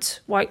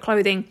raiment, white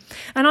clothing.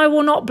 And I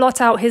will not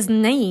blot out his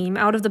name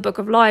out of the book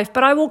of life,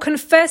 but I will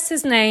confess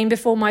his name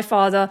before my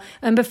Father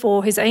and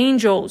before his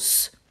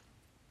angels.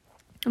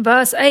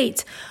 Verse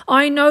 8,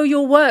 I know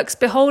your works.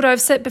 Behold, I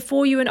have set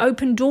before you an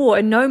open door,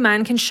 and no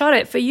man can shut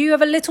it. For you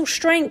have a little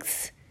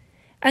strength,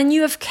 and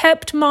you have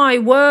kept my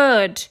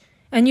word,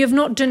 and you have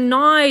not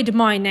denied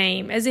my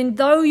name. As in,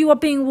 though you are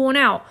being worn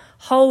out,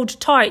 hold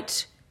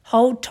tight,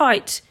 hold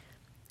tight.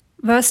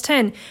 Verse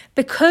 10,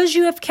 because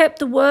you have kept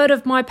the word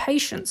of my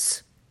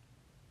patience.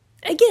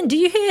 Again, do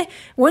you hear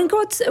when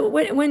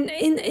when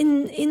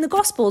in the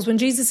Gospels, when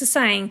Jesus is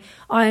saying,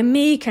 I am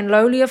meek and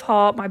lowly of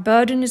heart, my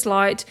burden is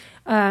light,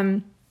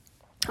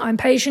 I'm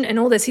patient and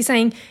all this. He's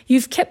saying,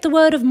 you've kept the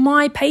word of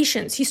my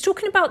patience. He's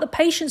talking about the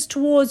patience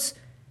towards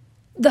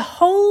the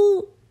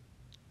whole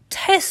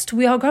test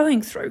we are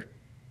going through.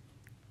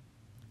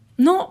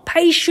 Not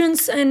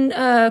patience and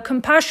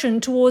compassion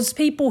towards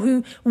people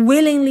who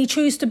willingly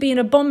choose to be an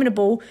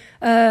abominable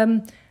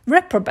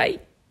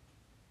reprobate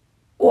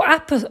or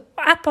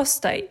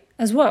apostate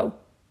as well.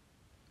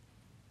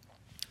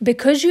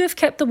 Because you have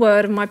kept the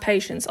word of my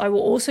patience, I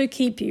will also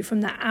keep you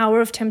from the hour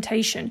of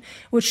temptation,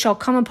 which shall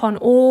come upon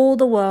all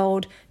the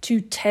world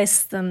to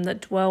test them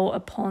that dwell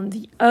upon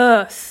the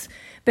earth.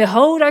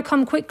 Behold, I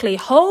come quickly.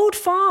 Hold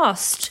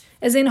fast,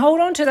 as in hold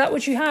on to that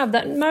which you have,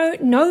 that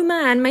no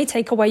man may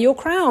take away your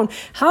crown.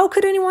 How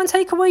could anyone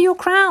take away your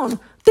crown?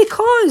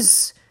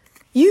 Because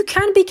you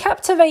can be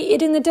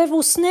captivated in the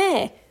devil's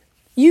snare.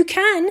 You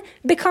can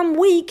become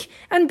weak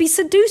and be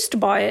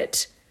seduced by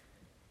it.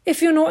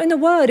 If you're not in the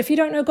word, if you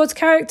don't know God's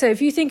character,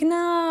 if you think,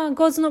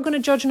 God's not going to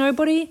judge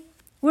nobody,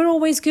 we're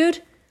always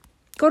good.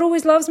 God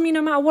always loves me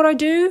no matter what I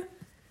do.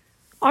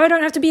 I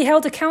don't have to be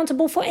held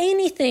accountable for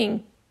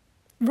anything.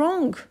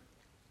 Wrong.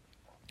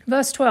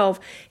 Verse 12,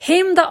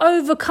 him that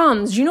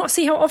overcomes, do you not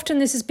see how often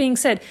this is being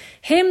said?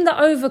 Him that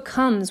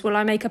overcomes will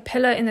I make a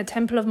pillar in the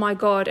temple of my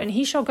God, and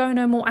he shall go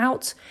no more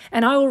out.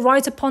 And I will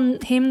write upon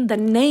him the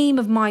name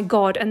of my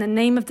God and the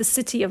name of the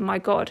city of my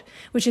God,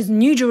 which is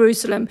New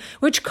Jerusalem,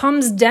 which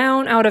comes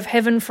down out of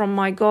heaven from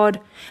my God.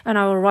 And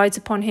I will write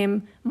upon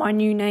him my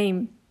new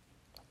name.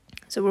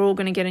 So we're all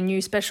going to get a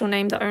new special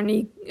name that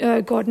only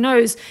God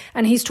knows.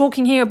 And he's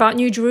talking here about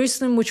New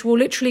Jerusalem, which will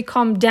literally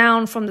come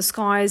down from the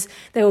skies.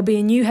 There will be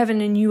a new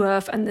heaven and new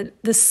earth, and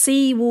the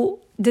sea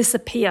will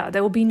disappear.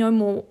 There will be no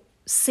more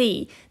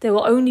sea. There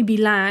will only be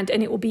land,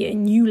 and it will be a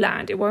new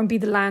land. It won't be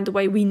the land the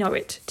way we know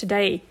it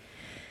today.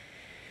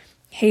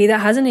 He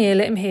that has an ear,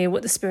 let him hear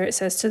what the Spirit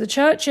says to the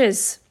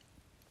churches.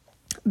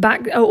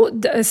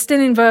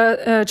 Still in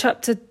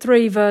chapter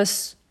 3,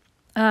 verse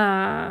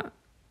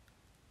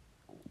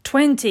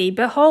 20,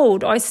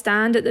 behold, I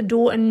stand at the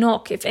door and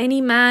knock. If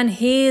any man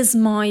hears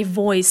my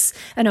voice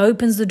and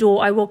opens the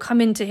door, I will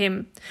come into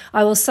him.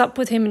 I will sup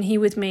with him and he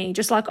with me.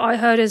 Just like I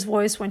heard his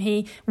voice when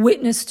he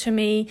witnessed to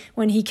me,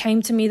 when he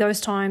came to me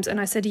those times. And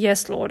I said,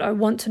 yes, Lord, I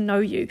want to know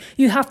you.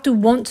 You have to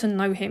want to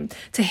know him.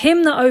 To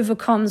him that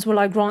overcomes will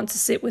I grant to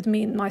sit with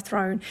me in my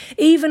throne,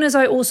 even as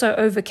I also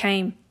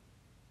overcame.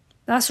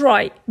 That's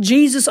right.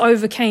 Jesus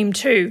overcame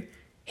too.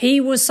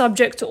 He was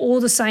subject to all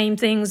the same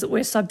things that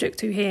we're subject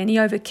to here, and he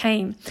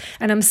overcame.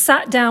 And I'm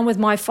sat down with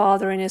my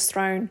Father in his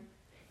throne.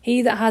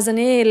 He that has an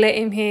ear, let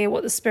him hear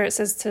what the Spirit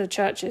says to the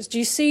churches. Do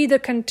you see the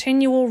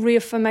continual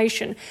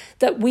reaffirmation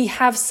that we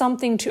have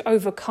something to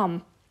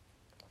overcome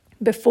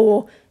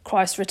before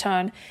Christ's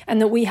return, and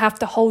that we have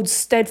to hold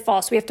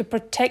steadfast? We have to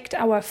protect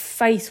our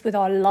faith with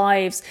our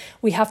lives.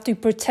 We have to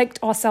protect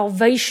our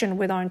salvation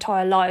with our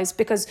entire lives,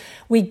 because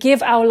we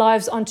give our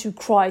lives unto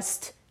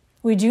Christ.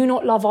 We do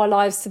not love our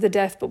lives to the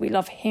death, but we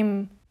love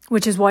him,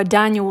 which is why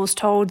Daniel was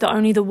told that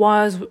only the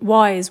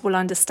wise will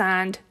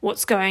understand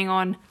what's going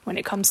on when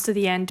it comes to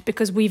the end,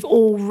 because we've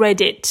all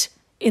read it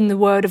in the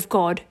word of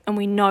God, and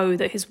we know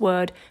that his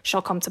word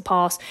shall come to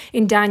pass.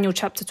 In Daniel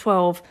chapter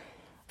 12,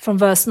 from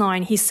verse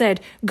 9, he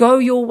said, go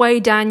your way,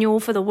 Daniel,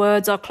 for the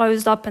words are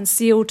closed up and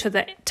sealed to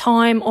the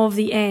time of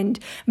the end.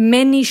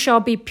 Many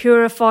shall be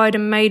purified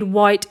and made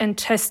white and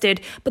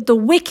tested, but the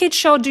wicked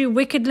shall do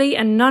wickedly,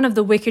 and none of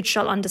the wicked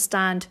shall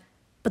understand,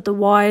 but the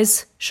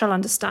wise shall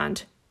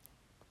understand.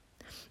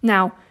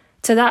 Now,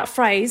 to that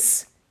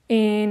phrase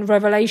in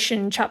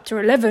Revelation chapter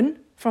 11,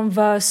 from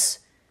verse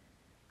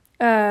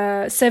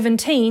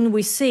 17,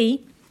 we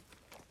see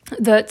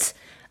that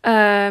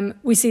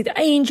we see the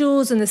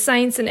angels and the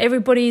saints and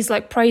everybody's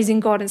like praising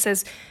God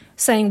and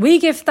saying, we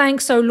give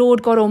thanks, O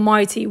Lord God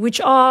Almighty,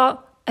 which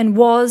are and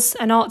was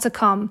and art to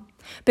come,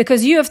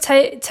 because you have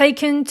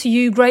taken to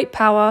you great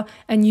power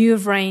and you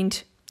have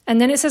reigned. And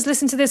then it says,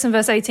 listen to this in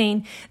verse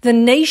 18, the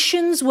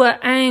nations were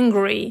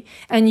angry,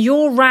 and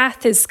your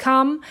wrath is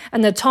come,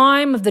 and the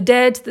time of the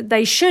dead, that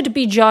they should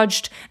be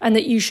judged, and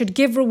that you should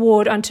give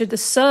reward unto the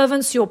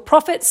servants, your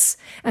prophets,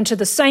 and to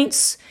the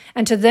saints,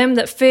 and to them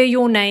that fear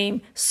your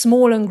name,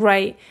 small and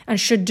great, and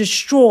should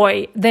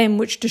destroy them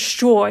which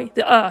destroy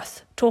the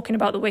earth. Talking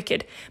about the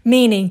wicked,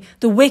 meaning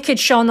the wicked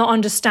shall not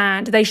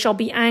understand. They shall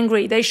be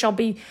angry. They shall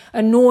be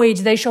annoyed.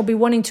 They shall be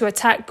wanting to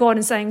attack God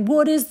and saying,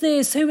 what is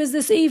this? Who is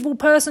this evil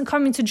person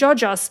coming to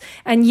judge us?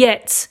 And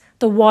yet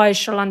the wise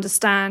shall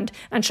understand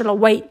and shall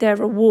await their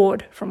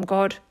reward from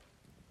God.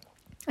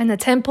 And the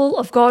temple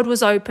of God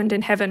was opened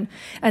in heaven,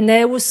 and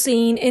there was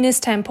seen in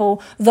his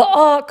temple the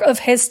ark of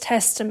his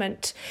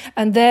testament.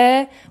 And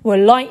there were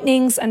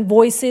lightnings and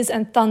voices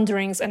and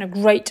thunderings and a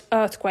great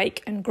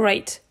earthquake and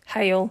great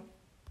hail.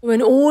 When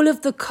all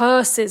of the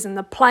curses and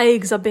the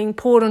plagues are being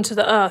poured onto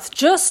the earth,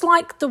 just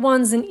like the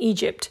ones in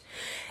Egypt,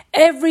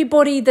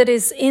 everybody that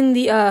is in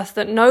the earth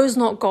that knows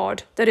not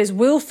God, that is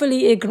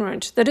willfully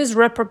ignorant, that is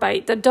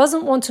reprobate, that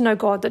doesn't want to know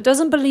God, that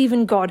doesn't believe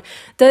in God,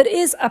 that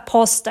is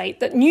apostate,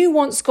 that knew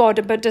once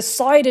God but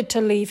decided to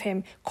leave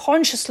him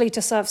consciously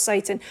to serve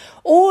Satan,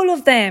 all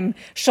of them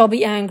shall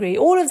be angry.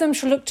 All of them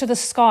shall look to the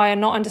sky and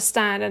not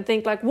understand and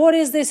think like, what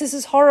is this? This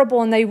is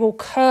horrible. And they will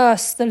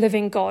curse the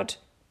living God.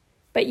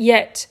 But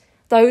yet,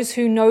 those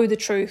who know the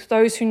truth,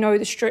 those who know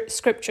the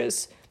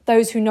scriptures,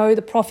 those who know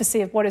the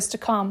prophecy of what is to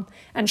come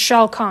and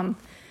shall come.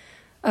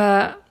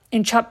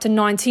 In chapter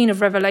 19 of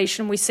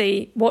Revelation, we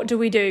see, what do?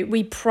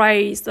 We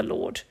praise the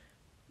Lord.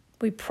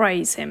 We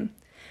praise him.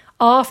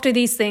 After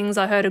these things,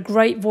 I heard a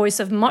great voice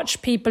of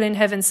much people in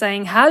heaven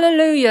saying,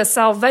 Hallelujah,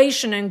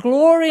 salvation and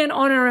glory and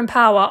honor and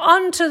power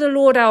unto the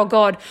Lord our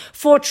God.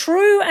 For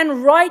true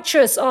and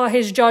righteous are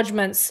his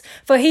judgments.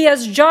 For he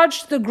has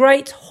judged the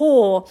great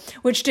whore,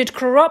 which did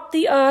corrupt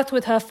the earth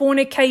with her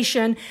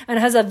fornication, and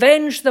has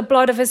avenged the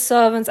blood of his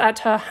servants at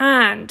her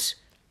hand.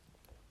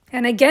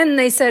 And again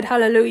they said,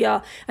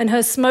 Hallelujah, and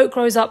her smoke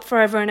rose up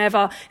forever and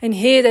ever. And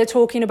here they're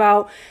talking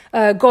about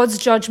God's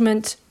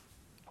judgment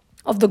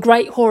of the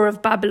great whore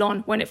of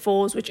Babylon when it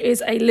falls, which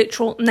is a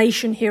literal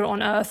nation here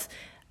on earth,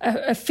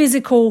 a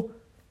physical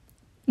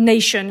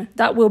nation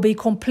that will be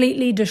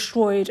completely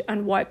destroyed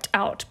and wiped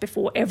out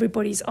before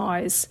everybody's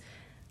eyes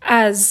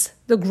as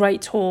the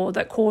great whore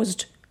that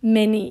caused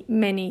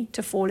many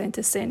to fall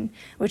into sin,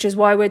 which is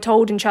why we're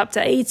told in chapter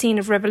 18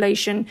 of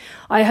Revelation,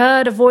 I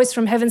heard a voice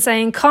from heaven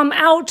saying, Come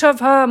out of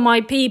her, my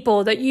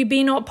people, that you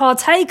be not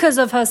partakers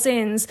of her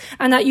sins,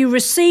 and that you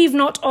receive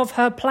not of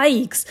her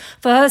plagues.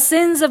 For her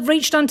sins have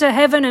reached unto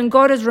heaven, and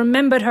God has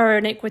remembered her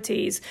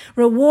iniquities.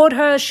 Reward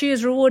her as she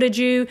has rewarded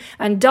you,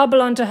 and double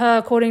unto her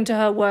according to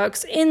her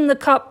works. In the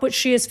cup which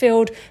she has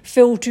filled,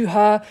 fill to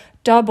her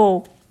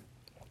double.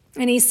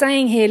 And he's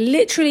saying here,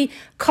 literally,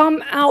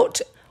 come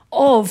out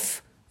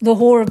of the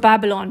whore of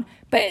Babylon,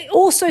 but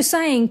also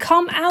saying,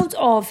 come out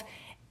of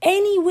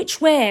any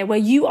which way where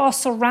you are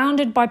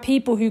surrounded by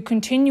people who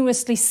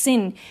continuously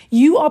sin.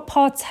 You are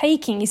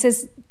partaking. He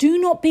says, do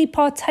not be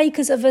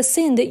partakers of her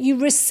sin, that you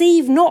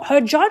receive not her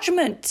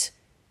judgment.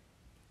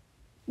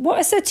 What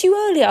I said to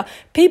you earlier,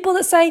 people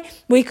that say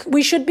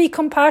we should be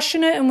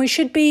compassionate and we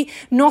should be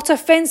not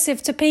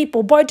offensive to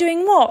people by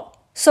doing what?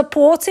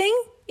 Supporting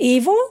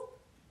evil?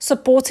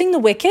 Supporting the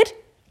wicked?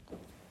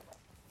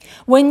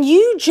 When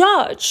you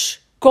judge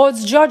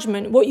God's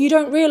judgment, what you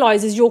don't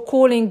realize is you're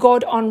calling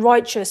God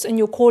unrighteous and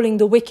you're calling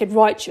the wicked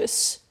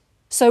righteous.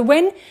 So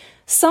when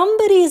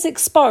somebody is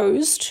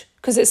exposed,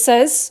 because it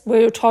says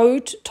we're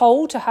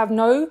told to have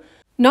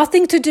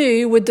nothing to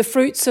do with the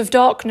fruits of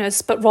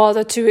darkness, but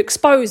rather to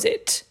expose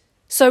it.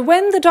 So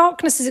when the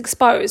darkness is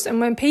exposed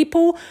and when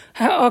people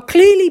are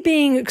clearly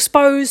being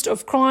exposed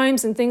of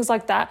crimes and things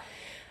like that,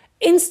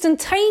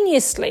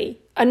 instantaneously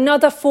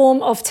another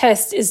form of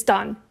test is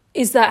done.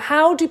 Is that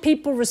how do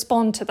people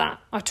respond to that?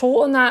 I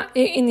taught on that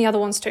in the other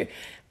ones too.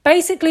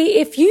 Basically,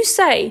 if you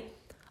say,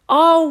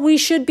 we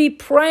should be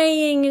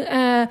praying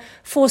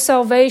for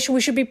salvation, we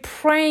should be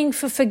praying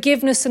for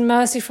forgiveness and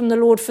mercy from the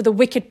Lord for the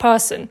wicked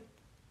person,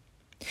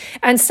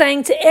 and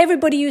saying to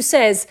everybody who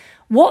says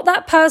what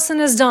that person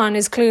has done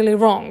is clearly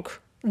wrong,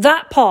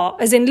 that part,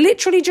 as in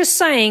literally just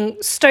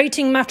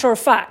stating matter of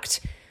fact,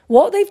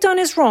 what they've done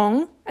is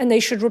wrong and they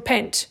should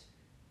repent.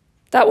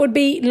 That would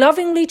be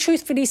lovingly,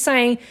 truthfully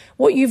saying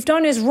what you've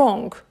done is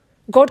wrong.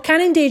 God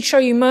can indeed show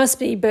you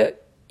mercy,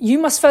 but you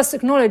must first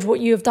acknowledge what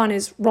you have done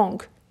is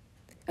wrong.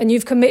 And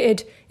you've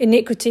committed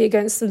iniquity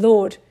against the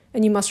Lord,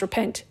 and you must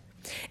repent.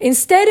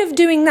 Instead of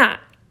doing that,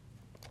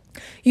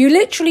 you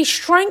literally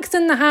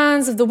strengthen the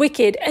hands of the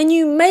wicked and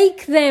you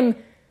make them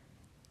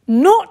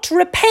not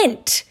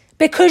repent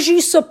because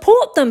you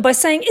support them by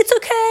saying, it's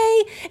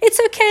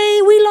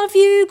okay, we love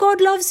you,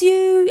 God loves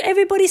you,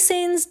 everybody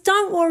sins,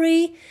 don't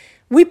worry.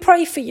 We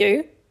pray for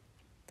you.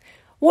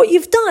 What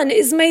you've done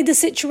is made the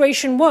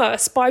situation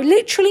worse by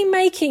literally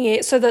making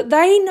it so that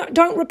they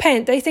don't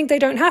repent. They think they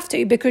don't have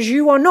to because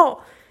you are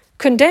not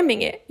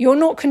condemning it. You're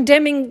not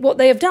condemning what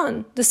they have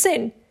done, the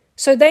sin.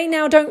 So they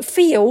now don't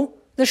feel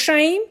the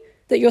shame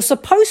that you're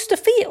supposed to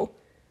feel,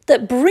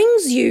 that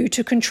brings you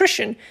to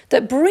contrition,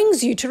 that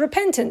brings you to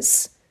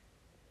repentance.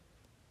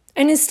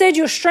 And instead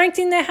you're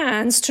strengthening their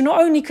hands to not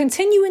only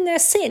continue in their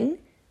sin,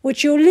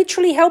 which you're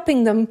literally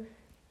helping them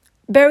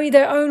bury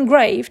their own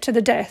grave to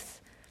the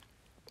death.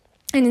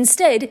 And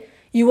instead,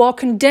 you are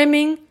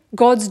condemning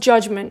God's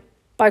judgment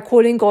by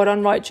calling God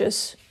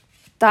unrighteous.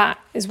 That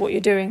is what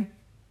you're doing.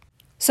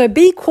 So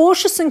be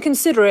cautious and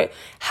considerate.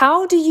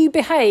 How do you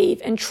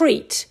behave and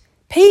treat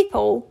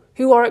people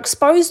who are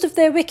exposed of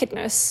their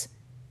wickedness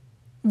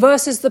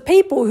versus the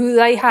people who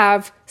they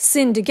have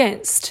sinned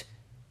against,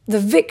 the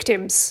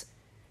victims?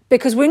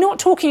 Because we're not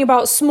talking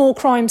about small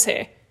crimes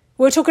here.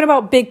 We're talking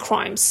about big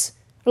crimes.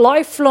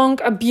 Lifelong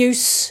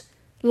abuse,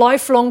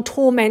 lifelong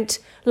torment,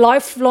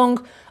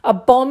 lifelong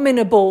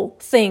abominable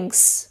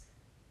things.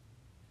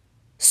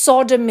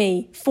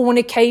 Sodomy,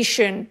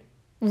 fornication,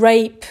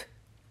 rape,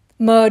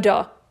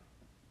 murder,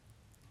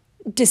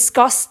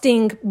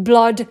 disgusting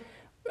blood,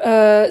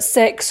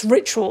 sex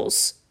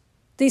rituals.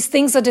 These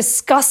things are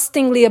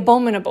disgustingly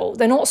abominable.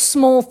 They're not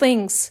small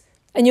things.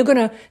 And you're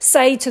going to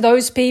say to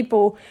those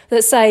people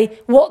that say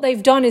what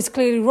they've done is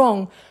clearly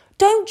wrong,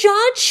 don't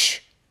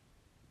judge.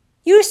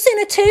 You're a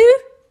sinner too.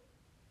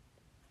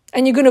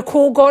 And you're going to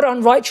call God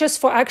unrighteous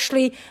for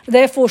actually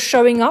therefore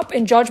showing up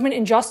in judgment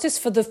and justice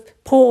for the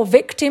poor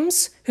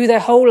victims who their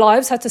whole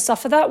lives had to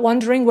suffer that,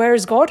 wondering where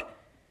is God?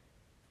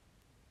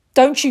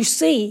 Don't you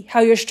see how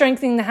you're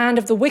strengthening the hand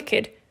of the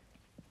wicked?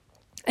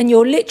 And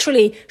you're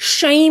literally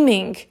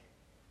shaming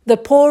the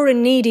poor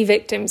and needy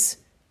victims,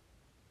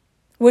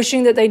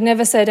 wishing that they'd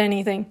never said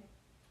anything.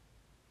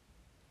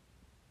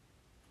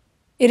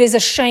 It is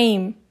a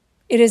shame.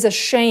 It is a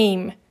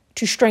shame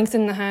to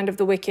strengthen the hand of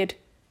the wicked.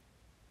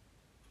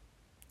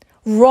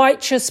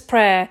 Righteous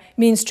prayer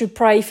means to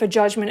pray for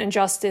judgment and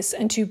justice,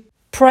 and to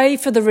pray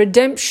for the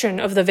redemption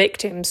of the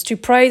victims, to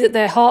pray that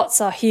their hearts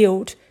are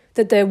healed,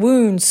 that their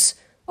wounds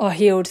are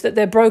healed, that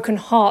their broken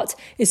heart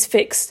is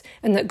fixed,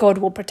 and that God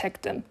will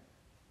protect them.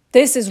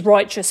 This is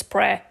righteous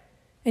prayer.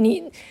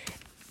 And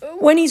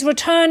when he's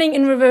returning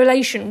in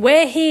Revelation,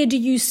 where here do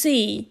you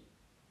see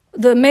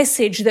the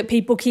message that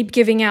people keep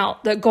giving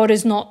out, that God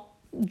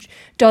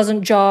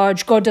doesn't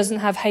judge, God doesn't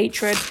have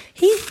hatred?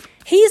 He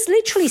is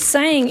literally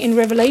saying in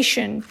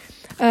Revelation,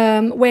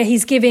 where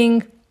he's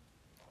giving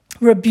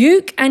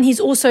rebuke, and he's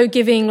also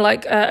giving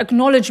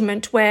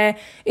acknowledgement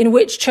in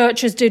which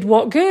churches did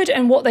what good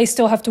and what they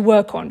still have to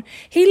work on.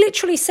 He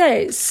literally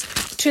says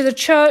to the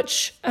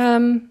church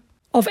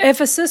of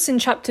Ephesus in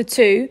chapter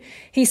 2,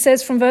 he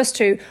says from verse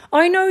 2,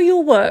 I know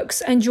your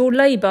works and your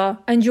labour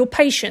and your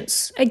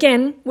patience.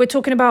 Again, we're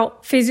talking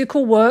about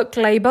physical work,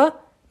 labour,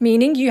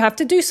 meaning you have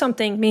to do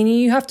something, meaning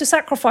you have to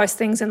sacrifice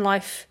things in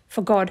life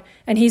for God.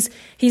 And he's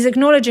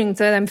acknowledging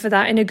them for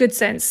that in a good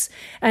sense.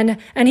 And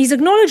he's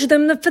acknowledged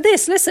them for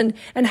this, listen,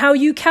 and how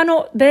you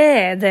cannot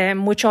bear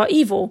them which are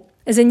evil,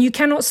 as in you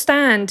cannot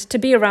stand to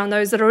be around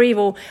those that are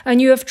evil. And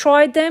you have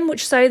tried them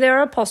which say they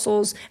are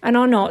apostles and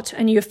are not,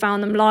 and you have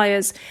found them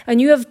liars. And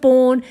you have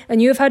borne,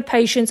 and you have had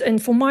patience,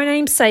 and for my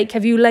name's sake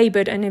have you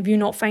laboured, and have you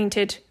not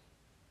fainted?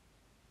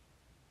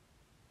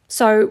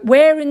 So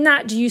where in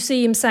that do you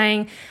see him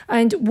saying,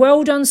 and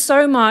well done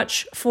so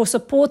much for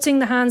supporting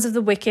the hands of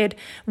the wicked,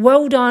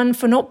 well done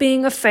for not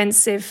being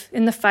offensive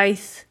in the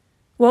faith,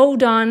 well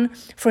done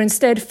for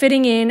instead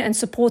fitting in and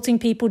supporting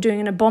people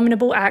doing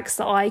abominable acts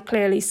that I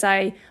clearly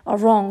say are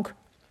wrong.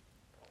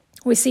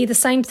 We see the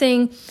same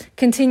thing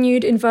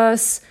continued in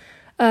verse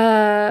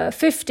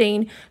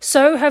 15.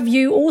 So have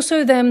you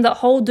also them that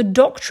hold the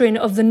doctrine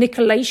of the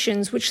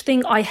Nicolaitans, which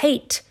thing I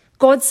hate.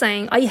 God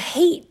saying, I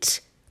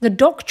hate the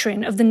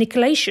doctrine of the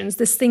Nicolaitans,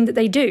 this thing that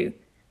they do,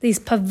 these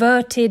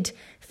perverted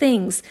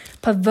things,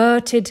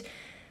 perverted,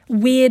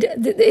 weird,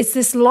 it's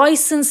this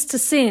license to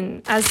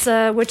sin, as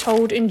we're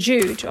told in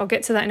Jude. I'll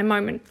get to that in a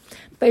moment.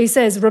 But he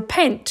says,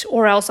 repent,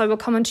 or else I will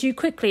come unto you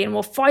quickly and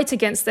will fight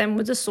against them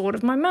with the sword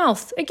of my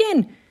mouth.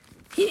 Again,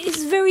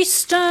 it's very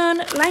stern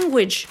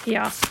language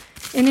here.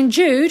 And in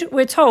Jude,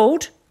 we're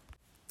told,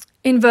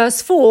 in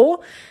verse 4,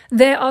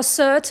 there are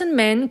certain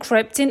men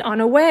crept in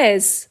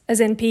unawares,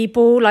 as in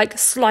people like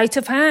sleight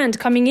of hand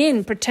coming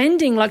in,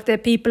 pretending like they're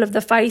people of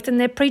the faith, and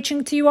they're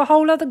preaching to you a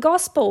whole other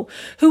gospel,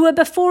 who were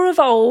before of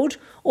old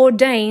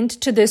ordained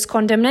to this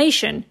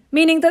condemnation,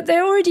 meaning that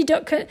they're already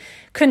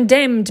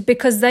condemned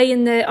because they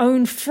in their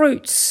own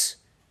fruits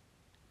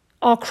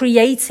are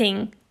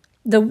creating,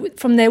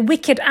 from their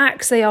wicked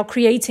acts, they are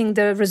creating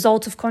the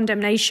result of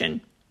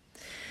condemnation.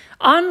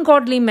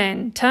 Ungodly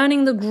men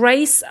turning the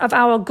grace of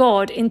our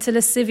God into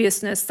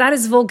lasciviousness. That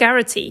is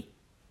vulgarity.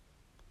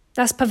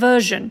 That's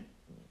perversion.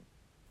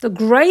 The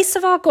grace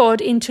of our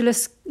God into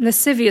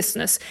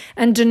lasciviousness,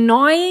 and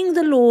denying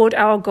the Lord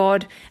our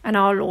God and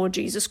our Lord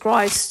Jesus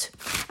Christ.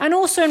 And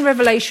also in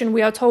Revelation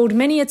we are told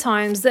many a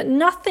times that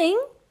nothing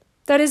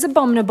that is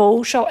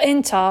abominable shall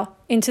enter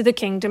into the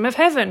kingdom of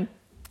heaven.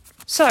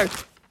 So,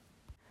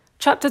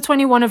 chapter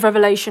 21 of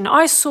Revelation,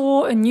 I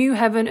saw a new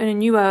heaven and a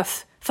new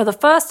earth. For the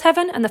first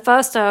heaven and the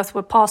first earth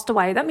were passed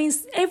away. That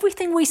means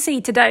everything we see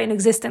today in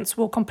existence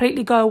will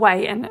completely go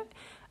away, and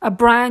a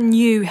brand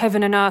new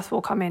heaven and earth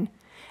will come in.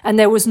 And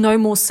there was no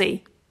more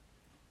sea.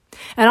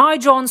 And I,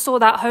 John, saw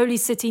that holy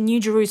city, New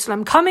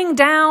Jerusalem, coming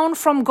down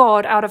from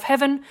God out of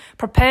heaven,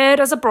 prepared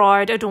as a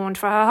bride adorned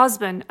for her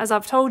husband. As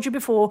I've told you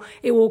before,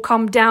 it will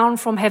come down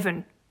from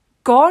heaven.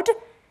 God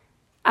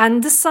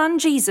and the Son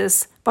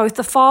Jesus, both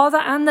the Father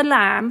and the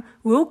Lamb,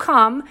 will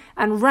come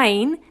and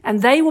reign,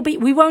 and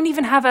we won't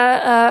even have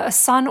a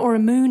sun or a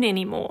moon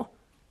anymore.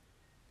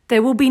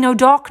 There will be no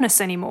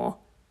darkness anymore.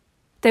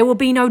 There will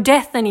be no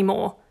death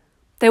anymore.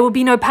 There will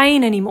be no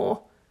pain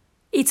anymore.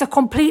 It's a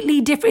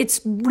completely different,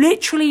 it's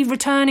literally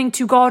returning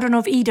to Garden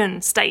of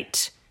Eden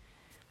state.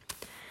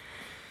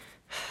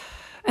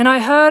 And I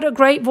heard a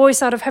great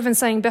voice out of heaven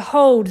saying,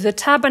 behold, the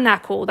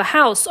tabernacle, the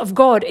house of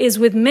God is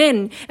with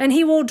men, and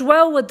he will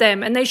dwell with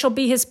them, and they shall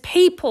be his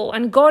people,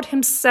 and God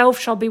himself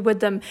shall be with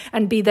them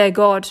and be their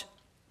God.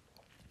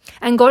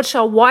 And God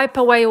shall wipe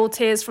away all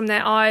tears from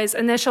their eyes,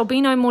 and there shall be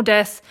no more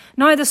death,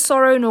 neither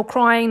sorrow nor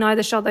crying,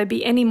 neither shall there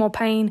be any more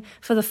pain,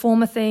 for the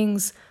former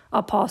things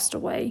are passed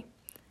away.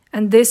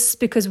 And this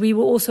because we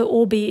will also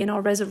all be in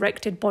our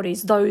resurrected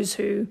bodies, those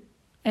who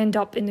end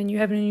up in the new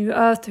heaven and new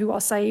earth, who are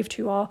saved,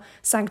 who are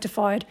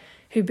sanctified,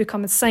 who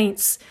become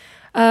saints.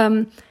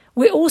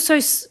 We're also,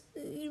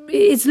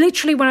 it's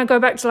literally, when I go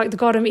back to like the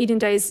Garden of Eden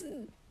days,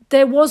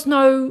 there was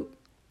no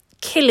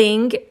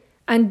killing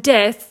and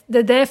death.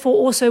 There therefore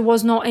also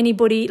was not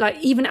anybody, like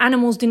even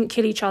animals didn't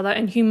kill each other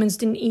and humans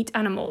didn't eat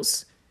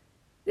animals.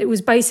 It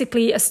was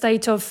basically a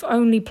state of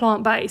only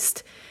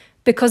plant-based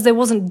because there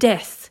wasn't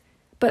death.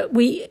 But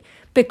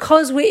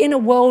because we're in a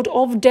world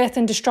of death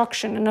and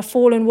destruction and a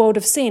fallen world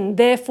of sin,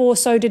 therefore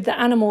so did the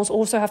animals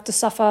also have to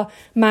suffer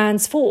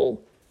man's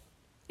fall.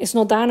 It's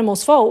not the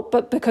animal's fault,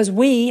 but because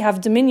we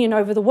have dominion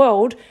over the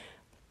world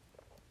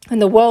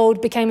and the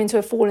world became into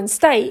a fallen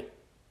state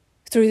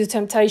through the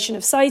temptation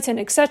of Satan,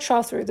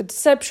 etc., through the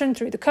deception,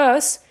 through the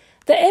curse,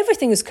 that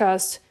everything is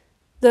cursed.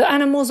 The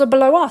animals are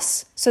below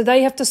us, so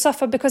they have to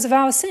suffer because of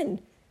our sin.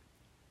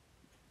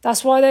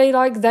 That's why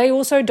they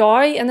also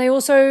die and they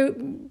also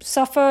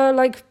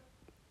suffer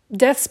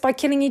deaths by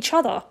killing each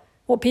other.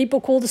 What people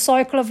call the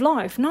cycle of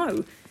life.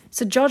 No,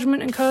 it's a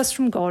judgment and curse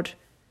from God.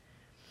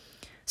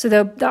 So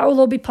that will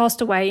all be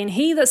passed away. And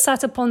he that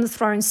sat upon the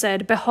throne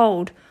said,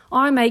 Behold,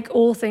 I make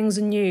all things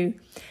anew.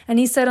 And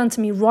he said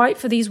unto me, Write,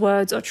 for these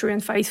words are true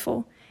and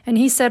faithful. And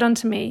he said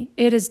unto me,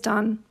 It is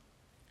done.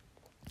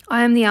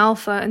 I am the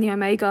Alpha and the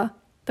Omega,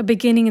 the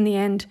beginning and the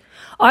end.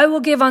 I will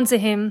give unto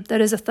him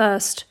that is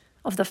athirst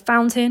of the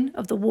fountain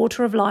of the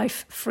water of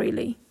life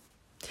freely.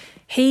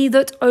 He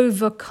that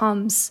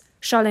overcomes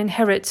shall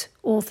inherit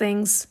all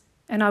things,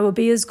 and I will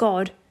be his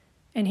God,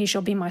 and he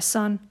shall be my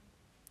son.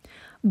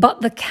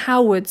 But the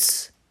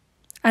cowards,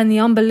 and the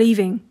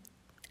unbelieving,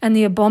 and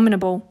the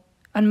abominable,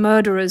 and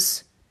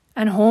murderers,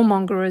 and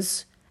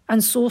whoremongers,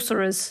 and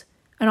sorcerers,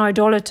 and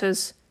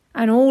idolaters,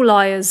 and all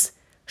liars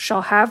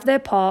shall have their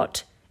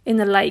part in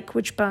the lake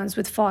which burns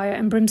with fire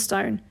and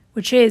brimstone,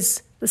 which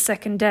is the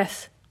second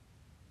death.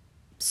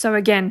 So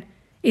again,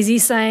 is he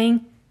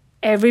saying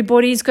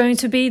everybody's going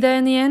to be there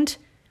in the end?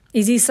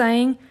 Is he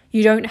saying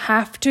you don't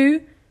have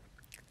to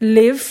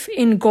live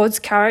in God's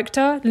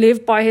character,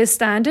 live by his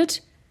standard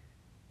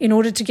in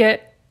order to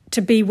get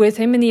to be with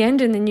him in the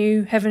end in the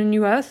new heaven and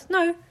new earth?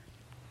 No.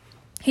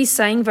 He's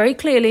saying very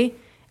clearly,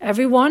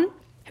 everyone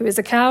who is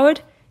a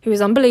coward, who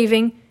is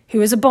unbelieving,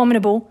 who is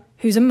abominable,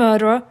 who's a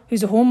murderer,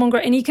 who's a whoremonger,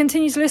 and he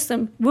continues to list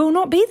them, will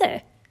not be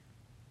there.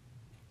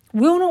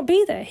 Will not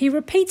be there. He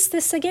repeats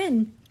this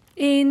again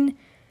in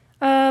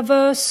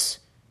verse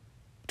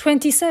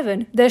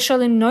 27. There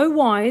shall in no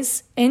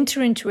wise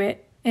enter into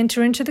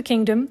the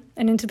kingdom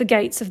and into the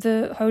gates of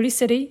the holy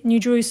city, New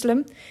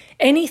Jerusalem,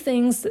 any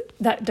things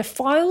that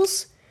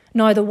defiles,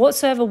 neither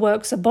whatsoever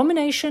works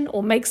abomination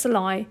or makes a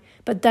lie,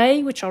 but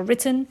they which are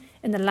written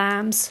in the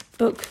Lamb's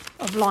book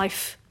of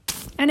life.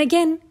 And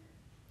again,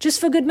 just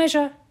for good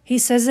measure, he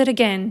says it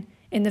again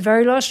in the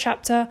very last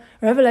chapter,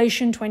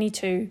 Revelation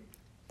 22,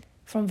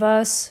 from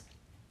verse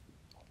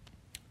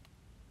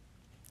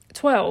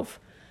 12.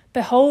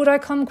 Behold, I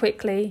come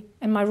quickly,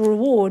 and my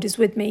reward is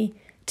with me,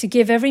 to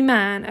give every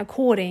man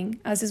according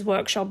as his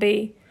work shall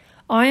be.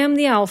 I am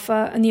the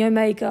Alpha and the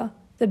Omega,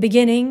 the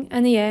beginning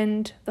and the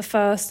end, the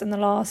first and the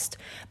last.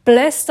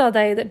 Blessed are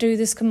they that do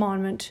this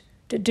commandment,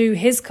 that do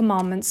his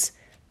commandments,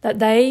 that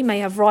they may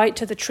have right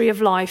to the tree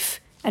of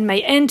life, and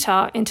may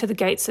enter into the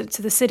gates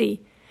to the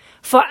city.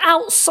 For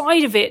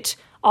outside of it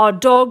are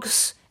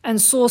dogs and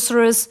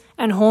sorcerers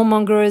and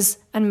whoremongers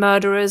and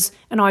murderers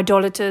and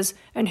idolaters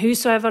and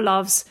whosoever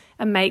loves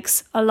and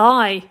makes a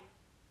lie.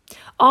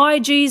 I,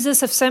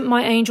 Jesus, have sent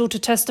my angel to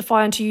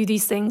testify unto you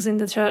these things in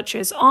the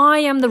churches. I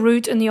am the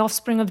root and the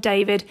offspring of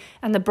David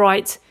and the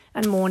bright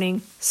and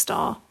morning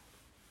star.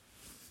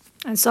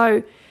 And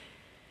so,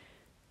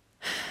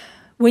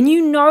 when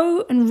you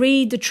know and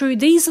read the truth,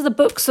 these are the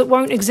books that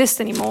won't exist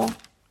anymore.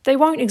 They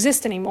won't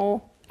exist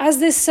anymore. As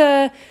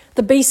the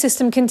beast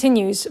system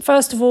continues,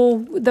 first of all,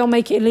 they'll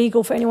make it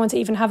illegal for anyone to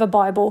even have a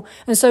Bible.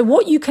 And so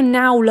what you can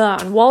now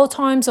learn, while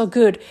times are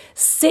good,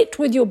 sit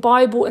with your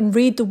Bible and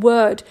read the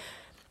word.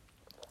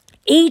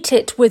 Eat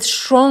it with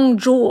strong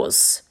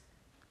jaws.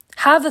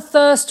 Have a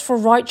thirst for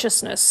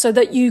righteousness so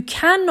that you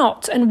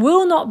cannot and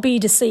will not be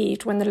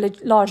deceived when the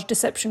large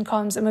deception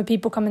comes and when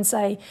people come and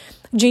say,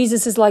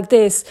 Jesus is like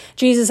this,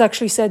 Jesus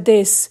actually said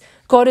this,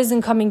 God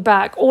isn't coming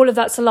back, all of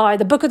that's a lie.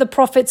 The book of the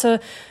prophets are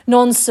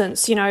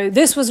nonsense.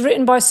 This was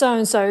written by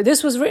so-and-so,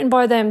 this was written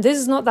by them, this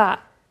is not that.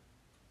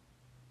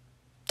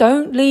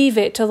 Don't leave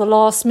it till the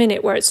last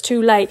minute where it's too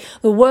late.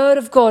 The word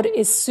of God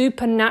is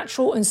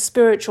supernatural and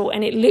spiritual,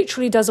 and it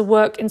literally does a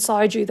work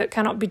inside you that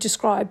cannot be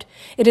described.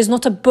 It is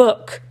not a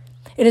book.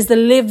 It is the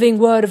living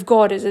word of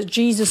God. It is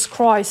Jesus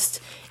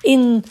Christ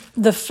in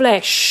the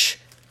flesh,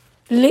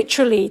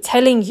 literally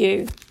telling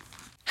you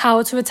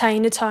how to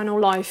attain eternal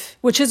life,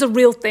 which is a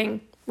real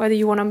thing, whether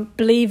you want to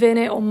believe in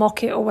it or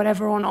mock it or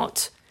whatever or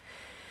not.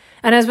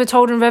 And as we're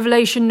told in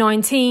Revelation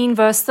 19,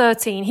 verse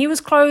 13, he was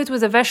clothed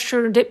with a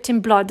vesture dipped in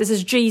blood. This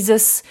is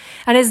Jesus.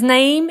 And his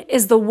name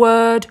is the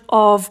Word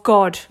of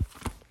God.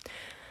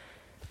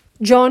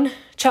 John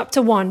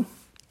chapter 1.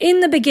 In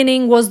the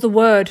beginning was the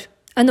Word,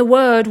 and the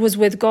Word was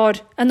with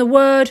God, and the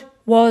Word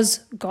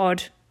was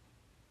God.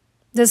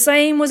 The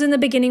same was in the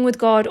beginning with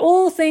God.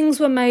 All things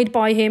were made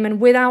by him,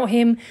 and without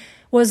him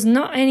was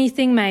not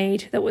anything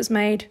made that was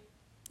made.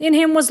 In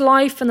him was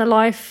life, and the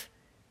life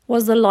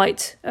was the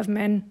light of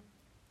men.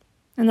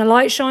 And the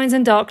light shines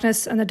in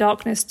darkness, and the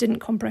darkness didn't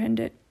comprehend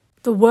it.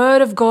 The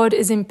word of God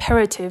is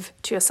imperative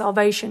to your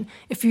salvation.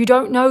 If you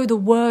don't know the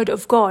word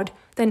of God,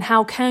 then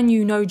how can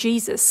you know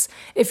Jesus?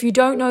 If you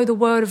don't know the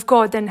word of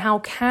God, then how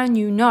can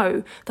you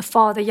know the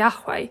Father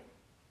Yahweh?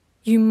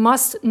 You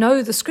must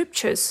know the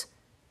scriptures.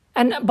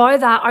 And by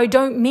that, I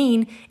don't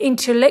mean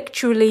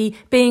intellectually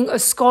being a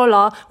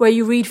scholar where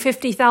you read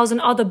 50,000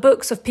 other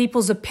books of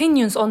people's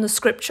opinions on the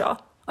scripture.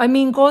 I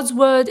mean God's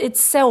word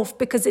itself,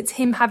 because it's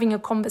him having a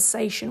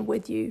conversation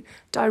with you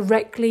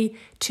directly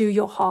to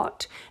your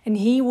heart. And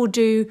he will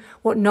do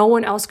what no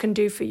one else can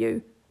do for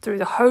you. Through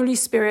the Holy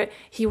Spirit,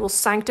 he will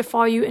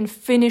sanctify you and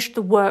finish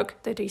the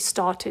work that he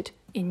started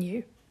in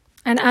you.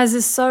 And as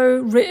is so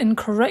written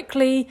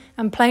correctly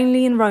and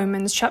plainly in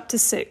Romans chapter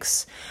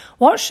 6,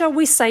 what shall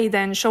we say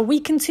then? Shall we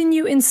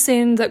continue in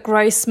sin that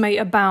grace may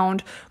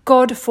abound?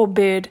 God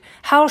forbid.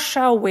 How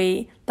shall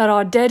we that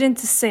are dead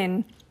into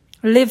sin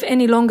live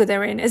any longer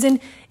therein? As in,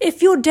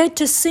 if you're dead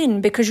to sin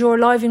because you're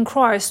alive in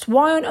Christ,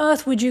 why on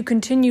earth would you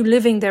continue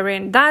living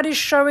therein? That is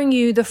showing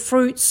you the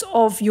fruits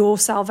of your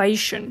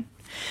salvation.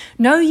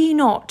 Know ye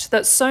not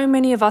that so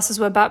many of us as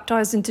were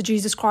baptized into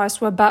Jesus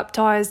Christ were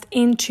baptized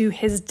into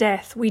his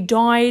death? We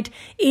died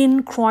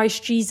in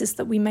Christ Jesus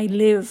that we may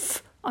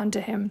live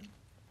unto him.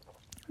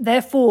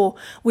 Therefore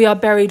we are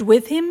buried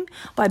with him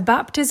by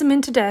baptism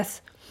into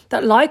death,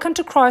 that like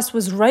unto Christ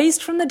was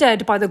raised from the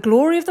dead by the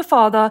glory of the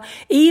Father,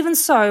 even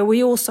so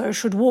we also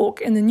should walk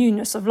in the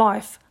newness of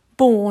life,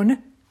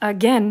 born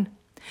again.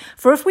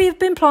 For if we have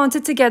been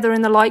planted together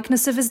in the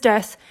likeness of his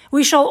death,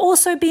 we shall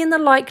also be in the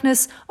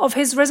likeness of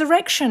his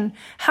resurrection.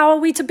 How are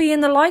we to be in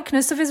the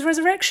likeness of his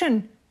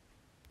resurrection?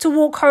 To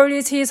walk holy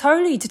as he is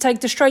holy, to take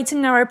the straight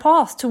and narrow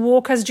path, to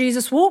walk as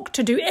Jesus walked,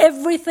 to do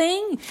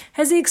everything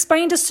as he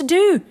explained us to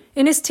do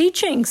in his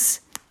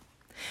teachings.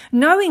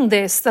 Knowing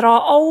this, that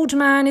our old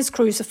man is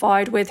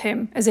crucified with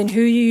him, as in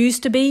who you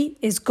used to be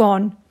is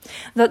gone,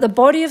 that the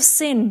body of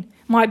sin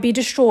might be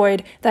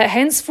destroyed, that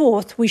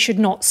henceforth we should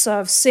not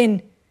serve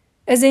sin.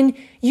 As in,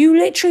 you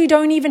literally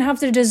don't even have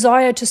the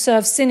desire to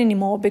serve sin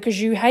anymore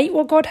because you hate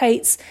what God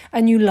hates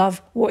and you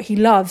love what he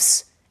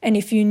loves. And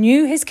if you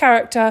knew his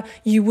character,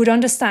 you would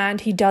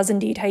understand he does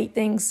indeed hate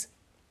things.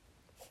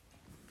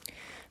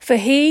 For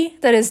he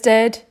that is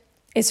dead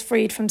is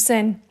freed from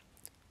sin.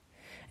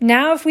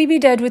 Now if we be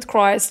dead with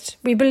Christ,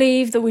 we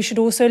believe that we should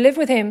also live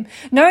with him,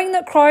 knowing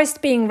that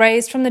Christ, being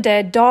raised from the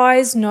dead,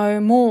 dies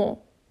no more.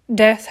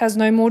 Death has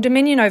no more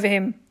dominion over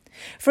him.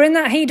 For in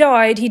that he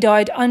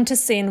died unto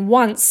sin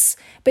once,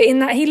 but in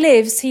that he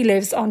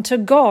lives unto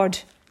God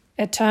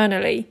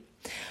eternally.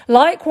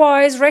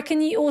 Likewise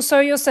reckon ye also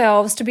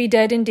yourselves to be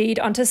dead indeed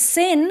unto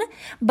sin,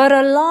 but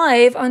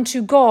alive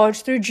unto God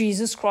through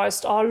Jesus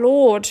Christ our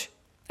Lord.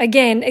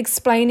 Again,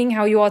 explaining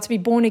how you are to be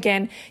born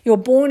again. You're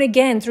born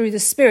again through the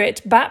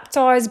Spirit,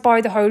 baptized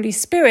by the Holy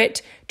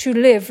Spirit to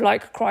live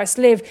like Christ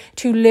lived,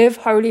 to live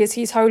holy as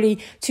he's holy,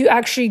 to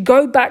actually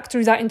go back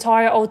through that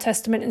entire Old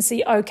Testament and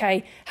see,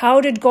 okay, how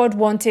did God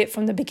want it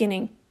from the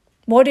beginning?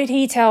 What did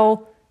he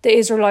tell the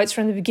Israelites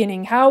from the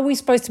beginning? How are we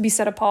supposed to be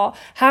set apart?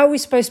 How are we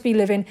supposed to be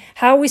living?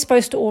 How are we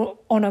supposed to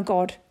honor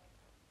God?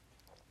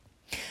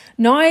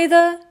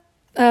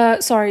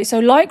 So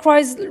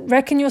likewise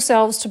reckon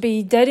yourselves to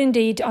be dead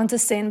indeed unto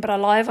sin, but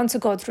alive unto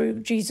God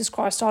through Jesus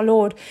Christ our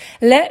Lord.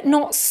 Let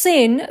not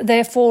sin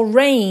therefore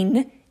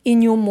reign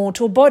in your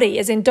mortal body,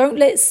 as in don't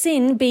let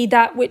sin be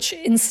that which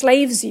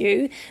enslaves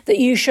you, that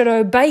you should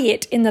obey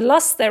it in the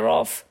lust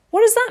thereof.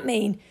 What does that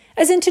mean?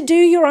 As in to do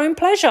your own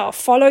pleasure,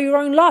 follow your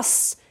own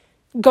lusts.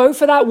 Go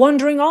for that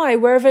wandering eye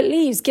wherever it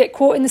leads, get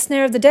caught in the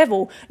snare of the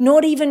devil,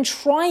 not even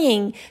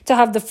trying to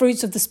have the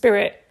fruits of the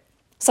Spirit,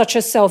 such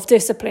as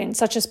self-discipline,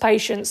 such as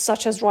patience,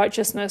 such as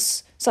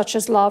righteousness, such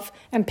as love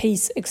and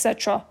peace,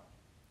 etc.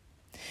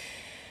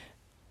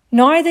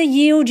 Neither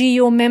yield ye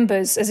your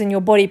members, as in your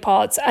body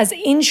parts, as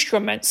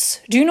instruments.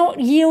 Do not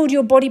yield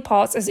your body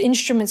parts as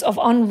instruments of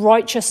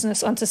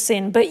unrighteousness unto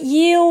sin, but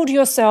yield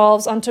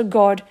yourselves unto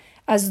God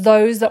as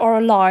those that are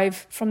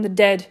alive from the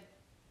dead,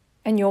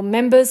 and your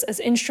members as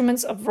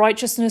instruments of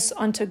righteousness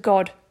unto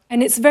God.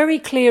 And it's very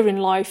clear in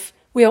life,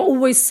 we are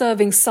always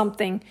serving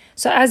something.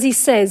 So as he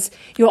says,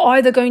 you're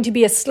either going to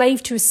be a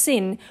slave to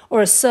sin or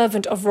a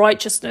servant of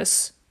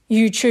righteousness.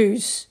 You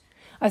choose.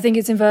 I think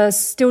it's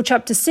in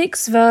chapter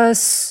 6,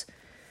 verse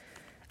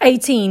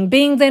 18.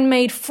 Being then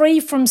made free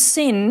from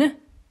sin,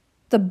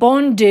 the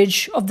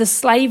bondage of the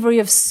slavery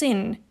of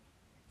sin,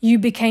 you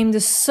became the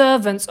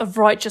servants of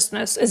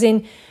righteousness, as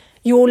in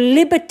your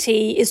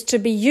liberty is to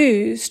be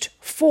used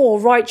for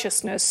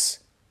righteousness,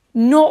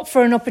 not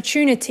for an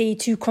opportunity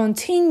to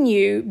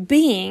continue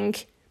being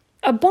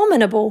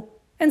abominable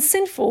and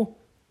sinful.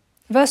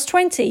 Verse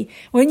 20,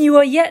 when you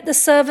are yet the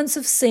servants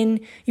of sin,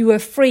 you were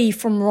free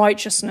from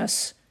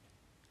righteousness.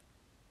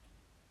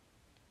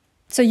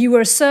 So you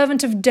were a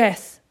servant of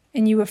death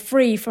and you were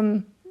free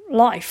from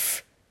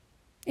life,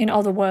 in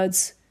other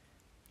words.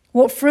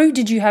 What fruit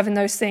did you have in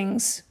those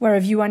things,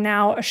 whereof you are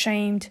now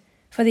ashamed?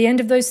 For the end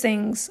of those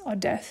things are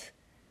death.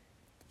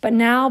 But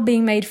now,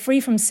 being made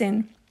free from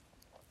sin,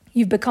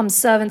 you've become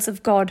servants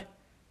of God.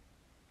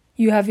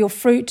 You have your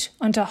fruit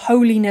unto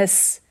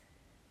holiness,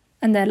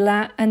 and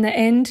the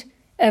end,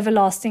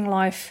 everlasting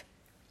life.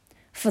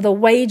 For the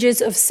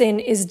wages of sin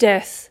is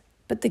death,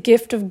 but the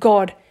gift of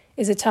God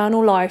is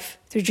eternal life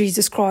through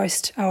Jesus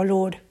Christ our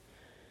Lord.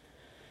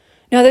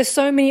 Now, there's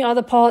so many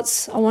other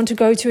parts I want to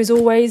go to as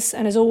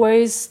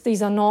always,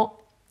 these are not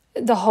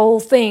the whole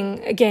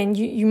thing. Again,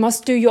 you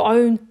must do your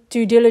own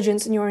due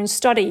diligence and your own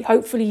study.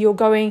 Hopefully you're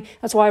going,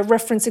 that's why I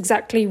reference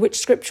exactly which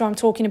scripture I'm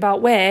talking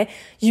about where.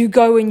 You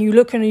go and you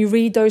look and you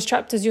read those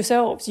chapters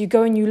yourselves. You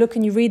go and you look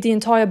and you read the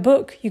entire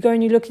book. You go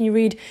and you look and you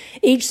read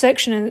each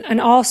section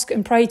and ask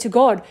and pray to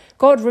God.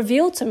 God,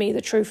 reveal to me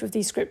the truth of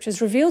these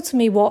scriptures. Reveal to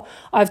me what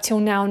I've till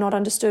now not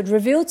understood.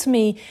 Reveal to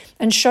me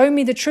and show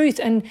me the truth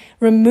and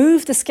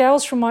remove the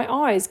scales from my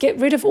eyes. Get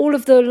rid of all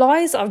of the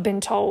lies I've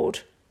been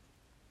told.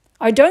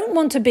 I don't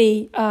want to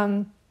be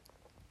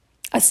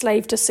a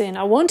slave to sin.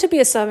 I want to be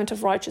a servant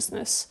of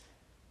righteousness.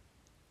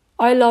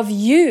 I love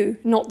you,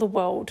 not the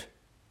world.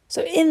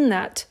 So in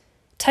that,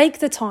 take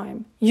the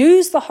time,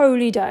 use the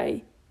holy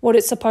day, what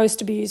it's supposed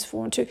to be used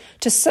for, and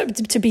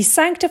to be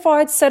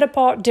sanctified, set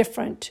apart,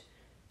 different,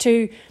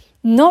 to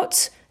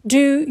not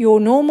do your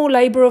normal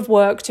labor of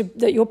work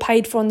that you're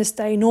paid for on this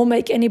day, nor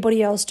make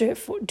anybody else do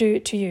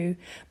it to you,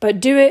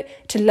 but do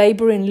it to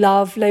labor in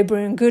love, labor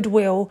in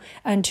goodwill,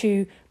 and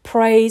to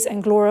praise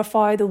and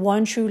glorify the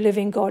one true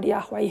living God,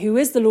 Yahweh, who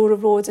is the Lord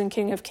of Lords and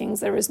King of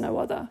Kings. There is no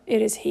other.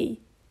 It is He,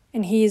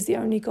 and He is the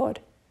only God.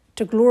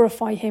 To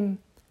glorify Him,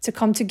 to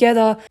come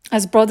together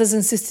as brothers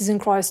and sisters in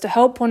Christ, to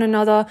help one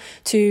another,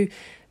 to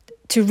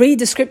read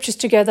the scriptures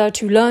together,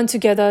 to learn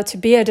together, to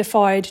be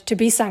edified, to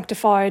be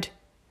sanctified,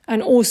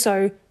 and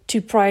also to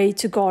pray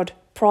to God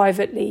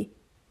privately,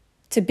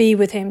 to be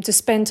with Him, to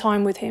spend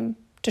time with Him,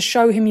 to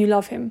show Him you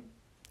love Him,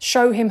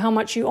 show Him how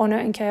much you honor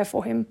and care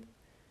for Him,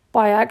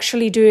 by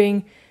actually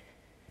doing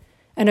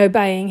and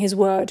obeying His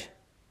word,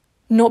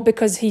 not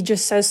because He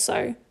just says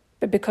so,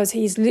 but because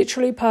He is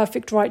literally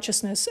perfect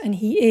righteousness and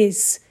He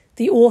is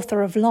the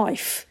author of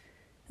life.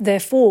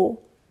 Therefore,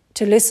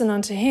 to listen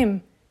unto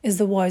Him is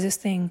the wisest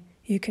thing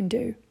you can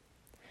do.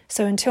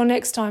 So until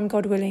next time,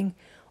 God willing,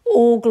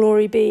 all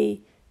glory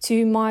be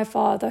to my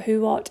Father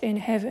who art in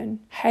heaven.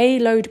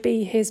 Hallowed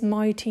be His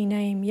mighty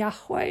name,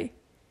 Yahweh.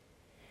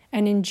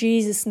 And in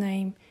Jesus'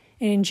 name,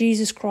 and in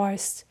Jesus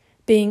Christ,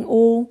 being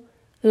all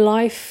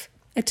life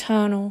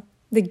eternal,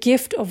 the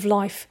gift of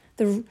life,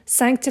 the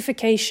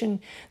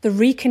sanctification, the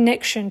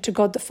reconnection to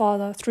God the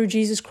Father through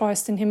Jesus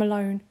Christ and Him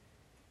alone,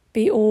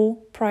 be all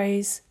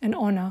praise and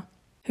honour,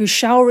 who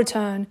shall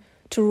return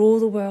to rule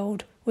the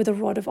world with a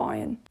rod of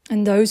iron,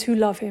 and those who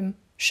love Him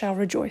shall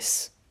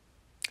rejoice.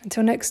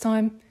 Until next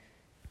time,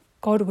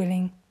 God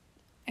willing,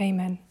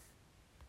 amen.